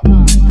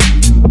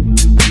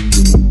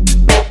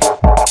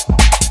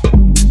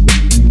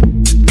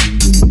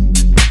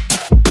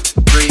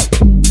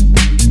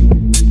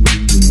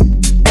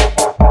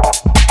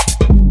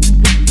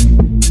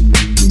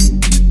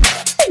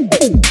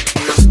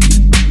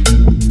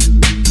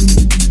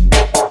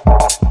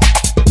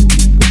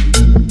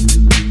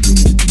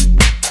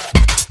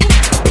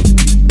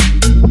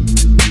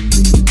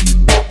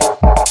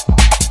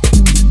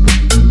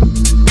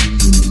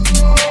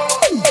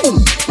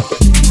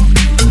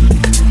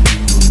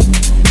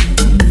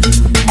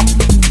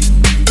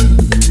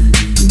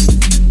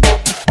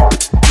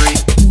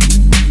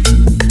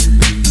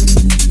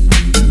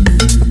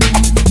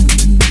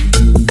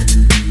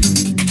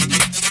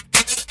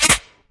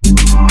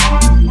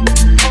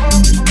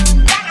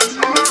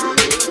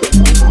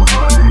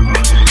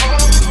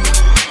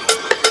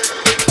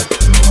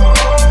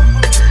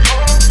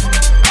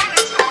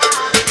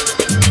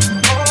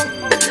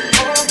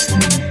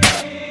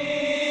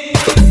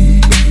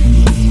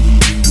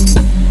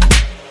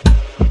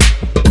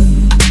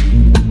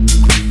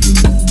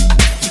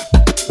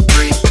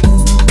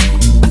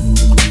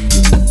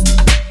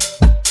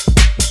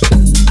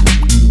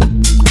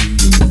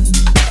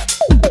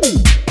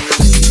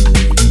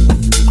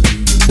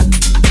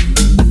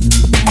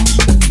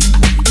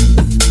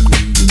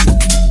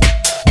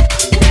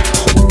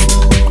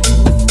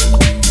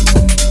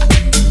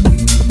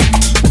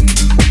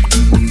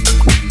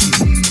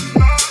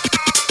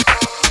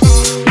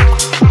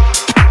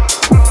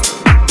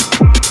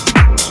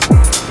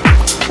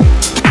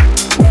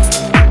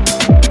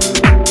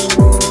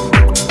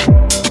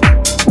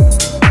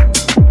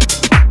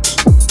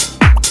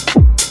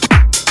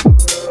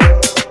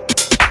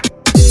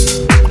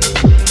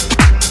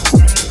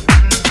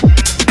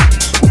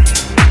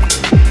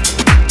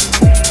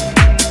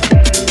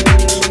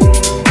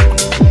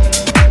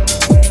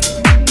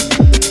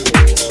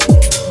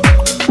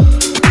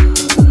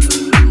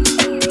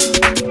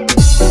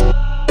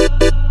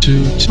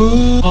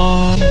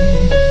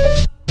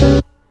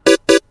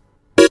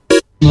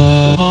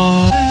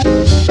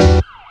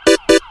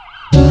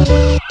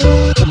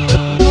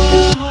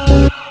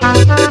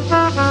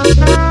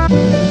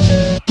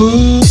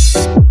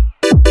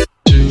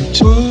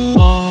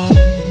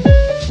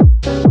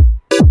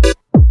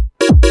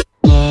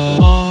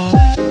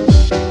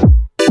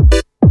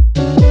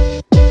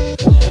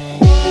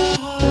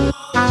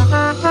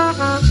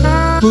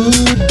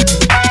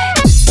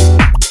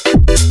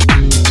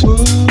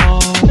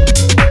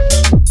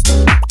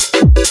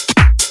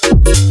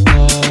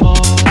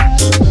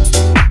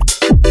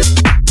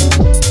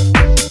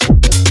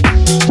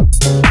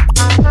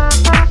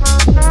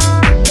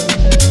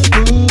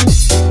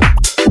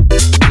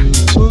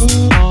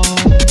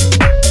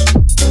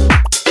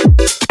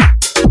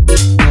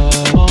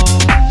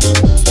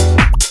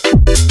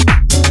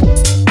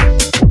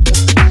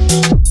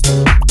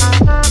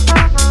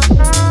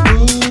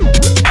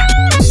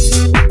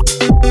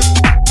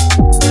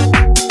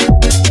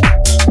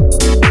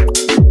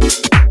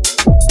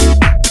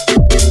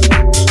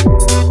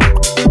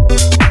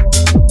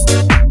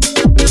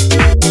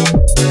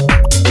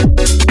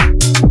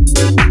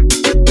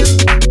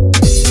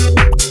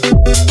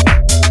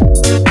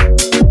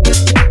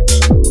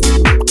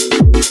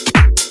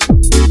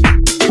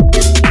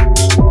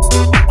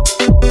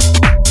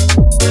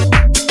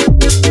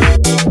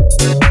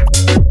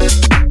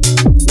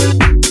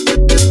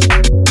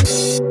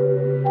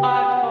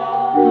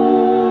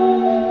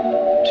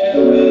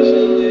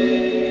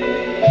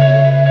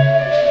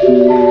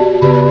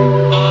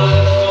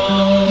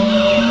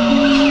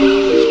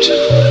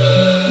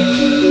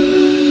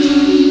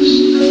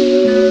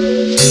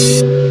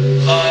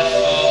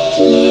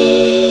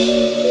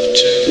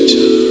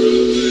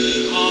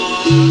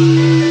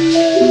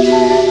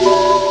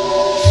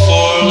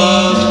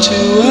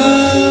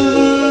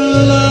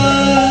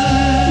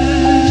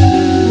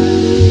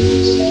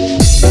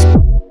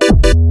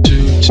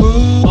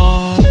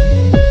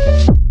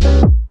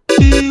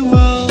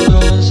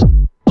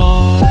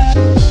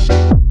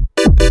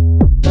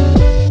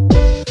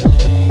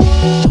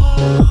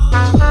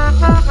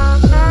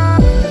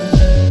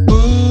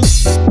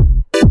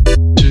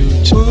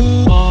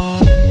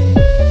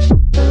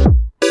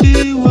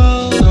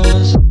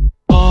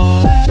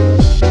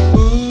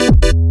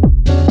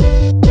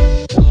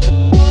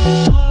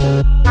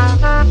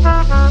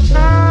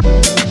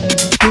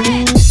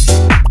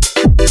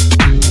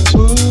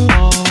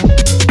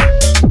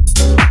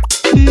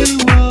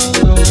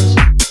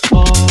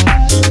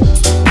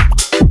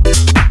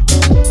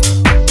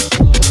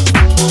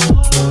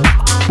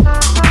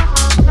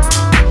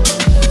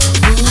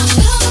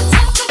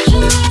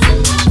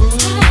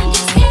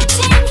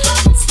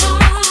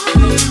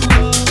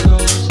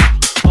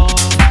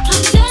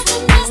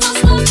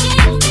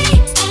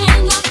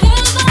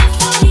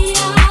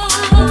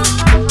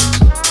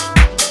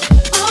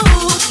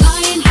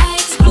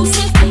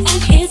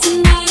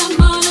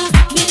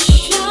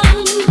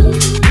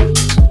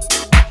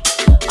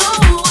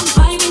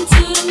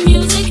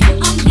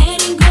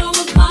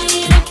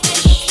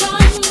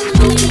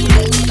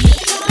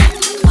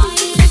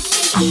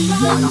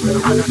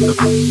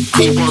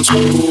 Keep on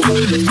smooth,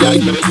 yeah,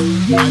 yeah.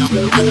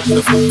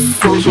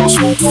 Go so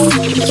smooth,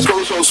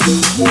 go so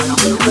smooth.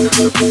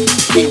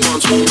 Keep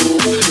on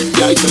smooth,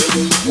 yeah, yeah.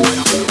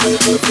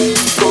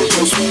 Go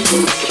so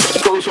smooth,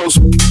 go so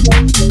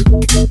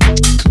smooth.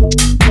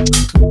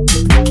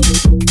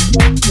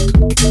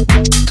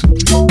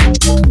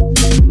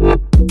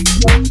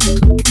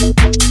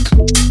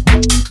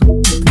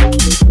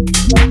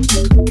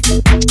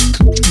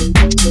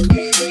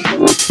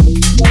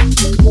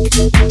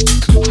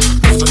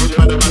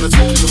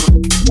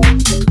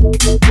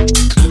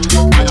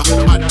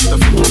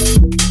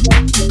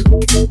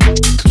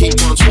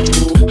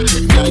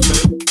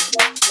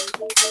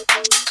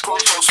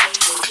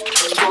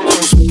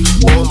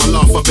 All my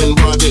life I've been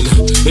riding.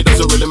 It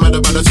doesn't really matter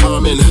about the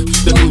timing.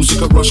 The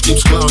music a rush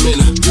keeps climbing.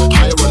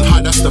 Higher and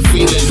high, that's the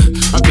feeling.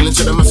 Appealing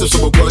to the masses,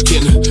 so we're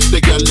working. The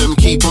gal them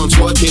keep on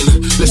twerking.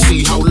 Let's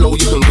see how low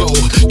you can go.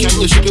 Can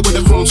you shake it with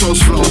the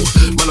chromosomes flow?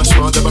 Man, I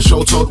smile, never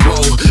show talk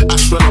roll.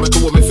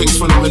 Astronomical with me things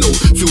phenomenal.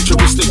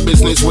 Futuristic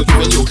business we're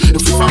giving you.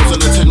 In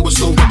 2010 we're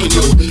still rocking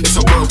you. It's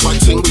a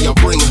worldwide thing we are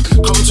bring.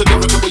 Come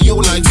together and we're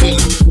uniting.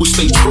 We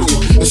stay true.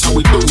 It's how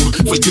we do.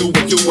 For you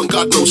and you and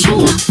God knows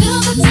who. Feel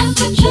the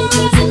temperature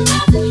rising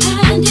up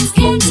and it's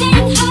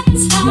getting hotter.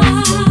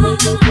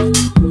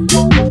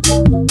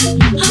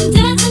 I'm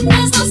dancing,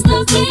 there's no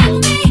stopping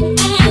me,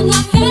 and I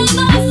feel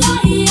the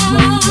fire.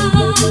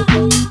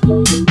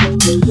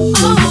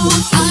 Oh,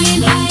 I'm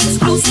flying high,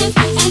 explosive,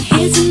 and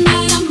here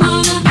tonight I'm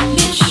on a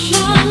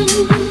mission.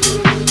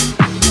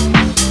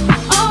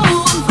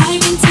 Oh, I'm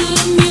vibing to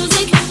the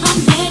music, I'm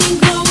letting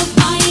go of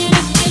my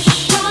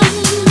inhibition.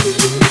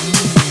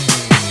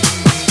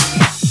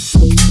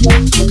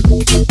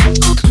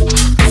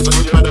 It's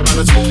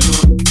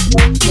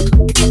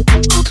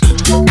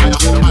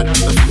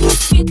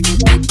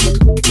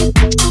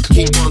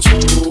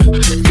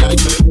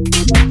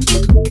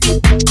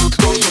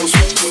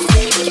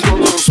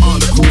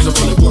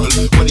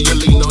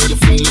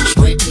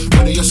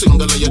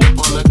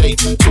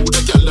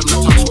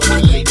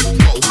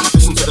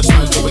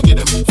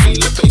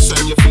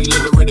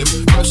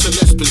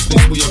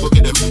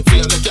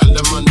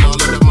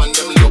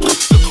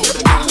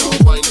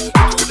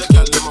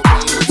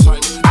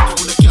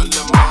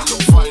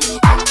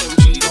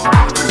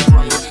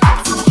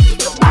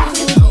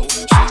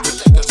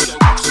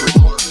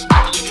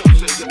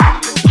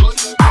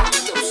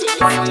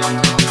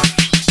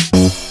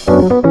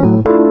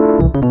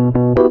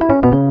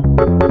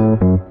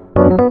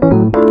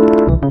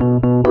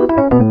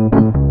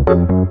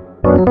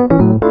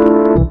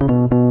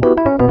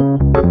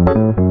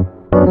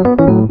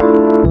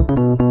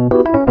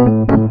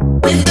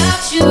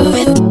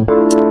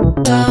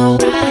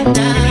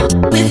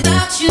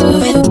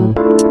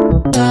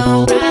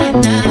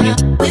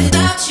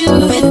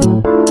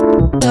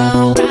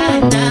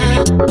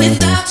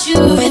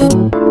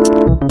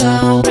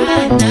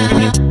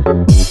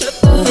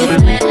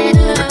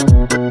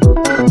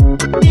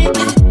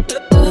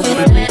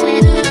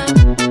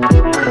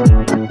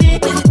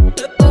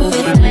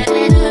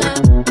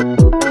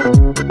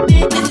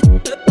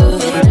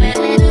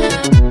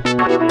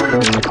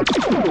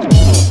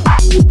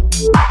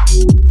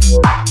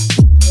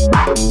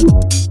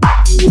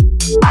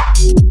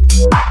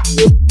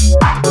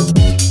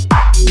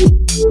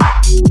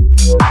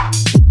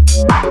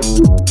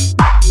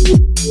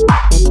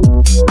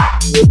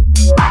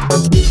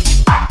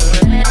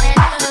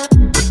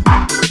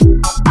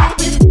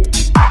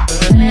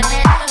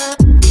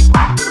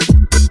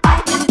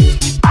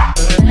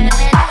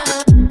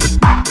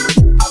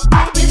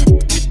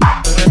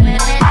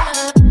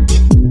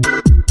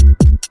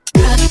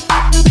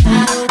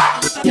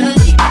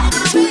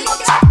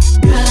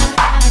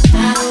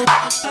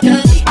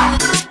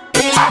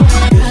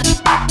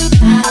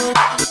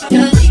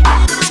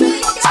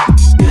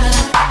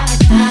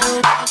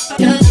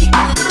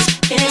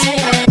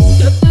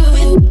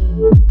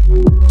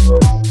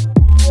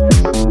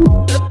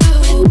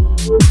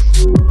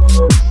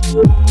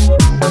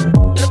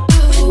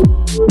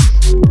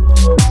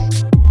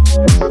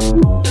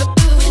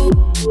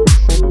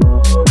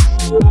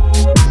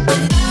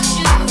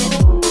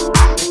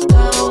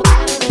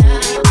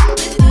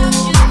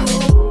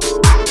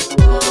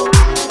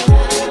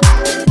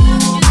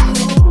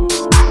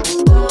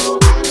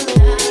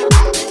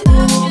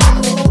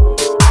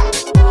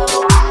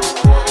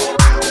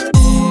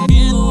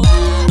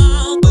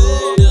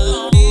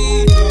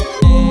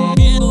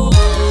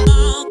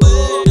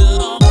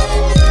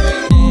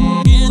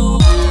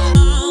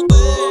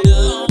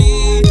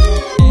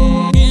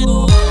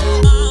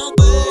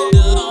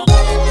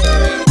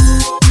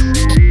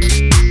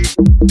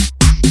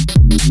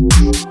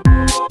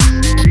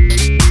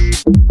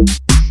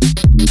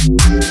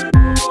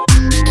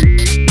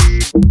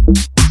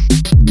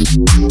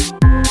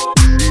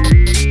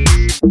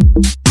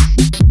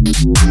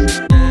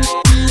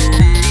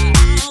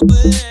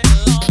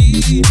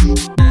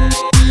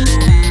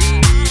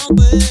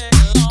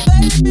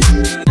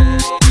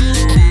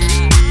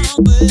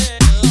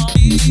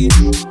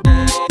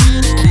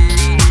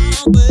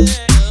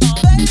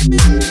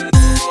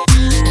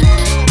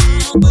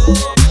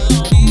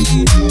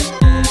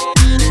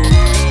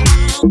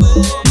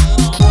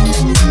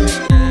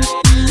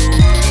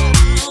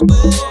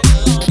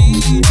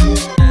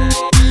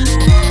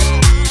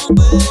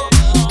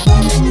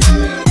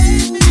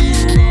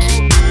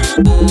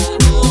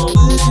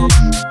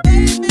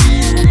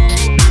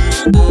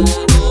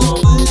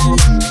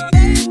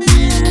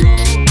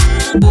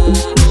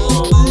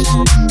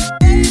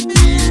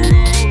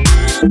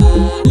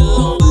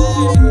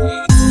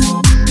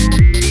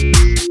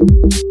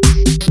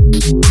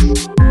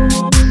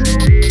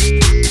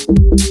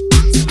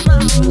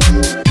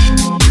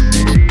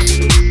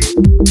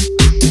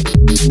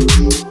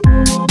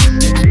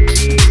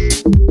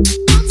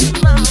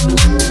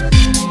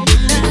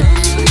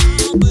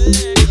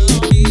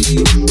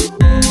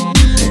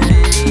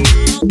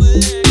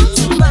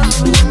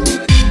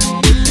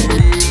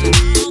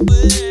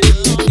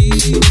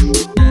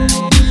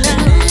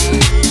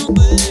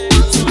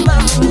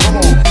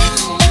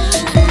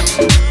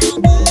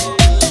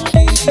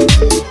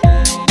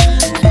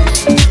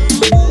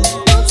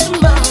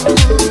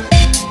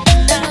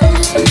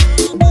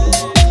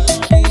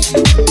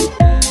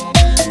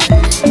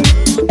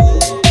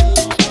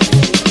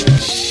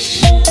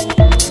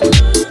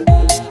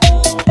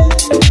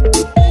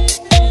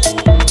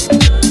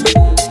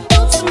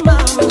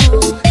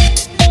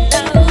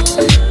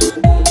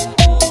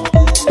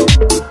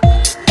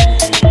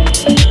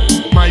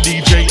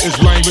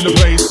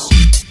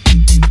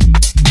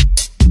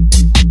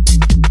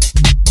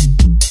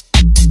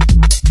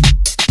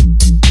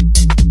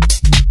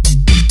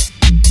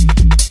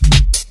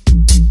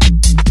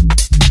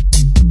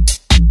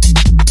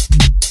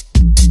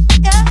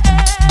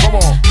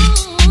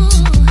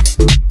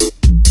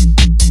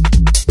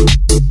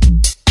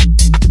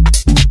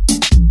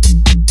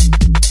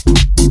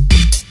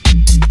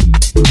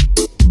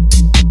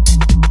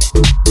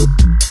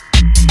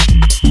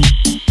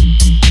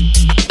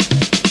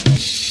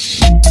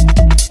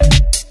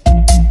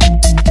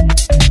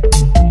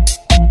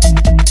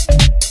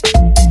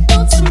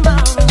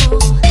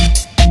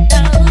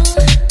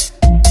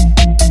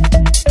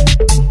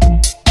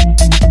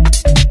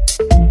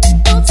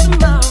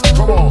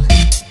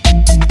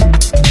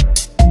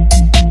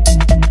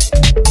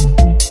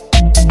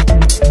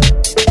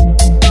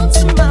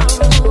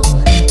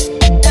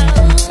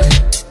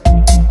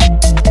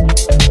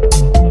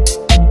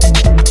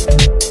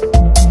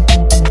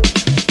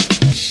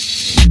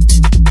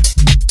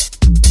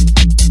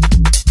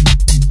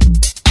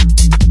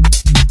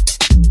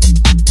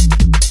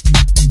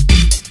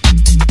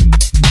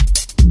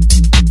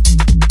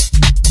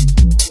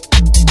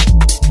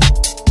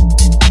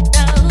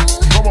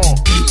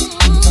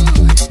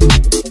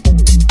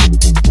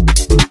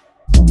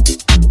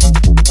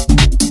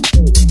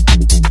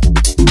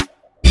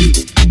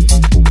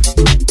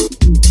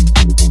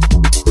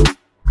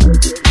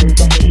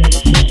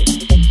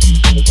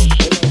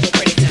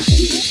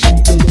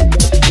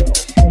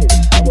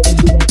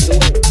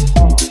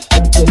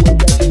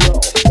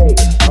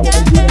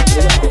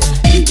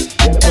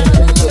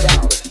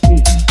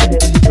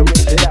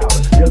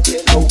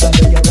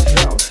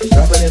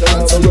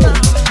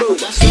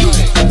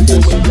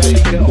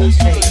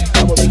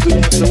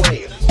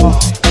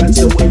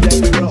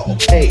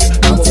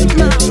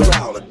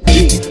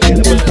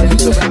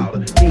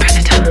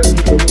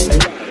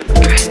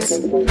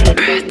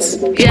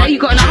Yeah, you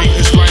got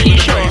enough? Are you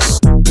sure?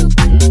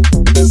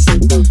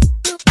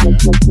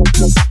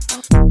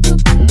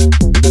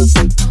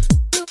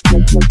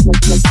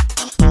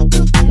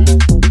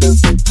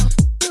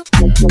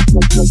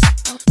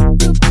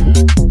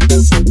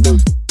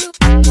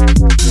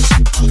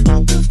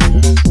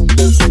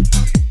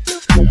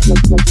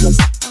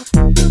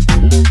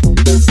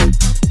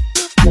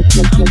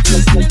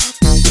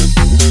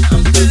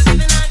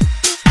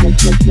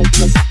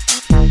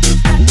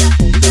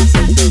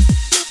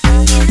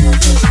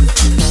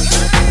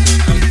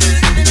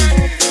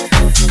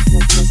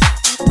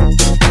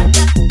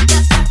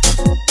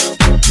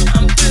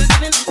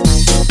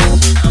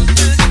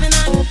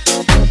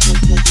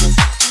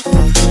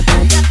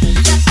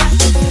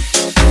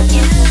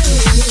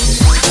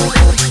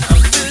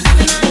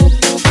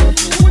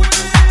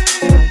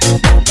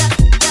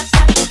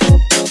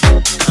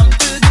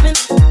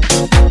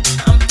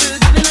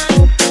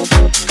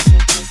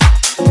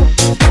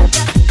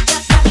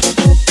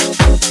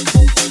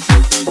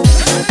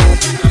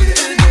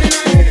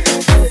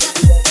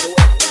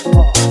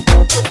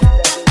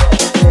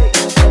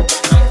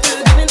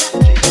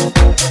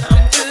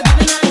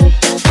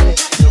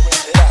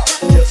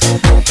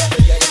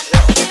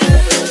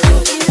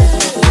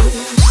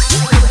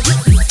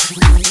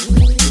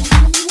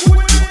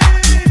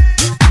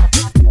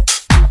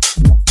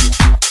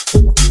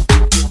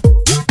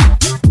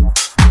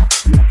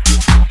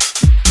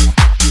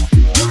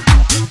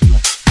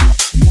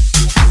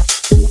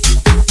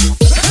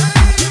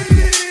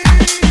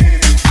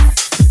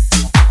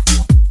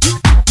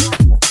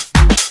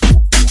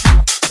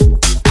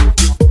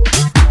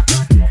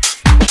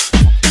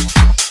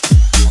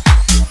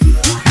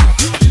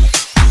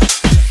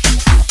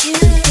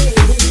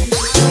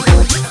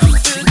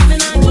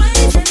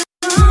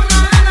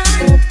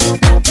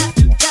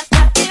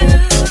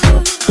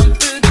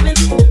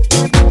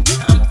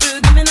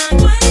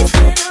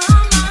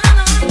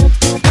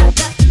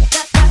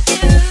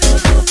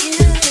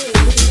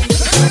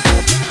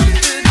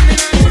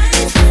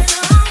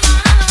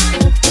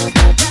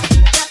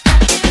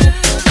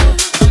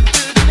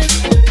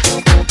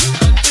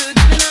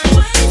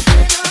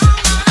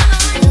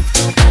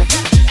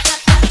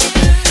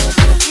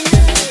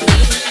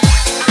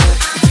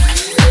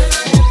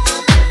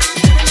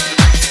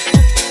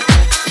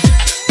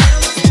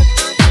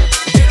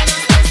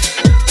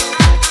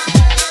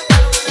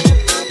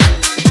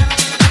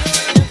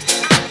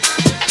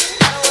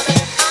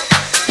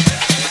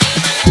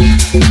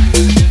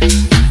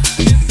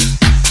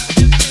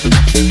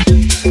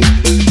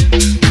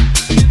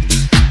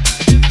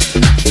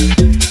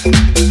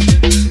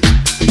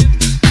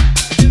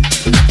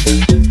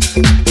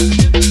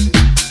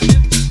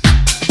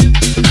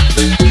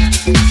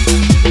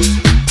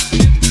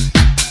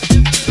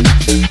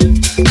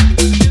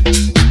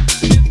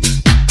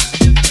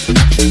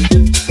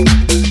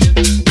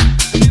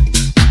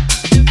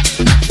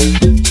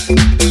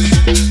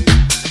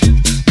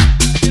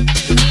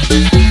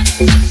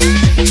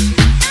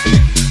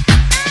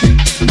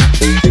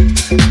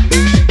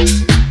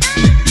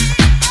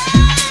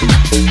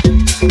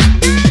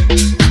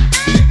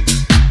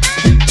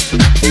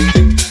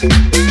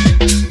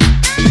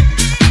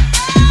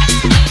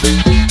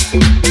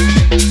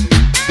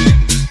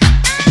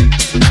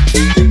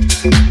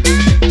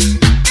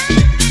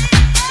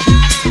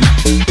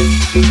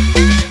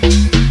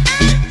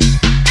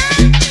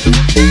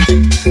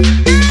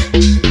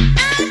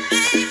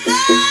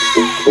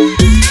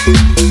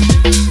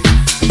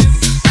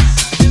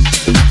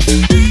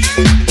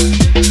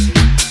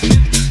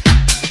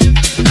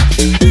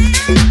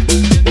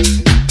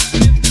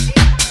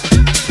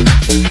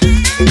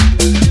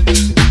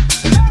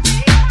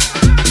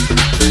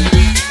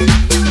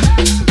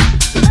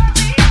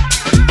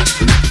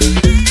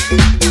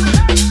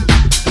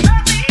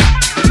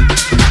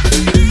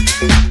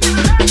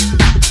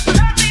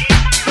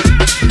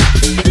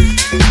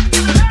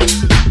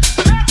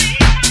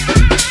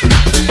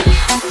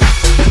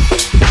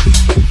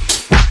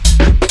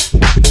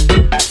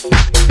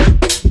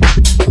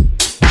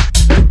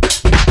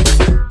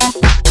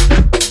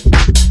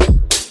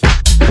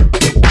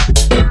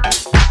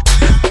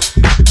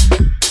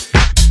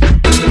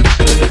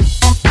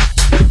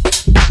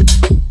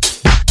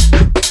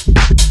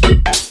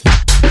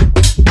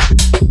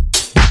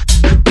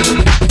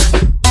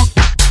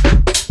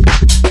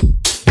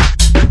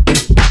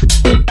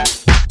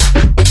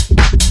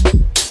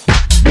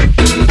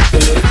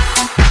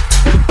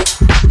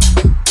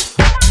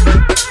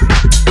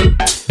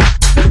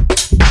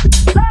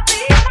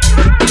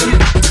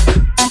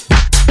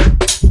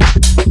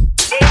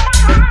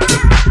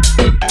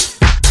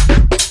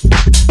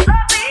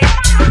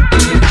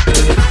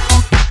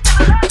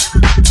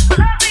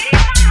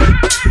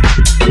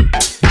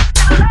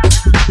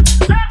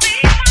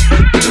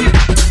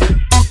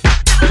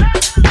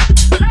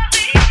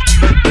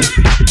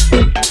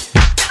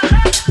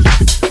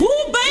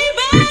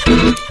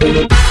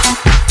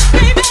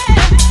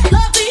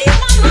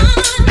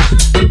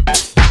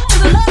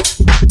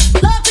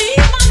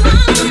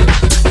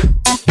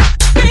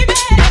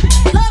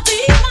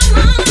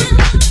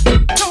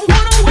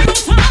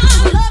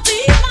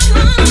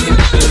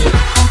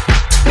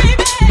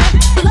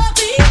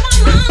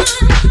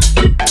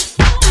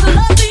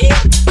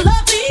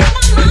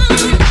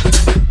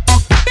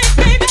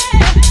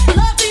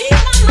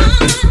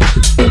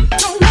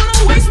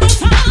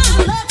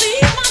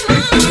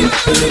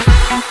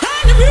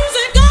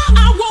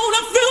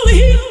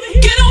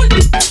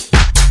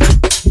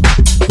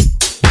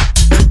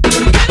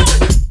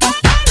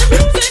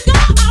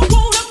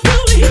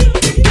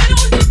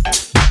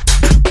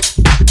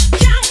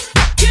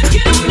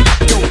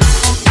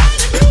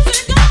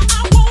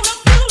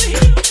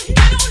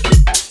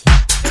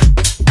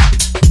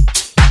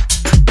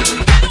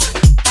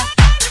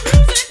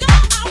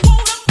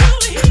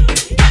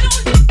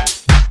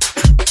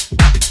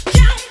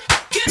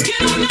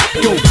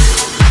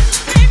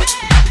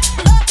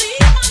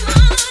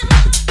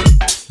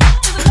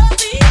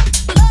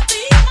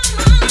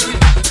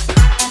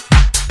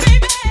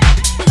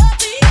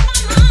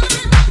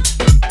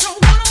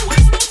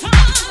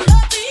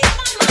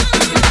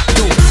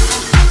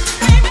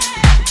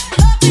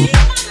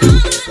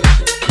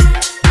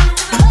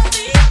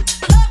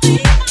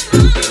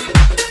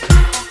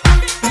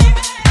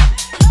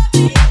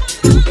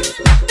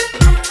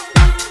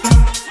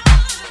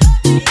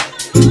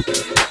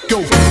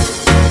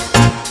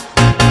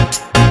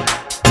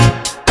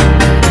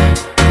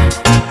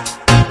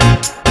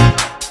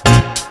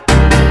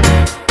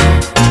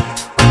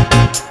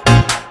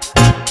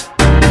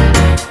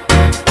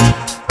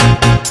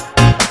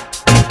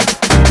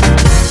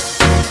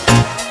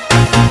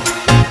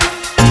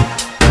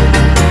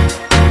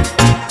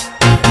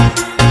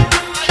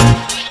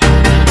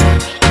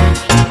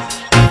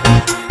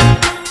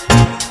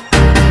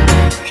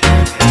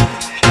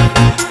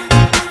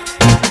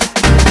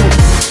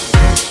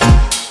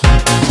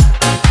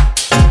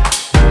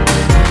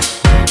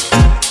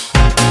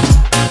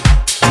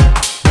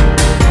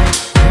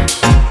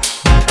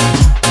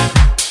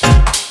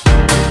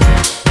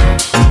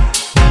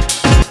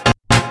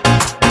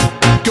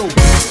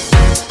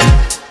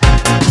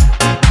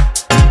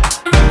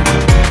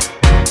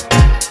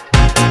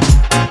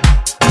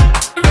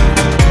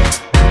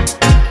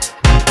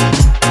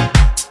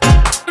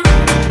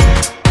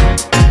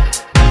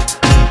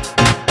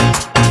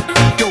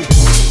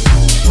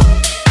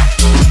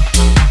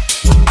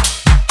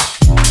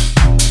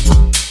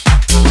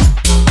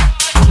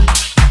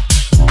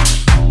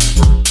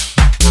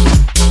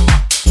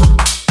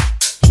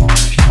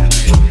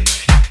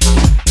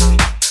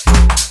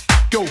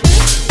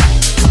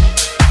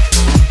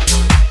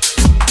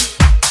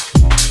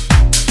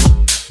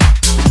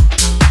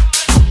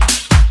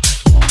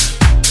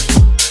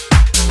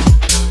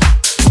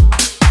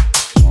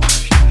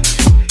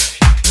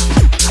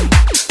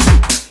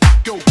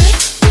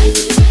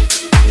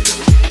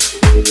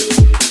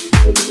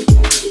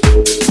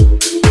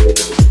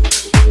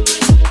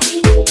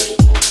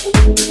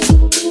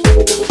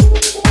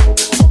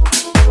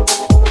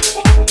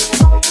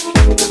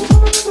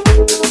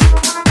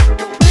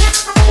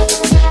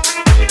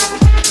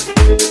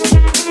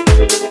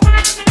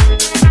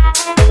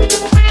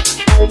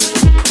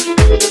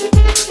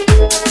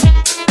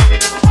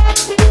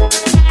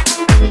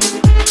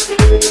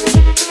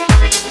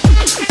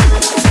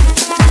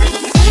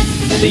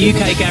 The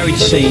UK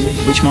garage scene,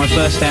 which my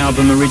first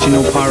album,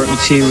 Original Pirate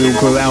Material,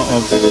 grew out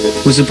of,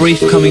 was a brief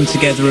coming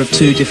together of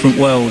two different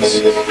worlds.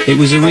 It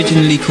was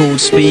originally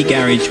called Speed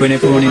Garage when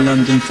everyone in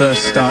London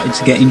first started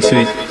to get into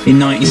it in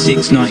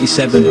 96,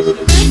 97,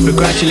 but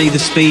gradually the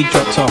speed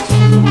dropped off.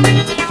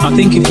 I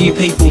think a few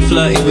people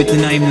flirted with the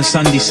name The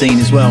Sunday Scene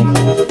as well,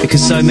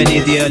 because so many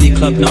of the early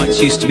club nights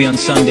used to be on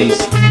Sundays.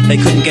 They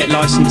couldn't get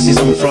licenses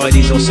on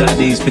Fridays or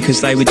Saturdays because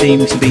they were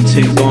deemed to be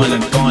too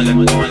violent.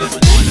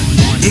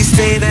 You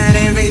say that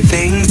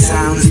everything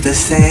sounds the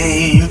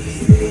same,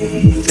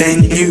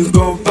 then you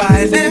go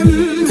by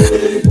them.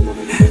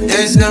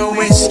 There's no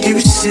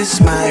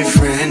excuses, my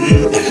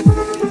friend.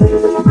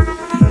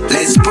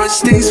 Let's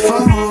push things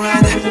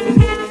forward.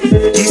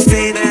 You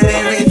say that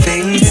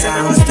everything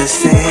sounds the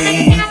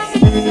same,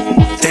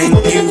 then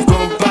you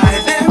go by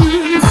them.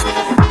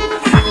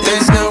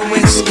 There's no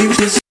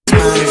excuses,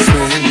 my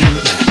friend.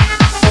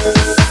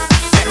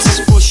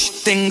 Let's push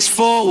things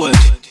forward.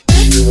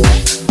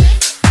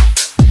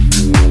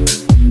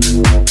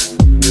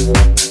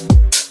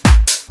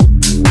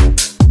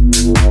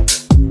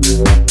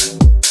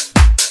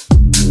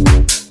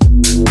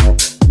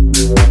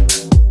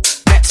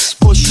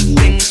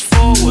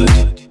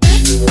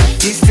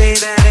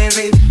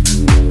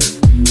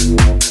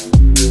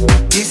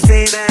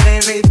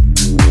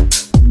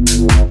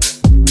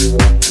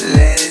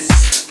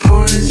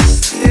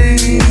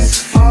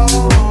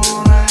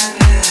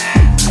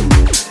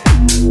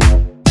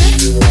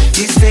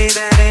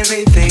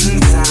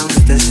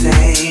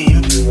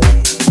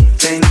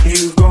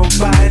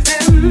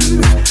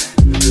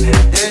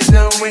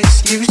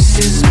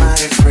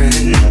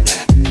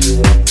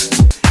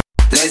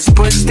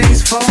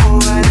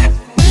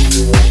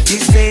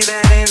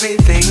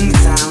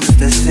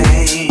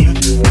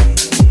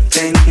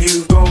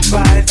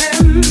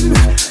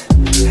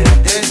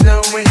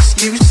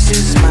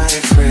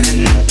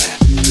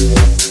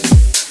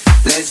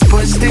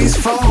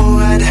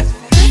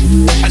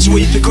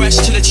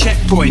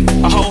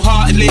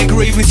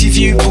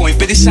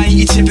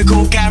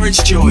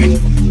 Join.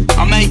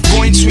 I make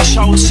points which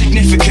hold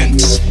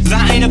significance.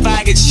 That ain't a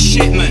bag, it's a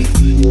shipment.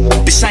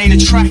 This ain't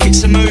a track,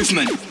 it's a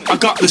movement. I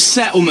got the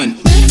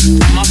settlement.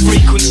 My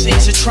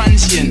frequencies are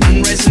transient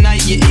and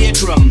resonate your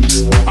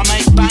eardrums. I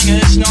make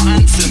bangers, not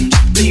anthems.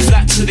 Leave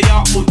that to the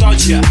Artful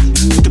Dodger,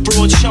 the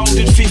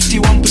broad-shouldered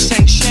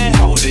 51%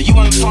 shareholder. You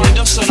won't find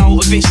us on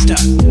Alta Vista.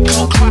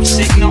 Cult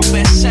classic, not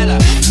bestseller.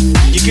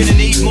 You're gonna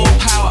need more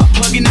power.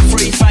 Plug in the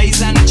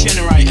three-phase and the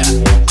generator.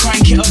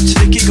 Crank it up to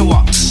the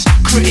gigawatts.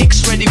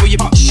 Critics ready with your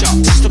butt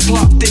shots. The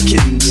plot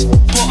thickens.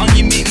 Put on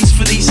your mittens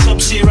for these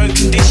sub-zero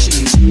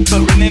conditions.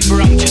 But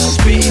remember, I'm just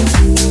spitting.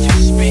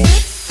 Just spitting.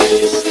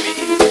 Just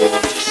spitting.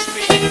 Just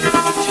spitting.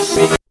 Just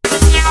spitting.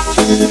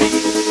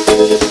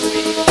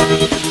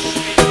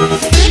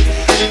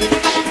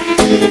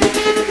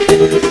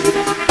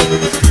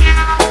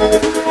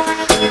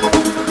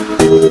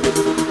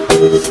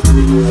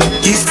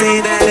 You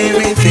say that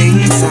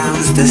everything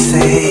sounds the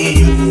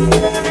same,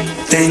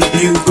 then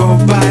you go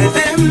by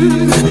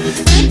them.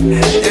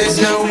 There's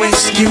no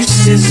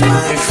excuses,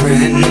 my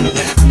friend.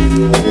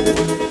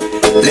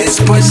 Let's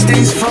push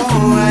things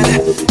forward.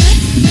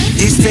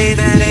 You say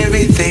that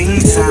everything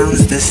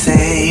sounds the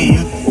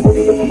same,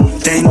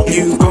 then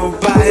you go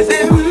by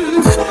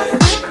them.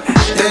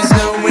 There's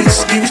no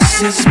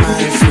excuses,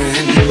 my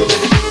friend.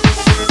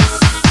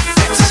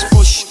 Let's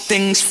push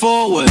things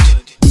forward.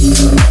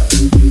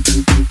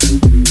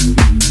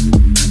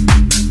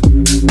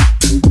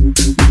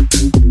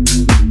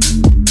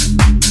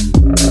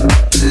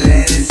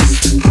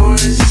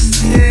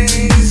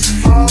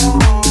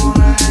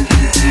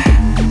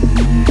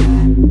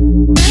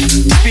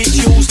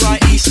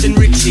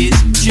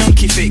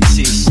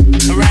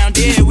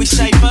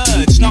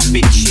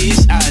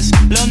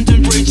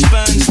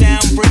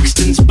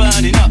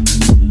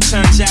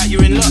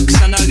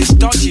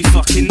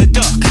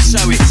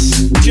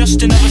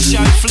 Just another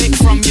show flick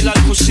from your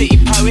local city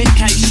poet.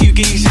 Case you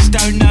geezers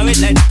don't know it,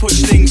 let's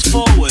push things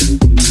forward.